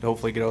to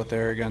hopefully get out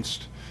there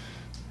against,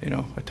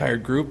 a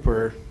tired group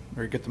or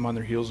get them on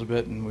their heels a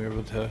bit, and we were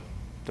able to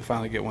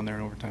finally get one there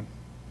in overtime.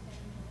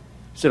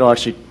 Sid, I'll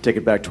actually take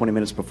it back 20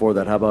 minutes before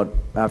that. How about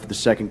after the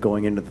second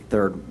going into the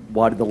third?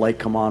 Why did the light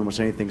come on? Was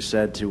anything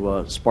said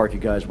to spark you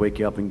guys, wake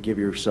you up, and give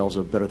yourselves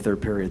a better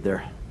third period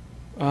there?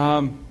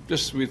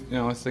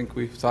 I think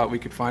we thought we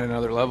could find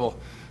another level.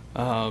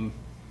 For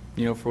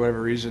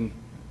whatever reason,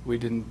 we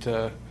didn't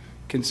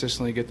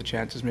consistently get the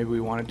chances maybe we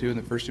wanted to in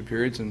the first 2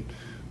 periods. And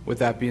with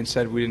that being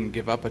said, we didn't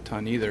give up a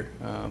ton either.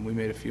 We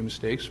made a few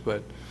mistakes,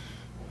 but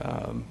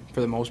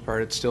for the most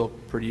part, it's still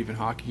a pretty even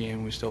hockey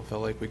game. We still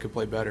felt like we could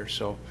play better.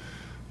 So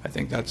I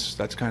think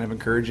that's kind of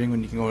encouraging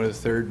when you can go to the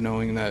third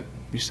knowing that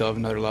you still have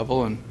another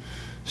level and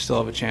still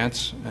have a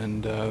chance.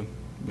 And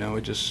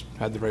we just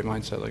had the right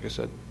mindset, like I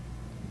said.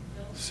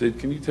 Sid,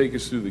 can you take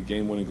us through the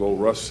game-winning goal?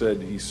 Russ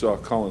said he saw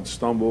Cullen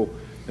stumble,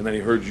 and then he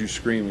heard you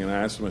screaming. And I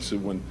asked him, I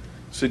said, when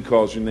Sid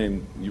calls your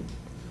name, you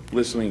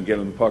listening and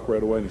getting the puck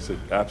right away? And he said,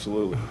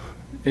 absolutely.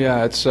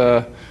 Yeah, it's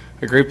a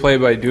great play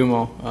by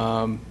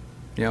Dumo.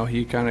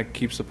 He kind of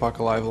keeps the puck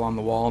alive along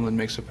the wall and then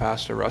makes a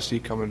pass to Rusty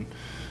coming.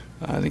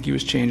 I think he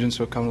was changing,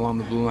 so coming along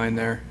the blue line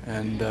there.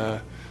 And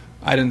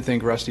I didn't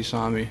think Rusty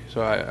saw me,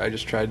 so I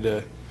just tried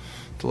to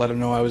let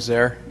him know I was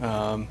there.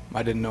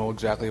 I didn't know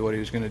exactly what he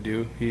was going to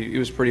do. He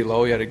was pretty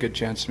low. He had a good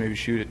chance to maybe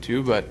shoot it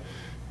too, but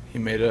he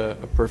made a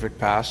perfect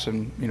pass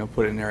and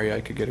put it in an area I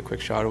could get a quick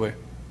shot away.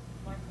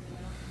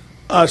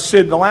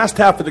 Sid, in the last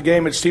half of the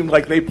game, it seemed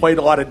like they played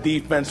a lot of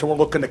defense and were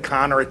looking to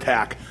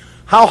counterattack.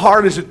 How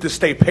hard is it to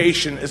stay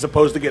patient as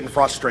opposed to getting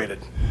frustrated?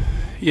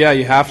 Yeah,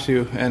 you have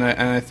to, and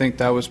I think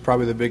that was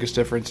probably the biggest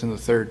difference in the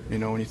third.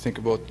 When you think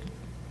about,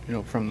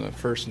 from the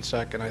first and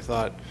second, I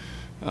thought,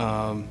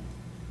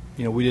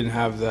 we didn't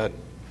have that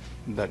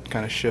that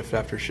kind of shift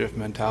after shift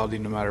mentality.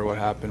 No matter what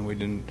happened, we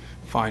didn't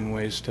find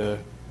ways to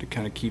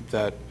kind of keep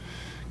that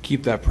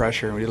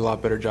pressure. And we did a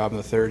lot better job in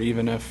the third,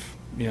 even if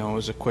it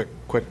was a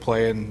quick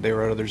play and they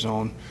were out of their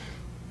zone.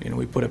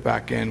 We put it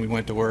back in, we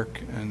went to work,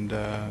 and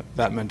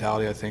that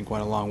mentality, I think,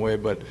 went a long way.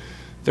 But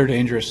they're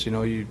dangerous.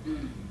 You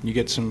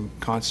get some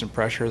constant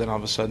pressure, then all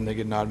of a sudden they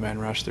get an odd man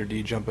rush, their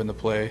D jump into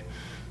play.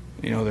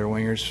 Their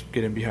wingers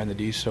get in behind the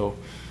D, so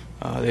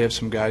they have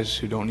some guys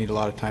who don't need a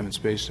lot of time and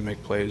space to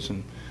make plays,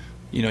 and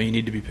you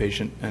need to be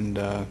patient, and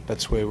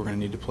that's the way we're going to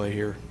need to play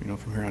here,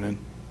 from here on in.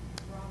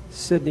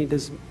 Sidney,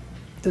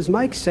 does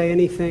Mike say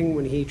anything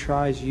when he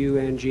tries you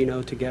and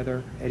Gino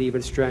together at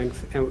even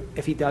strength? And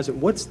if he doesn't,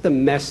 what's the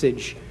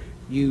message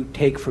you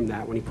take from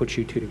that when he puts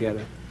you two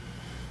together?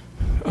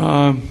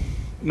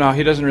 No,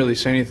 he doesn't really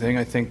say anything.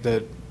 I think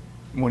that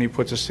when he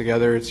puts us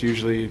together, it's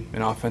usually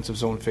an offensive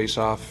zone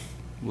face-off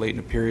late in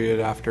the period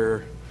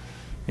after,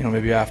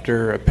 maybe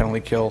after a penalty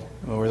kill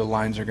where the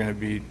lines are going to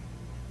be,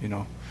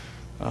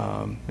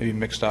 maybe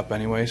mixed up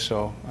anyway.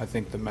 So I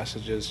think the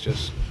message is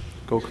just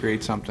go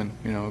create something,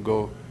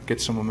 go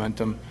get some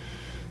momentum.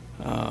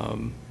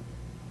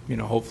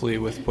 Hopefully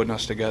with putting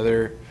us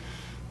together,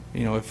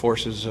 it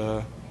forces,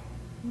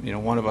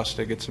 one of us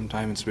to get some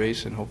time and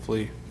space and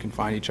hopefully can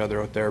find each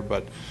other out there.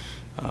 But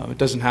it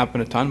doesn't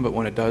happen a ton, but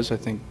when it does, I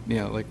think,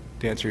 like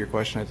to answer your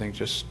question, I think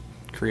just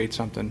create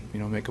something,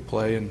 make a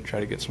play and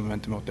try to get some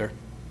momentum out there.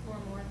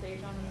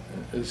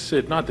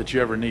 Sid, not that you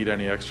ever need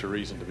any extra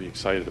reason to be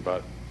excited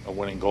about a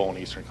winning goal in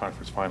the Eastern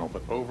Conference Final,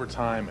 but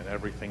overtime and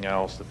everything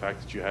else, the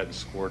fact that you hadn't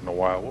scored in a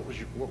while,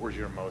 what were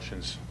your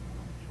emotions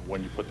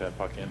when you put that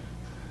puck in?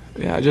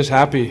 Yeah, just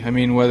happy. I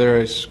mean, whether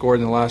I scored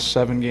in the last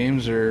 7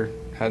 games or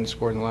hadn't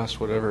scored in the last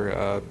whatever,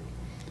 it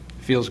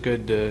feels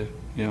good to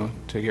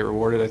get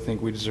rewarded. I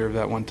think we deserve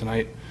that one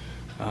tonight.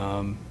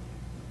 To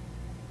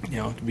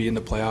be in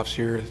the playoffs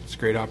here, it's a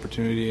great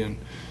opportunity, and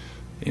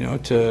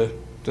to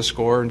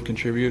score and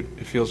contribute,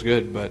 it feels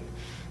good. But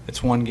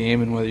it's one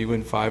game, and whether you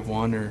win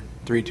 5-1 or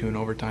 3-2 in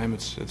overtime,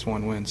 it's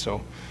one win.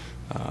 So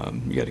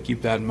you got to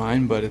keep that in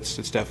mind. But it's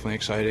definitely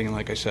exciting. And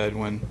like I said,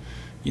 when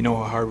you know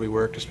how hard we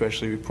worked,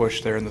 especially we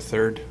pushed there in the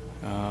third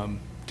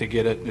to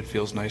get it, it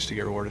feels nice to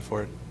get rewarded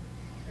for it.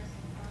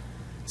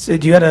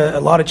 Sid, you had a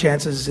lot of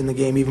chances in the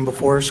game even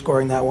before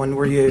scoring that one.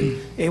 Were you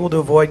able to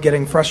avoid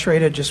getting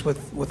frustrated just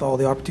with all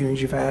the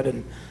opportunities you've had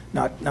and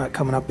not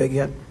coming up big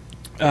yet?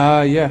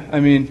 Yeah, I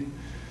mean,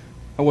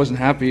 I wasn't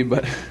happy,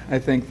 but I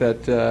think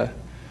that,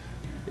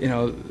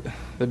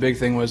 the big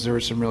thing was there were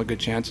some really good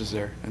chances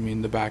there. I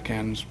mean, the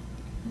backhand's,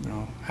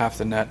 half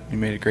the net. We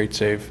made a great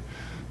save.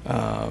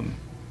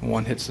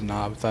 One hits the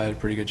knob. I thought I had a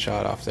pretty good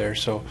shot off there.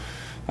 So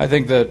I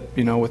think that,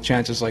 with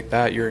chances like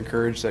that, you're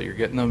encouraged that you're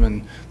getting them.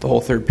 And the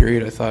whole third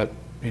period, I thought,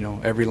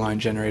 every line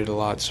generated a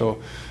lot.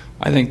 So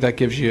I think that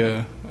gives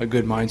you a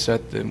good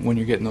mindset that when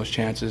you're getting those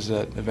chances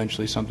that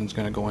eventually something's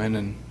going to go in,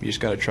 and you just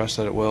got to trust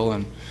that it will.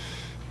 And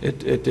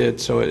it did.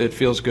 So it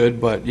feels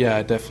good. But, yeah,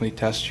 it definitely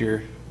tests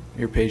your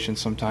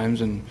patience sometimes.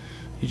 And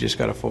you just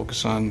got to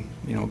focus on,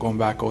 going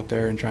back out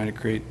there and trying to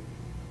create.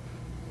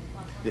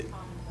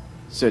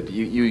 Sid,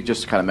 you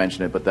just kind of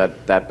mentioned it, but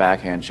that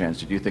backhand chance,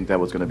 did you think that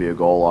was going to be a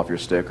goal off your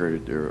stick or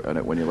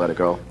when you let it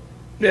go?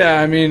 Yeah,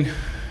 I mean,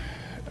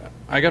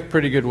 I got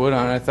pretty good wood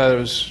on it. I thought it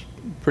was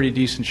a pretty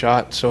decent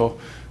shot. So,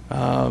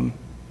 the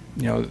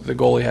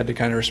goalie had to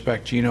kind of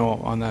respect Gino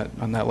on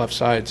that left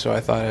side. So I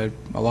thought I had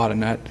a lot of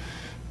net.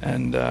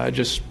 And I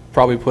just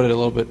probably put it a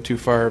little bit too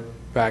far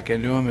back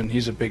into him. And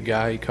he's a big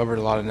guy. He covered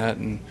a lot of net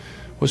and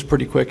was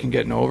pretty quick in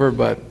getting over.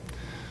 But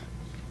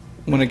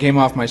when it came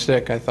off my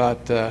stick, I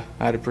thought I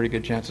had a pretty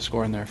good chance of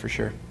scoring there for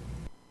sure.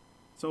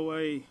 So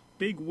a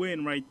big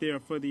win right there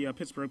for the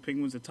Pittsburgh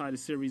Penguins to tie the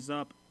series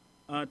up.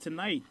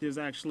 Tonight, there's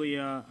actually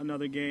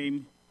another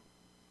game.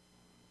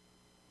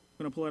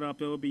 I'm going to pull it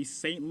up. It will be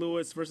St.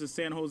 Louis versus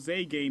San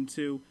Jose, Game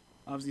 2.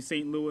 Obviously,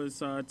 St.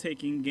 Louis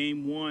taking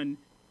Game 1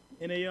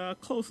 in a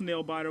close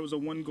nail-biter. It was a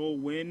 1-goal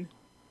win.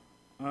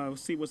 We'll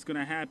see what's going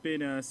to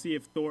happen. See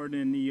if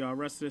Thornton and the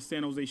rest of the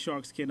San Jose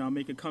Sharks can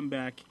make a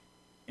comeback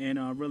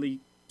and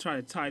really try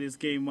to tie this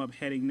game up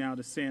heading now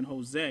to San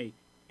Jose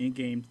in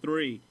Game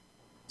 3.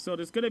 So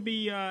there's going to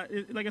be,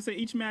 like I said,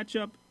 each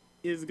matchup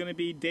is going to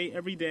be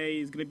every day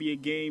is going to be a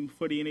game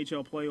for the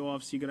NHL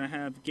playoffs. You're going to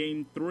have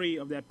Game 3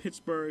 of that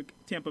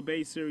Pittsburgh-Tampa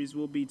Bay series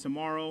will be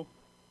tomorrow.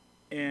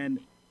 And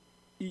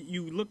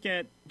you look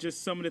at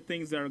just some of the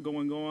things that are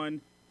going on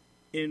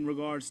in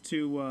regards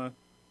to,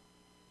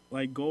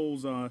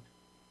 goals.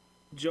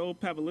 Joe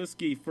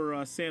Pavelski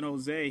for San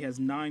Jose has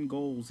 9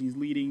 goals. He's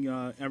leading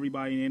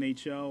everybody in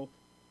NHL.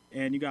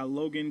 And you got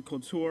Logan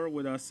Couture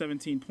with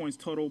 17 points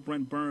total.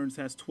 Brent Burns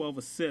has 12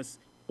 assists,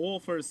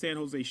 all for the San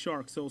Jose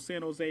Sharks. So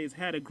San Jose has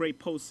had a great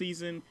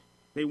postseason.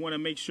 They want to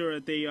make sure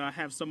that they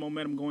have some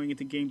momentum going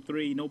into Game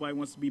 3. Nobody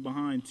wants to be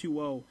behind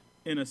 2-0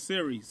 in a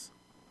series.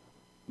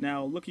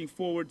 Now, looking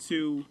forward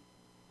to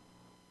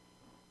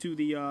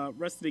the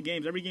rest of the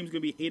games. Every game is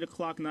going to be 8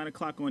 o'clock, 9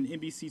 o'clock on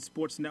NBC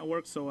Sports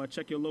Network. So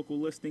check your local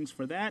listings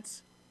for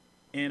that.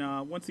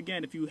 And once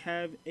again, if you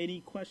have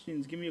any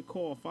questions, give me a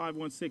call,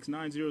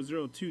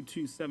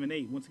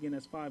 516-900-2278. Once again,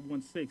 that's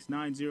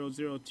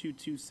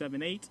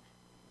 516-900-2278.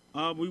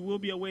 We will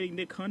be awaiting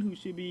Nick Hunt, who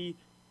should be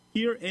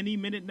here any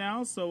minute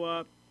now.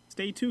 So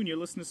stay tuned. You're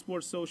listening to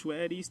Sports Social with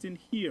Ed Easton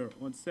here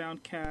on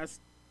Soundcast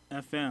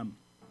FM.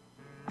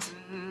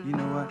 You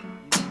know what?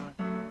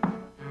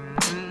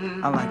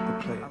 I like the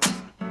players.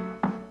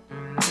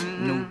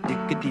 No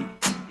diggity,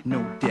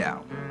 no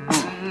doubt.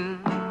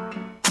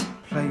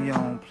 Play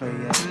on, play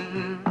it.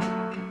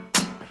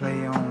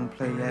 Play on,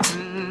 play it.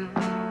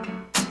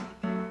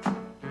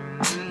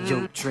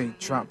 Yo, Dre,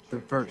 drop the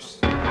verse.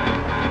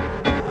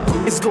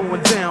 It's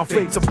going down,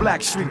 fade to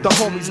Black Street. The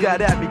homies got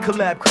at me,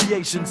 collab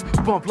creations.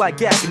 Bump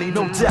like agony,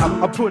 no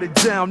doubt. I put it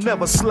down,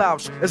 never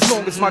slouch. As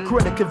long as my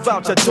credit can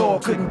vouch, a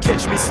dog couldn't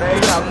catch me. Say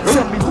out.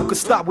 Tell me who could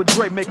stop with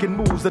Dre making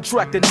moves,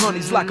 attracting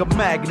honeys like a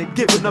magnet,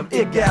 giving them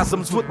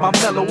orgasms with my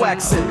mellow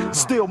accent.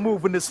 Still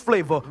moving this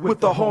flavor with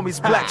the homies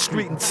Black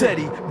Street and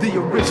Teddy, the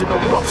original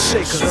rough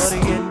shakers.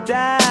 Shorty get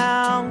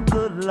down,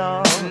 good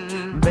lord.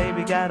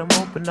 Baby got them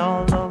open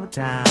all over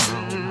town.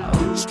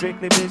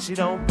 Strictly bitch, you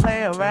don't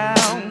play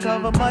around.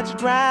 Cover much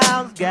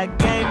grounds, got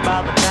game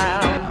by the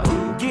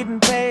pound. Getting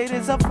paid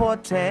is a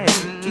forte,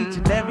 each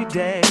and every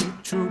day.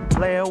 True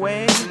play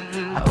away.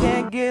 I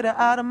can't get her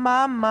out of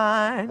my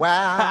mind.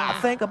 Wow. I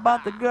think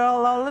about the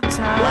girl all the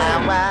time.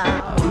 Wow,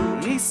 wow.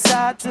 East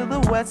side to the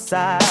west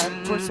side,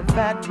 pushing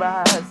fat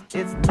rides,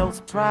 it's no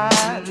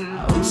surprise.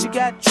 She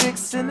got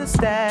tricks in the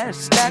stash,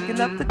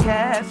 stacking up the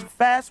cash,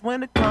 fast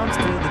when it comes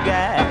to the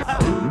gas.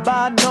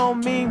 By no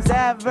means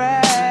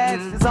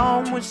average, it's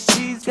on when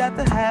she's got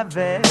to have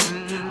it.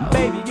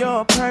 Baby, you're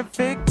a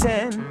perfect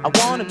 10, I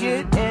wanna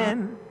get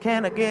in.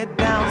 Can I get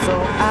down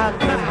so I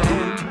can?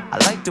 I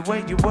like the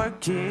way you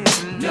work it,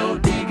 no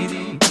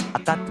diggity. I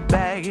got to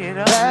bag it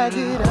up. Bag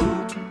it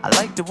up. I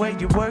like the way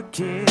you work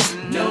it,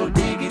 no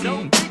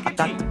diggity. I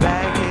got to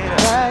bag it up.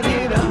 Bag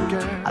it up,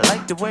 girl. I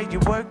like the way you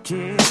work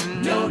it,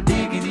 no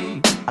diggity.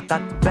 I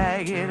got to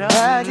bag it up.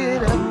 Bag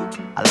it up.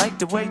 I like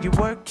the way you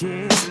work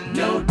it,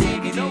 no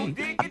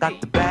diggity. I got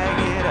to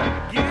bag it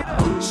up.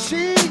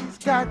 She's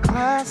got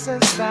class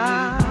and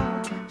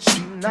style,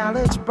 street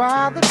knowledge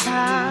by the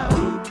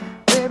pound.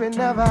 Baby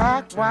never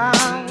act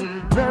wild,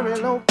 very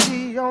low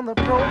key on the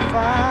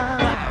profile.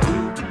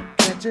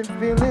 Catching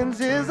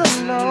feelings is a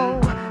no.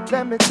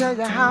 Let me tell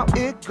you how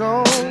it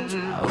goes.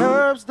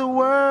 Curves the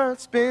word,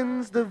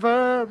 spins the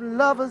verb.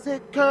 Lovers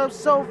it curves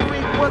so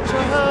freak what you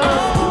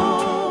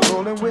heard.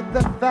 Rolling with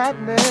the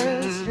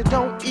fatness, you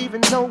don't even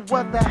know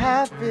what the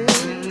half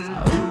is.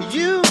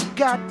 You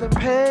got to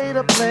pay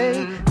to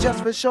play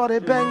just for shorty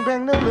bang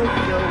bang to look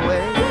your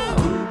way.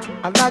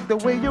 I like the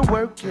way you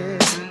work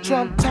it,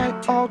 Trump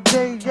tight all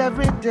day,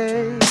 every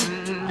day.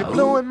 You're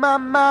blowing my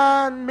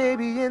mind,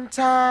 maybe in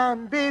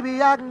time,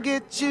 baby, I can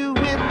get you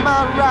in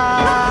my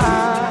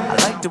ride. I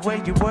like the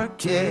way you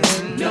work it,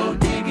 no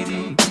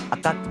diggity. I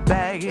got to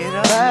bag it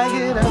up. Bag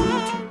it up.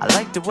 I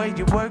like the way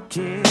you work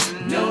it,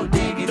 no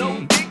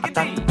diggity. I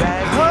got to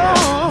bag it up.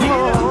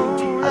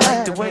 I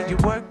like the way you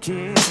work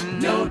it,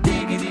 no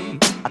diggity.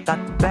 I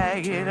got to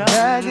bag it up.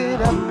 Bag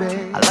it up,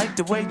 babe. I like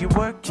the way you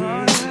work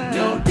it,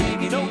 no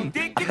diggity.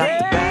 I got to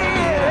bag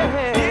it up.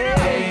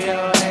 Hey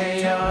yo,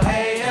 hey yo,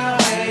 hey yo,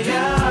 hey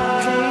yo.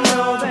 Hey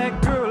yo,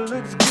 that girl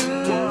looks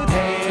good.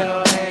 Hey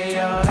yo, hey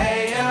yo,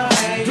 hey yo,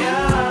 hey yo.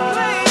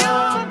 Play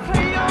on,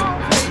 play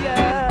on, play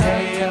on.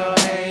 Hey yo,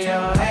 hey yo,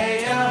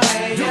 hey yo,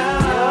 hey yo.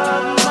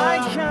 You're my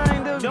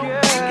kind of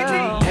girl.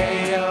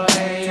 Hey yo,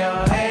 hey yo,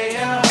 hey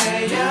yo,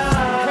 hey yo.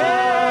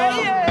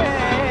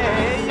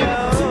 Hey yo.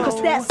 Cause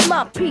that's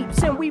my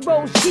peeps and we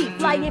roll cheap.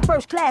 Flying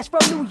first class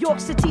from New York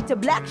City to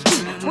Black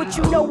Street. What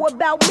you know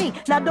about me?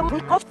 Now the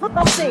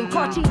I'm saying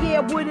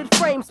Cartier wooded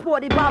frame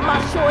sported by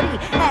my shorty.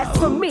 As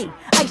for me,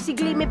 icy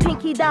gleaming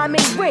pinky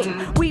diamond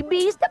ring. We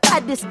bees the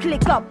baddest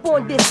click up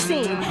on this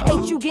scene.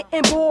 Ain't you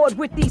getting bored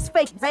with these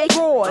fake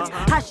roars?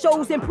 How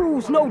shows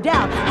improves, no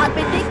doubt. I've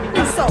been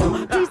thinking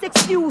so. Please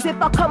excuse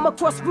if I come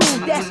across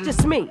rude. That's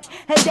just me,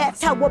 and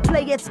that's how a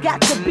player's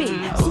got to be.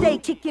 Stay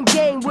kicking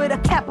game with a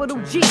capital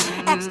G.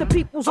 Ask the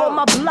peoples on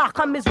my block,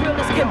 I'm as real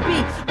as can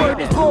be. Word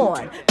is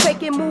born.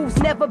 Faking moves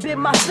never been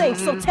my thing.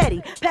 So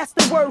Teddy, pass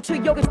the word to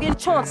Yoga and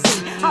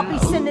Chauncey. I'll be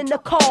sending the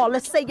call,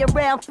 let's say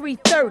around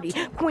 3:30.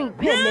 Queen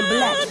Pen and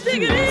Black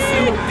Street. I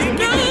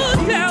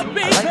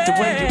like the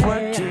way you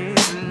work it,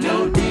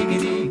 no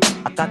diggity.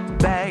 I got to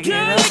bag it up.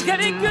 I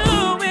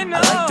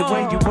like the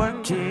way you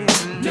work it,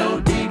 no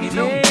diggity.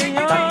 I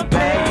got to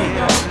bag it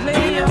up. I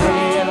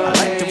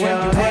like the way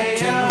you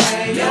work it,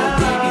 no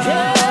diggity. I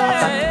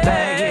got to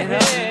bag it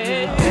up. I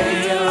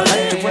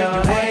like the way you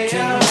work it,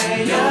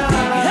 no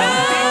diggity.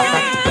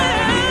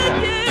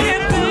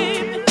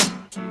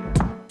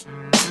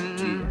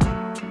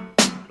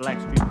 Black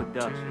Street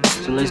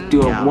Productions. So let's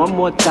do it one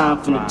more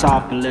time from the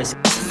top and let's.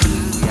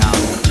 We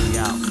out, we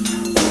out.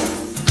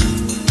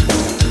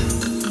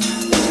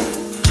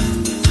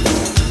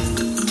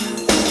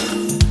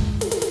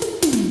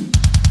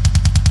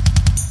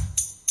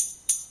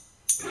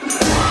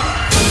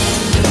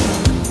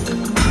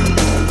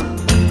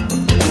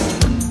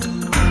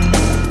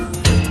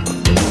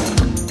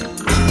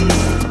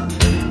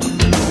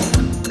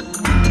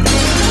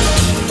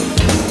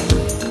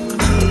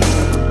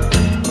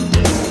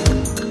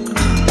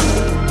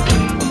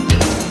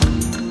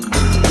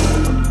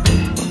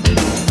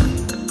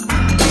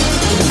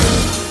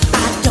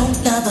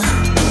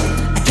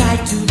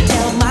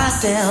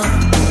 myself,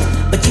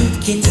 but you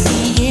can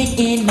see it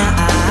in my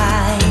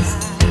eyes.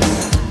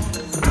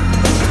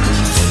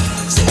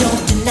 So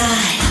don't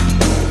deny,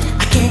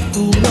 I can't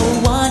fool no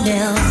one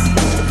else.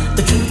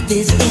 The truth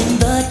is in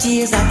the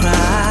tears I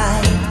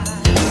cry.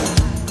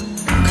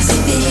 'Cause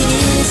if it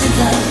isn't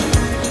love,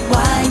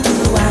 why do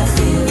I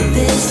feel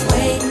this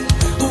way?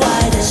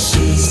 Why does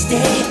she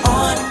stay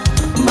on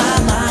my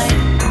mind?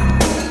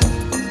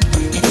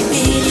 And if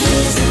it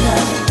isn't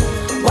love,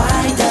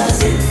 why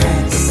does it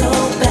hurt so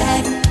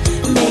bad?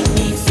 Make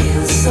me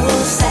feel so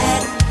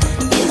sad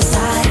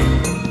inside.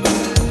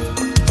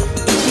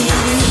 If it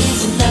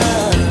isn't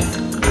love,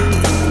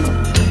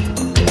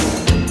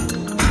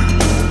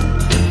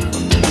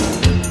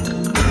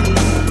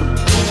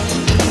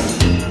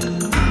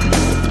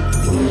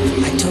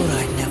 I told her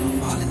I'd never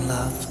fall in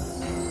love,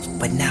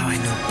 but now I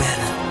know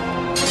better.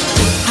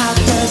 How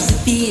does it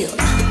feel?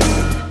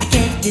 I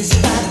can't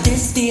describe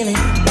this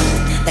feeling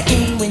that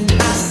came when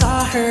I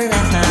saw her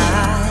last night.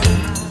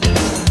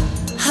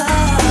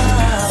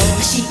 Oh,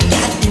 she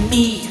got to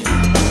me.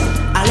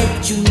 I'll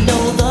let you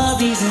know the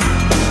reason.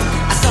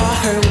 I saw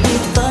her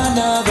with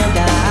another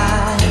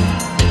guy.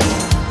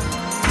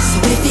 So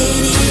if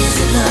it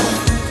isn't love,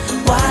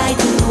 why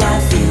do I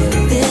feel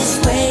this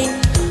way?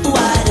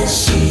 Why does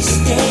she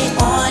stay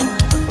on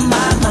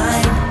my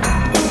mind?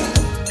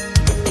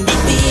 And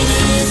if it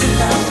isn't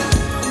love,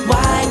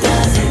 why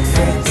does it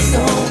hurt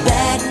so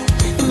bad?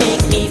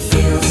 Make me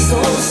feel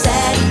so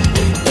sad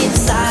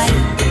inside.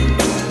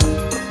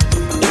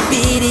 If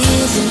it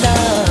isn't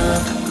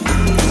love,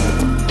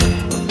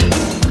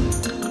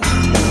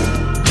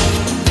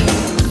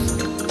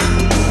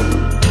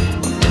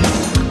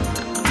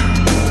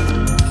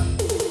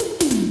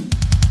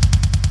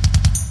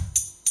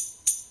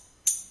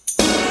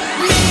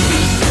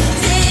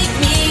 take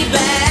me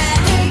back.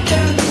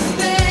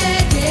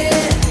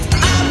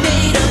 I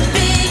made a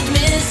big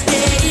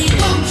mistake.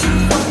 Won't you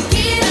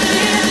forgive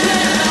me?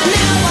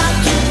 Now I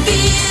can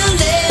feel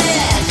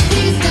it.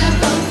 She's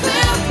never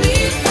felt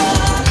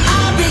before.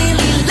 I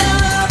really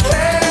love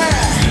her.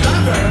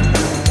 Love her?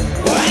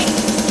 What?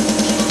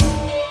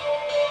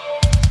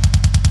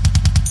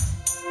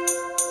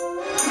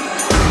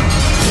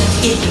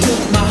 It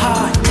took my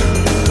heart to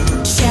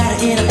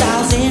shatter in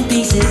 1,000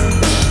 pieces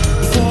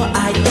before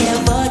I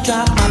ever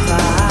drop my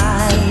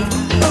pride.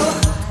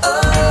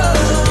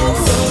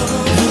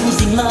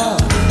 Losing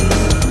love,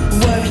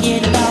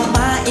 worrying about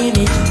my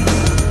image,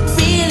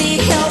 really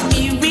helped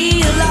me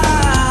realize.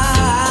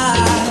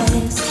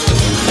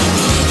 If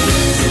it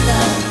isn't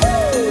love,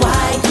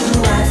 why do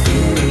I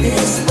feel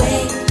this way?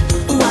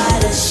 Why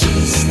does she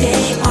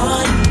stay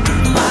on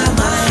my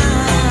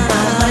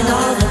mind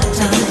all the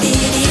time? If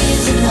it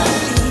isn't love,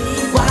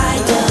 why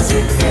does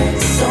it hurt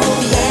so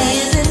bad?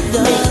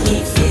 Make me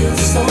feel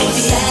so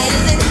sad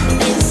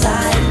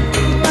inside.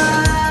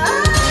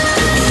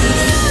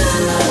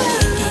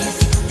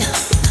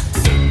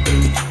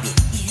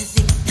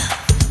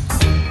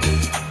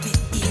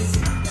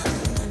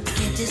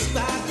 Can't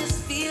describe this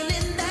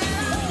feeling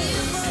now.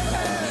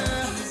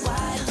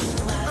 Why do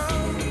I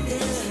feel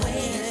this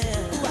way?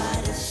 Why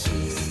does she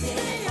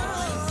stay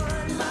on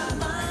my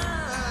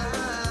mind?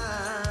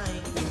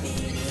 If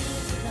it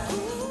isn't love,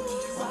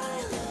 why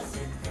does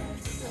it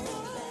hurt so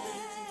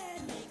bad?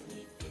 Make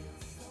me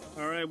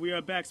All right, we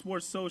are back,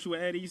 Sports Social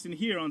with Ed Easton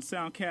here on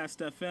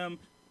Soundcast FM.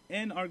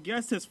 And our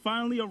guest has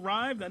finally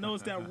arrived. I know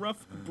it's that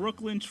rough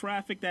Brooklyn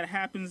traffic that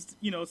happens,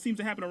 seems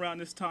to happen around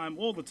this time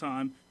all the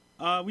time.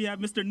 We have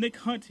Mr. Nick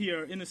Hunt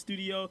here in the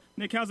studio.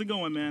 Nick, how's it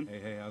going, man?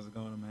 Hey, how's it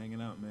going? I'm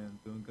hanging out, man.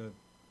 Doing good.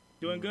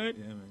 Doing good?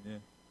 Yeah,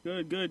 man,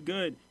 yeah.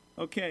 Good.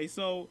 Okay,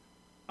 so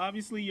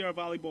obviously you're a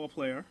volleyball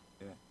player.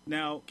 Yeah.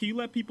 Now, can you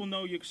let people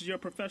know, because you're a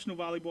professional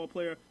volleyball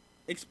player,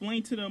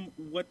 explain to them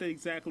what that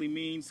exactly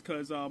means,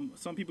 because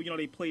some people,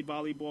 they played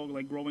volleyball,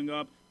 like, growing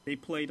up. They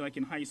played, like,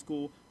 in high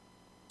school.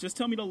 Just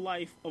tell me the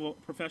life of a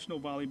professional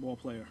volleyball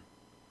player.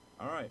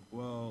 All right.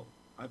 Well,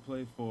 I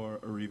play for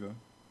Arriva,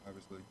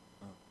 obviously.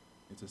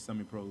 It's a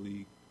semi-pro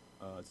league.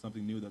 It's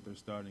something new that they're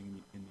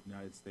starting in the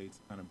United States,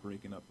 kind of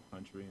breaking up the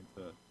country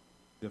into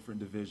different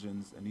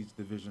divisions, and each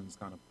division is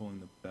kind of pulling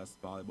the best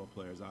volleyball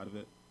players out of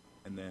it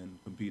and then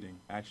competing.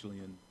 Actually,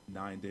 in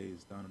 9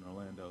 days down in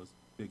Orlando, it's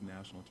a big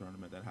national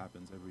tournament that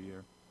happens every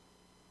year.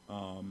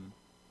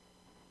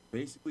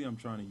 Basically, I'm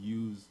trying to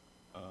use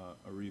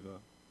Arriva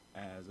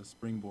as a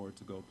springboard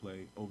to go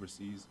play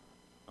overseas.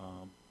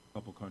 A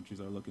couple countries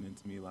are looking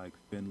into me, like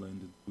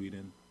Finland and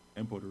Sweden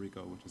and Puerto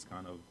Rico, which is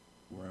kind of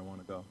where I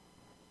want to go.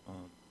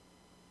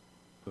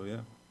 So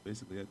yeah,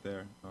 basically it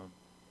there.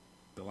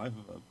 The life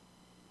of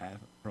a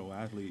pro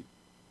athlete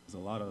is a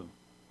lot of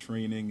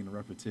training and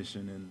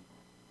repetition and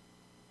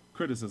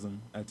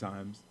criticism at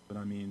times, but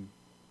I mean,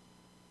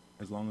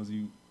 as long as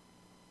you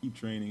keep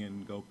training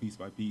and go piece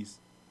by piece,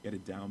 get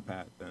it down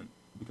pat, then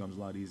it becomes a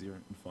lot easier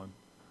and fun.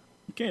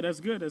 Okay, that's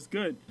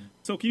good.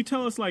 So can you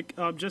tell us, like,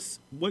 just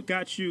what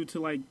got you to,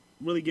 like,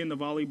 really get into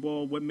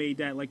volleyball? What made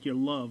that, like, your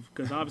love?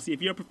 Because obviously,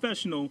 if you're a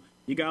professional,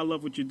 you gotta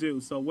love what you do.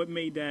 So what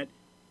made that?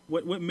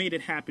 What made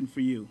it happen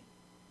for you?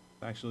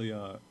 Actually,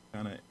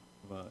 kind of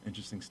of an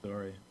interesting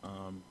story.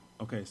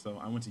 Okay, so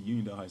I went to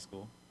Uniondale High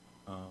School,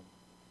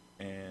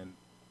 and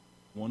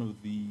one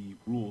of the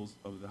rules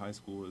of the high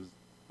school is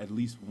at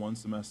least one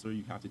semester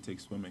you have to take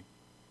swimming.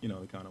 You know,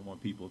 they kind of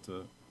want people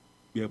to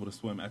be able to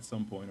swim at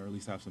some point, or at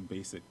least have some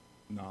basic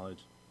knowledge.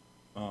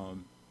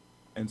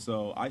 And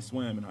so I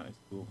swam in high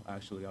school.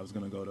 Actually, I was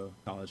going to go to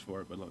college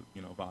for it, but look,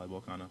 you know,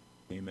 volleyball kind of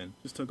came in.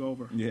 Just took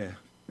over. Yeah.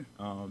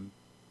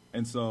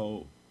 And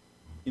so,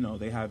 you know,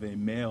 they have a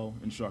male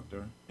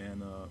instructor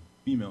and a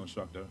female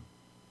instructor,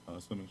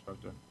 swimming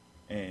instructor.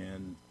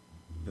 And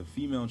the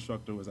female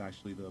instructor was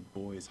actually the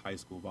boys' high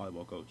school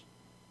volleyball coach.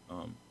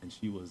 And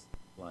she was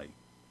like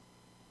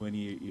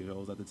 28 years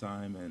old at the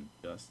time and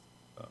just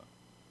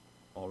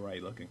all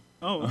right looking.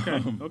 Oh,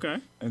 okay.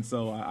 Okay. And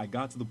so I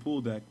got to the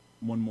pool deck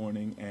one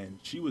morning, and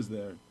she was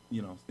there,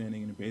 you know,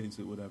 standing in a bathing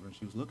suit, whatever, and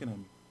she was looking at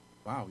me.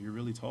 Wow, you're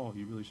really tall.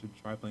 You really should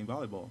try playing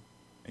volleyball.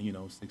 And, you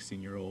know,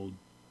 16-year-old,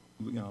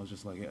 you know, I was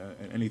just like,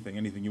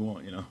 anything you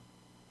want, you know.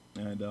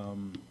 And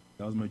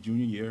that was my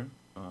junior year.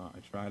 I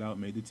tried out,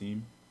 made the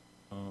team.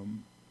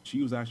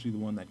 She was actually the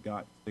one that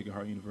got Sacred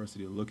Heart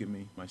University to look at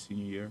me my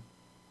senior year.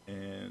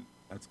 And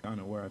that's kind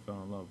of where I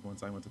fell in love.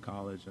 Once I went to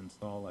college and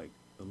saw, like,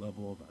 the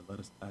level of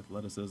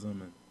athleticism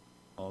and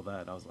all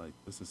that, I was like,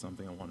 this is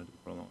something I want to do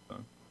for a long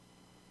time.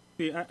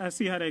 See, I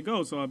see how that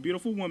goes. So a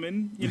beautiful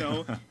woman, you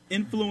know,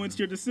 influenced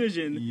your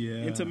decision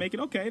into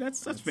making. Okay,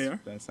 that's fair.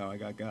 That's how I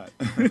got.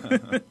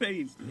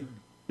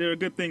 There are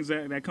good things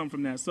that come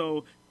from that.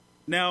 So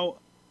now,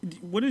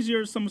 what is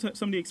some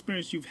of the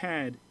experience you've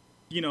had?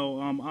 You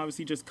know,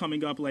 obviously just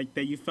coming up, like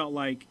that you felt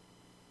like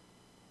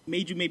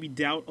made you maybe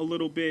doubt a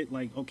little bit,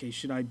 like, okay,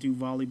 should I do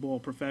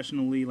volleyball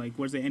professionally? Like,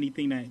 was there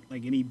anything that,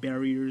 like, any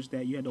barriers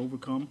that you had to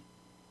overcome?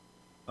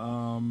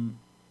 I'm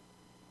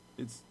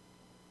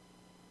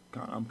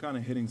kind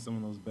of hitting some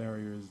of those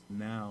barriers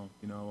now.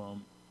 You know,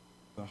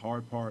 the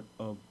hard part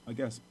of, I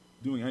guess,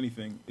 doing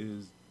anything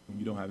is when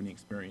you don't have any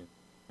experience,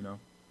 you know.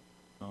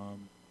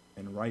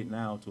 And right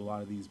now, to a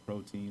lot of these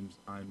pro teams,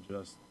 I'm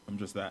just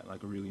that,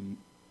 like a really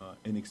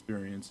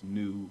inexperienced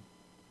new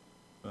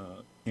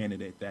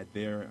candidate that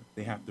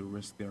they have to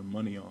risk their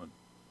money on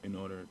in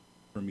order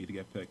for me to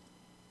get picked.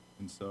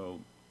 And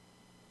so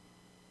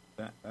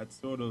that's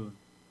sort of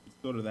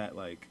that,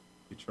 like,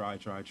 you try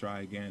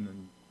again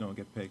and you don't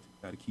get picked. You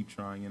got to keep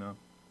trying, you know.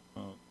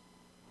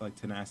 Like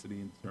tenacity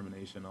and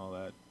determination, all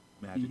that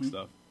magic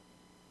stuff.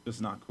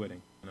 Just not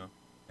quitting, you know.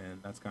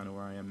 And that's kind of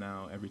where I am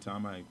now. Every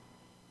time I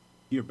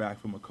hear back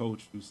from a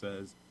coach who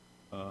says,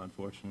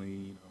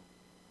 unfortunately,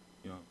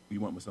 you know, we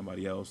went with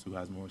somebody else who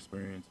has more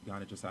experience, you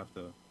kind of just have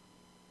to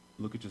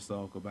look at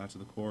yourself, go back to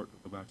the court,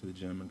 go back to the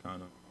gym, and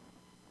kind of,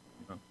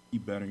 you know,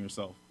 keep bettering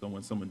yourself. So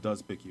when someone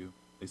does pick you,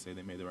 they say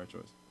they made the right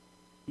choice.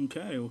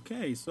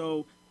 Okay.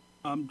 So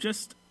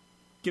just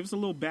give us a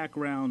little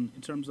background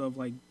in terms of,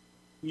 like,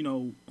 you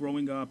know,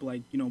 growing up,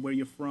 like, you know, where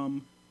you're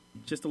from,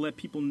 just to let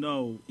people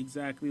know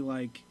exactly,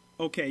 like,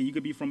 okay, you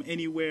could be from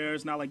anywhere.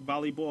 It's not like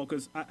volleyball,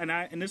 because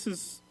and this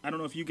is, I don't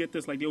know if you get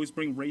this, like, they always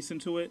bring race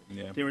into it.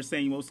 Yeah. They were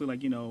saying mostly,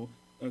 like, you know,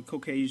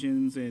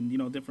 Caucasians and, you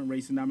know, different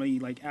races, not many,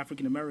 like,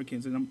 African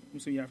Americans, and I'm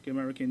assuming African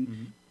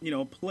American, you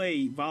know,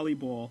 play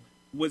volleyball.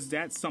 Was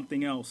that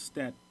something else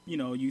that, you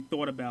know, you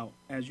thought about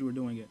as you were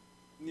doing it?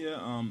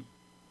 Yeah.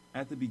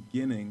 At the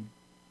beginning,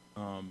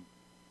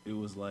 it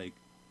was like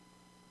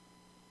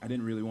I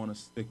didn't really want to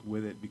stick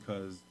with it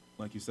because,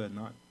 like you said,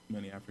 not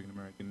many African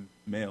American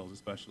males,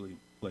 especially,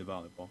 play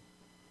volleyball.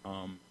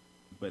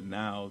 But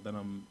now that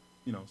I'm,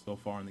 you know, so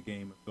far in the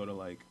game, it's sort of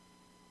like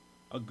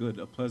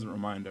a pleasant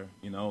reminder,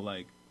 you know,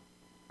 like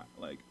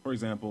for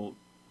example,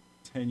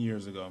 10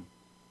 years ago,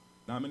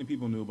 not many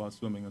people knew about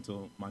swimming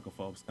until Michael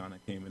Phelps kind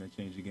of came in and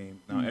changed the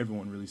game. Now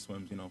everyone really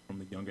swims, you know, from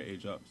the younger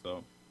age up.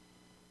 So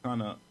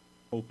kind of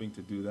hoping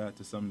to do that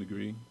to some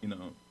degree, you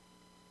know,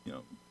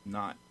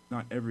 not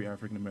every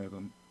African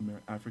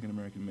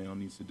American male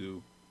needs to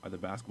do either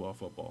basketball or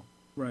football.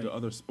 Right. There are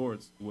other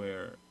sports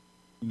where,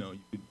 you know, you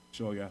could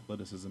show your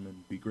athleticism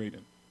and be great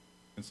in.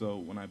 And so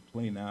when I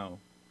play now,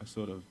 I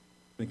sort of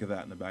think of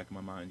that in the back of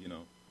my mind, you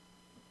know,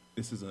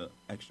 this is an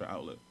extra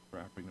outlet for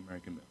African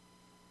American men.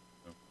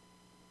 So.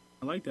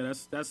 I like that.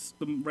 That's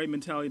the right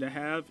mentality to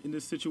have in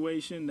this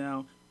situation.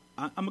 Now,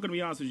 I'm going to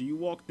be honest with you. You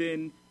walked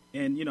in,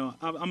 and, you know,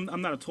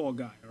 I'm not a tall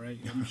guy, all right?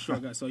 I'm a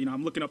short guy, so, you know,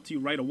 I'm looking up to you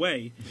right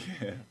away.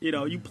 Yeah. You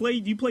know, you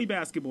play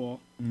basketball,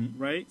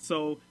 right?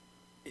 So,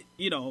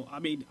 you know, I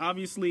mean,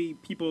 obviously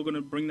people are going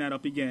to bring that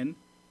up again.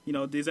 You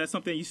know, is that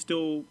something you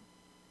still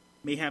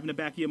may have in the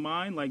back of your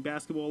mind, like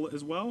basketball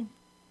as well?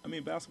 I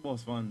mean, basketball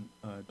is fun.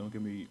 Don't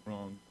get me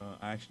wrong.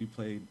 I actually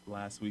played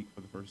last week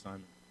for the first time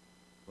in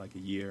like a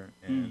year,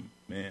 and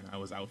man, I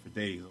was out for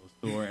days. I was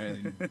sore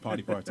and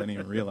body parts I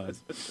didn't even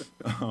realize.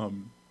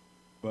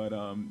 But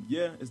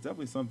yeah, it's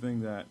definitely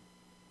something that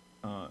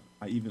I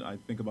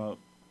think about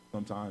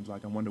sometimes.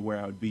 Like, I wonder where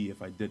I would be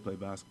if I did play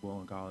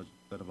basketball in college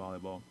instead of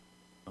volleyball.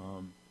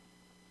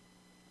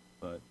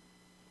 But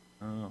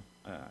I don't know.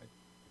 I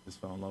just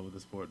fell in love with the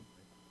sport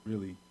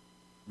really,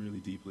 really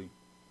deeply.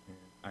 And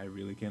I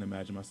really can't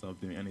imagine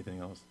myself doing anything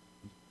else.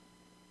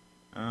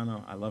 I don't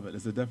know. I love it.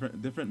 It's a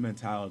different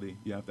mentality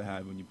you have to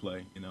have when you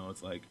play. You know,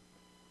 it's like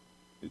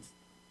it's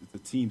a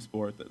team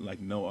sport that like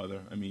no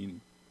other. I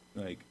mean,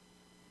 like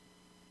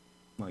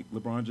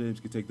LeBron James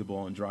could take the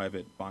ball and drive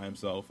it by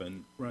himself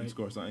and Right.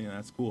 score something. And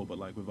that's cool. But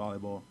like with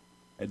volleyball,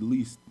 at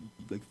least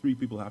like 3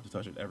 people have to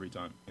touch it every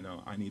time. You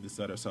know, I need the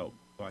setter's help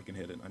so I can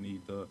hit it. I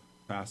need the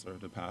passer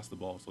to pass the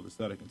ball so the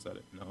setter can set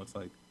it. You know, it's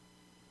like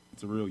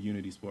it's a real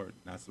unity sport.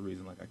 That's the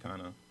reason like I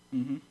kind of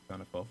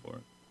fell for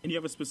it. And you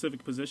have a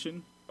specific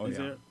position? Oh Is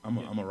yeah, there? I'm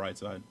a right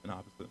side and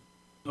opposite.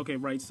 Okay,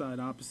 right side,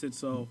 opposite.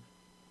 So,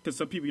 because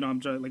some people, you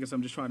know, like I said,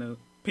 I'm just trying to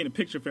paint a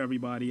picture for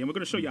everybody, and we're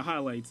going to show you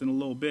highlights in a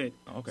little bit.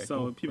 Okay, so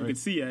cool. people Great.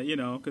 can see it, you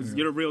know, because Yeah.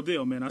 you're the real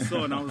deal, man. I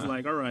saw it and I was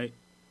like, all right,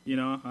 you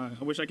know,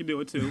 I wish I could do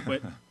it too,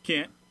 but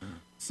can't.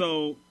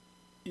 So,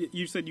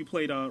 you said you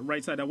played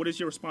right side. Now, what is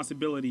your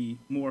responsibility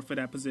more for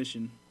that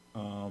position?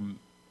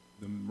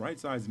 The right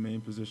side's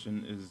main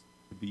position is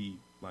to be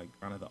like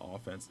kind of the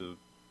offensive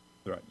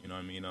threat. You know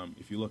what I mean?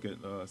 If you look at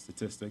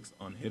statistics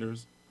on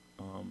hitters,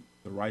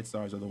 the right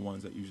sides are the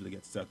ones that usually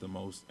get set the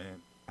most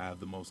and have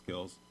the most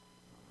kills.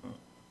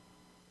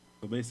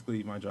 So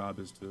basically, my job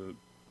is to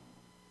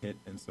hit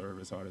and serve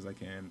as hard as I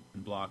can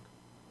and block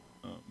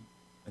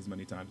as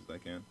many times as I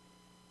can.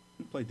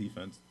 And play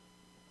defense.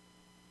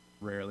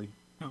 Rarely.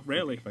 Oh,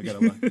 rarely. If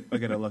I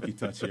get a lucky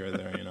touch here or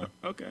there, you know.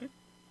 Okay.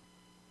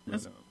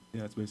 But,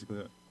 yeah, that's basically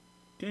it.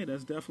 Okay,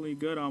 that's definitely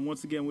good.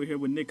 Once again, we're here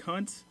with Nick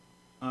Hunt,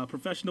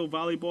 professional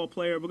volleyball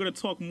player. We're going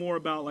to talk more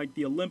about like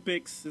the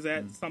Olympics. Is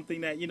that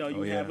something that you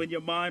have in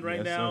your mind right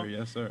Yes, now? sir.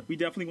 Yes, sir. We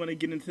definitely want to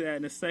get into that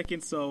in a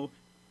second. So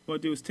what we'll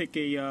do is take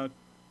a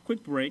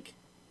quick break,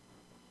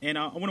 and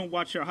I want to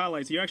watch your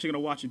highlights. You're actually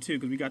going to watch it too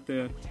because we got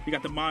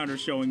the monitor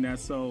showing that.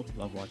 So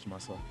love watching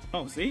myself.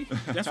 Oh, see,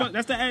 that's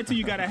the attitude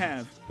you got to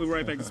have. We'll be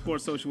right back to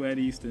Sports Social at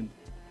Easton.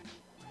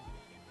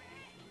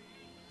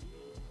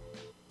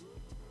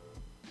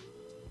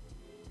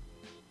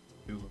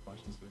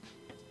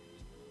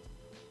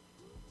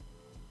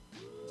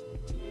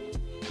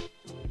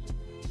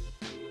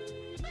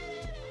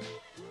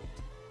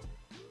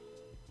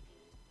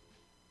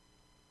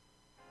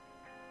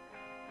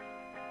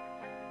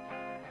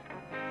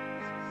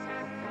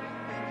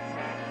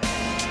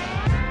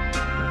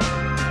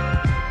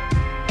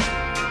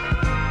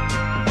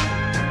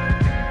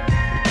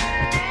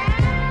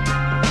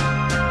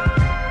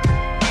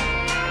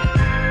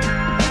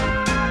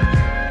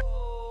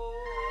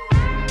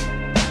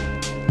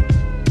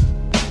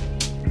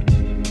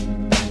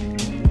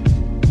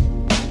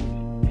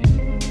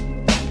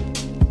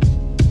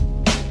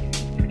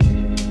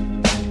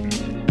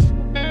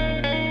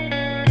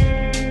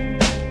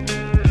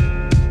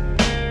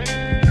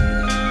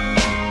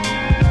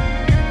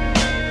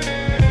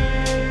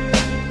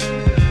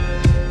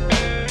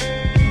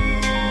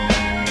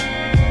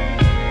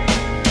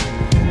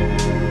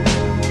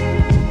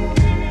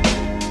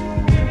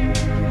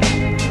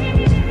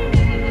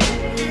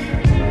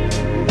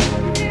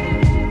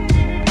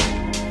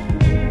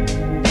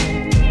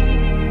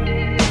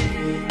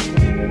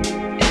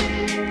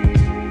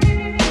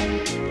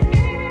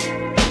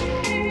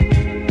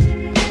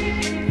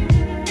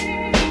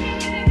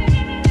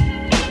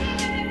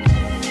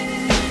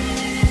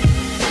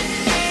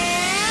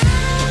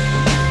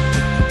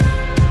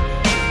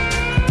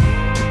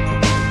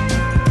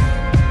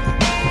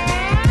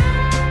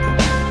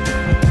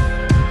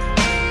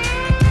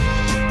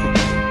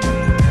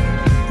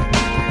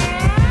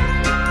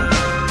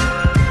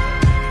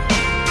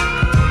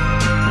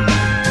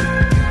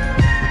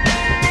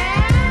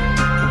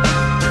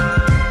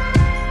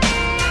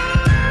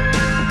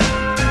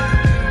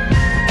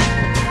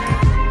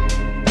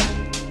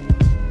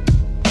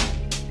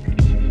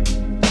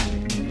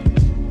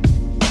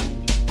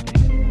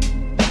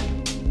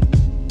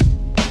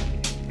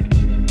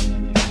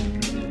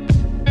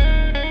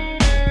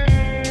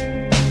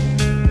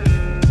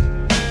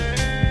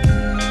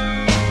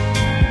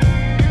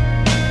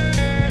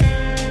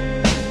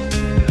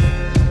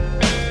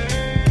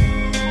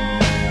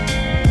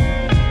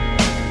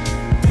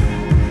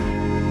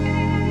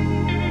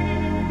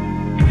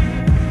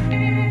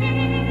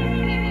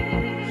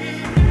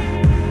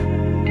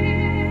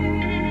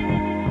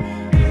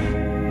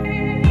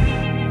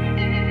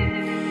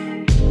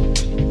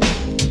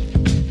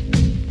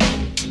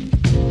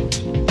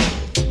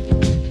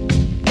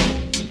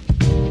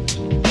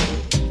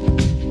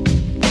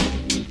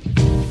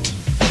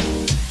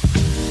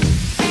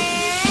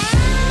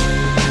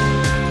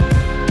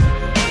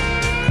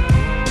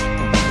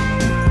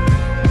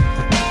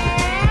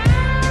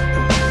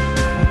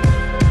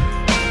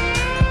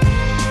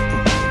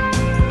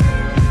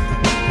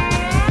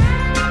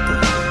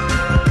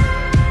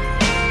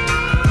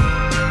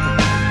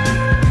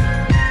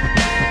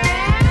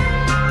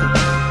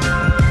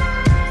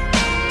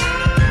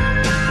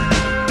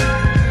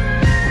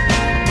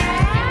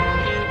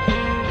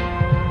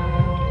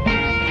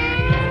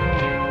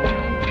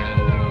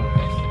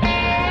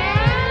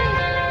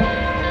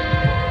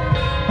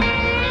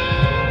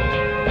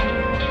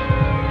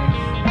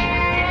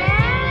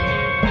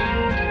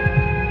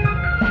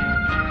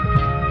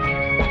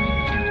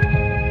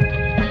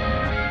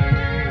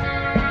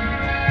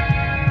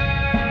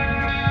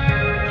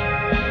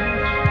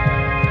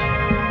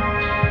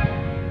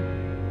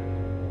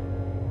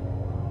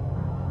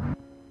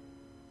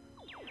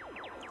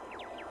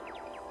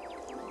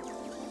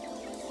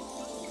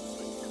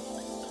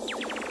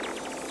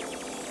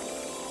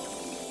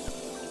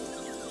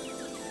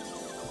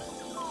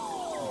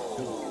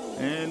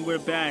 And we're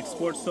back.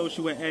 Sports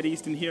Social with Ed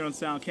Easton here on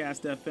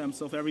Soundcast FM.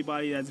 So for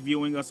everybody that's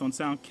viewing us on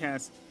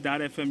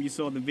Soundcast.fm, you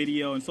saw the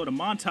video and saw the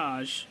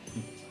montage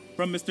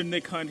from Mr.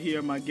 Nick Hunt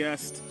here, my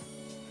guest.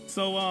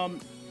 So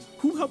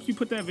who helped you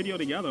put that video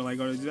together? Like,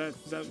 or is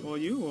that all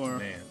you? Or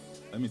Man,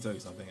 let me tell you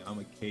something. I'm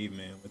a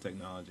caveman with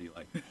technology,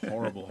 like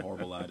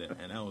horrible at it.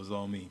 And that was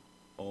all me.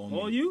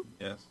 All you?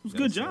 Yes. It was a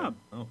yes, good sir. job.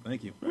 Oh,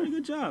 thank you. Really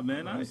good job,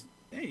 man. All right.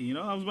 Hey,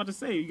 I was about to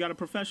say, you got a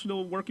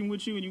professional working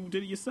with you and you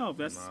did it yourself.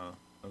 That's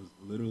That was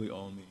literally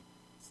all me.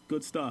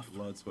 good stuff.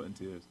 Blood, sweat, and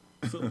tears.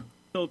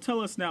 So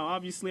tell us now,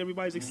 obviously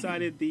everybody's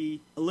excited.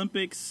 The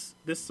Olympics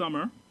this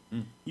summer.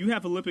 You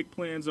have Olympic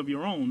plans of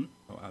your own.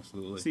 Oh,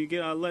 absolutely. So you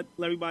get let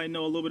everybody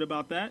know a little bit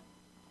about that.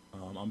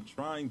 I'm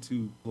trying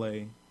to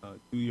play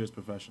 2 years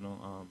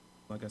professional.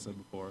 Like I said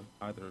before,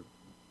 either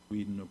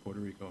Sweden or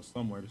Puerto Rico,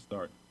 somewhere to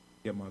start.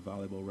 Get my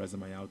volleyball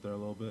resume out there a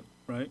little bit.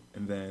 Right.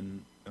 And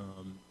then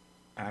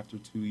after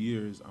 2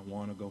 years, I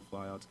want to go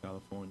fly out to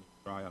California,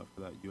 try out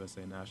for that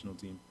USA national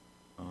team.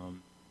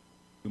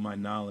 To my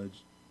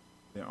knowledge,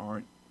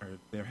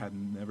 there had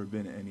never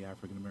been any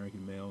African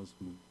American males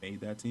who made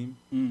that team,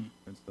 and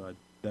so I'd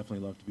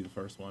definitely love to be the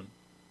first one.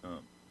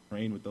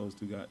 Train with those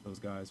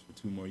guys for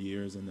 2 more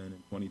years, and then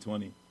in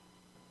 2020,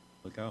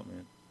 look out,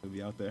 man, we'll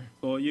be out there.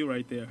 All you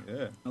right there.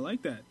 Yeah, I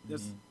like that.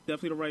 That's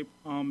definitely the right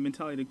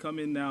mentality to come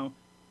in now.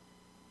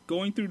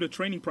 Going through the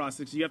training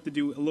process, you have to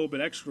do a little bit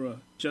extra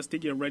just to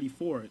get ready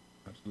for it.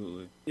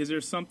 Absolutely. Is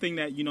there something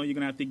that you're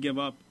gonna have to give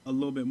up a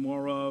little bit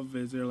more of?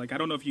 Is there I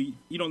don't know if you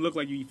don't look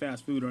like you eat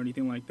fast food or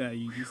anything like that.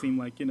 You seem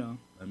like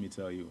Let me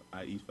tell you,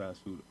 I eat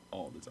fast food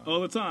all the time. All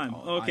the time.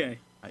 Okay.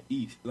 I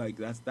eat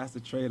that's the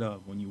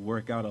trade-off. When you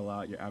work out a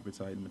lot, your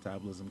appetite and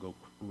metabolism go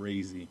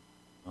crazy.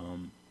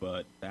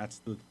 But that's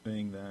the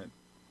thing that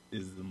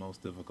is the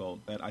most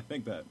difficult. That I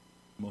think that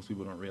most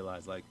people don't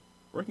realize. Like,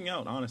 working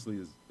out, honestly,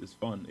 is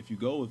fun. If you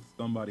go with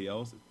somebody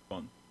else, it's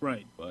fun.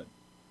 Right. But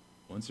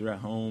once you're at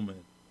home at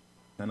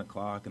 10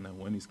 o'clock and that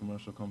Wendy's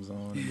commercial comes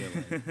on, and you're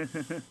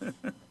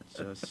like,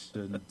 just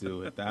shouldn't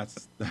do it.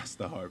 That's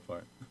the hard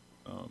part.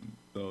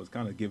 So it's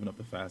kind of giving up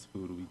the fast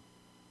food will be,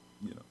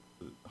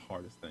 the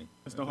hardest thing.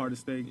 That's the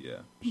hardest thing. Yeah,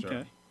 for sure.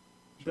 Okay.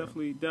 Sure.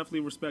 Definitely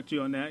respect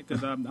you on that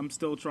because I'm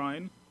still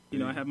trying.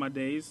 I have my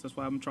days. That's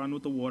why I'm trying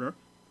with the water.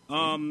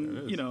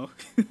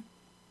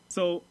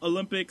 So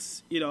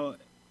Olympics,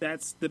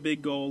 that's the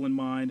big goal in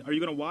mind. Are you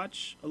going to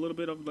watch a little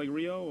bit of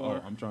Rio? Or?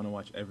 Oh, I'm trying to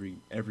watch every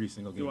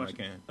single game I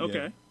can.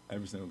 Okay. Yeah,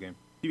 every single game.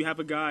 Do you have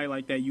a guy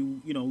like that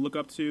you look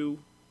up to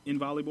in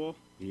volleyball?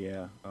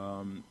 Yeah.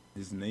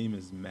 His name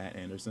is Matt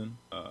Anderson.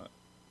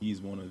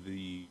 He's one of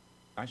the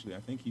I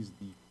think he's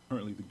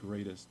currently the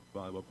greatest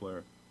volleyball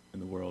player in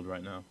the world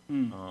right now.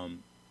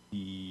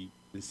 He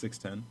is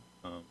 6'10",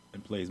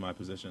 and plays my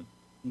position.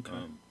 Okay.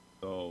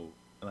 So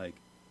kind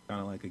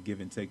of like a give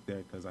and take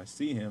there because I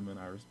see him and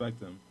I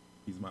respect him.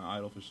 He's my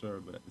idol for sure,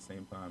 but at the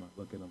same time, I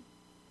look at him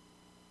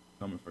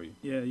coming for you.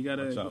 Yeah, you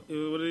gotta. What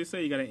do they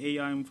say? You gotta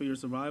AI him for your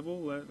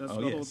survival. That's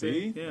the whole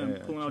thing. Yeah, I'm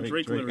pulling out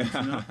Drake lyrics.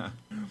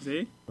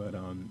 See? But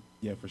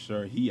yeah, for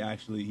sure.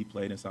 He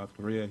played in South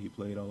Korea. He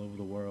played all over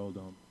the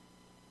world.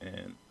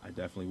 And I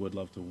definitely would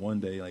love to one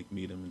day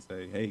meet him and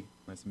say, "Hey,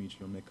 nice to meet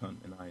you. I'm Nick Hunt,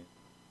 and I am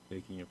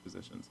taking your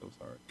position. So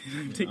sorry."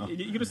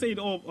 You're gonna say it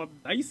all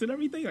nice and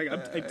everything.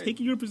 I'm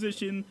taking your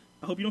position.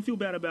 I hope you don't feel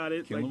bad about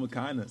it. Kill him with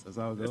kindness. That's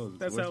how it goes.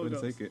 That's how it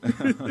goes. Take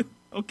it.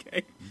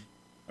 Okay.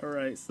 All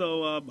right.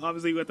 So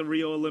obviously, at the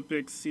Rio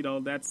Olympics,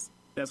 that's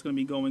going to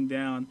be going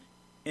down.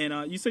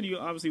 And you said you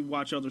obviously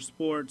watch other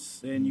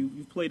sports and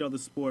you've played other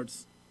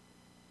sports.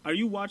 Are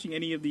you watching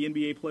any of the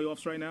NBA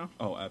playoffs right now?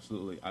 Oh,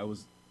 absolutely. I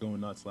was going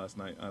nuts last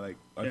night. I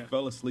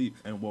fell asleep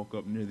and woke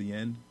up near the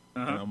end.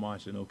 And I'm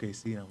watching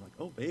OKC, and I'm like,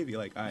 oh baby,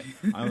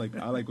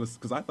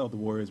 because I thought the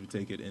Warriors would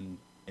take it in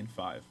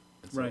 5.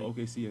 And so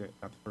OKC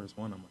got the first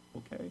one. I'm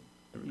like, okay,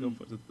 there we go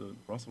for the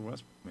Russell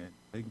Westbrook, man,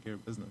 taking care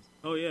of business.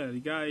 Oh yeah, the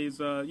guy is,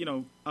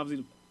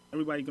 obviously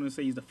everybody's gonna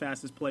say he's the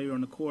fastest player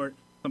on the court.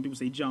 Some people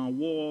say John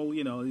Wall.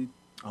 Different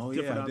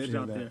options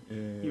out there.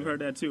 Yeah. You've heard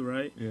that too,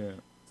 right? Yeah.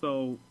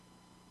 So,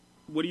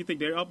 what do you think?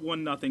 They're up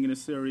 1-0 in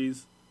this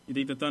series. You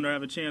think the Thunder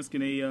have a chance?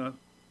 Can they?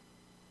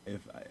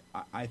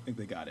 I think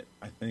they got it.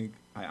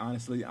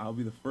 Honestly, I'll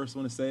be the first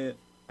one to say it.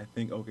 I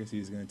think OKC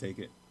is going to take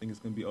it. I think it's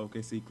going to be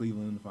OKC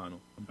Cleveland in the final.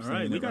 All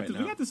right, we got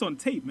this on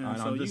tape, man.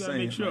 So you got to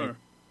make sure.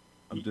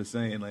 I'm just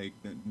saying,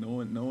 no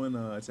one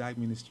attack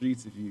me in the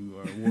streets if you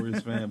are a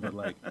Warriors fan, but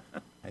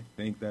I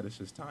think that it's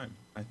just time.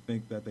 I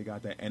think that they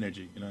got that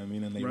energy, you know what I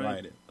mean, and they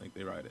ride it.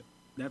 They ride it.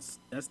 That's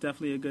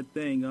definitely a good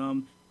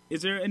thing.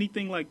 Is there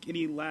anything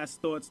any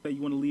last thoughts that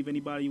you want to leave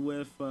anybody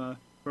with?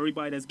 For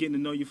everybody that's getting to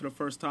know you for the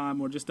first time,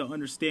 or just the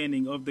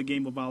understanding of the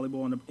game of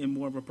volleyball in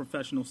more of a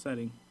professional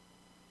setting?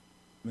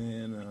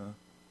 Man,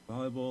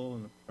 volleyball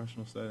in a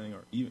professional setting,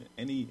 or even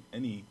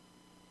any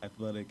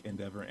athletic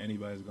endeavor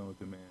anybody's going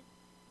through, man,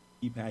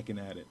 keep hacking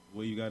at it.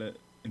 Well, you got to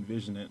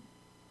envision it.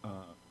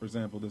 For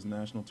example, this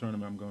national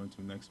tournament I'm going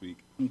to next week.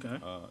 Okay.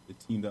 The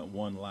team that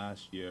won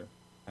last year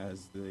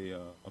has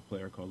a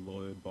player called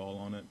Lloyd Ball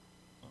on it.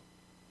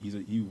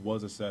 He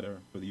was a setter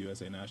for the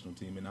USA national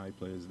team, and now he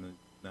plays in the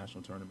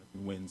national tournaments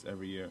and wins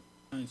every year.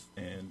 Nice.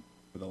 And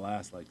for the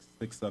last like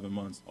 6-7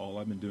 months, all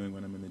I've been doing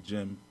when I'm in the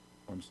gym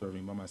or I'm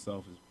serving by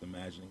myself is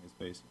imagining his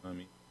face. You know what I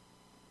mean?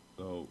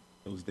 So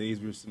those days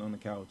we were sitting on the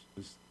couch,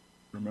 just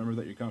remember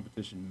that your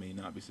competition may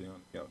not be sitting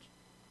on the couch.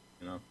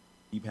 You know,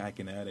 keep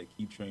hacking at it,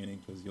 keep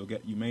training, because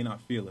you may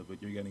not feel it,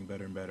 but you're getting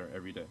better and better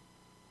every day.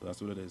 So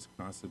that's what it is,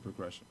 constant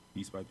progression,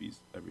 piece by piece,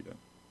 every day.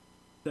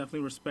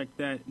 Definitely respect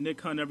that.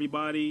 Nick Hunt,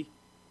 everybody.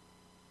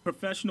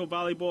 Professional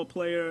volleyball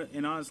player,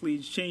 and honestly,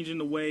 changing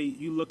the way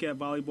you look at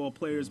volleyball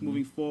players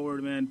moving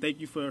forward, man. Thank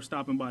you for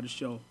stopping by the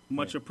show.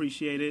 Much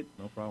appreciated.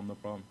 No problem, no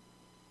problem.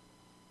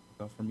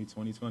 Look out for me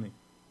 2020.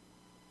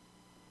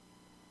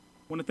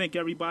 Want to thank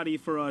everybody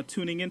for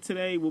tuning in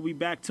today. We'll be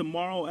back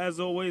tomorrow, as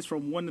always,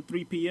 from 1 to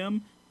 3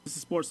 p.m. This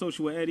is Sports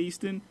Social with Ed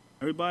Easton.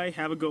 Everybody,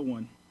 have a good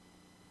one.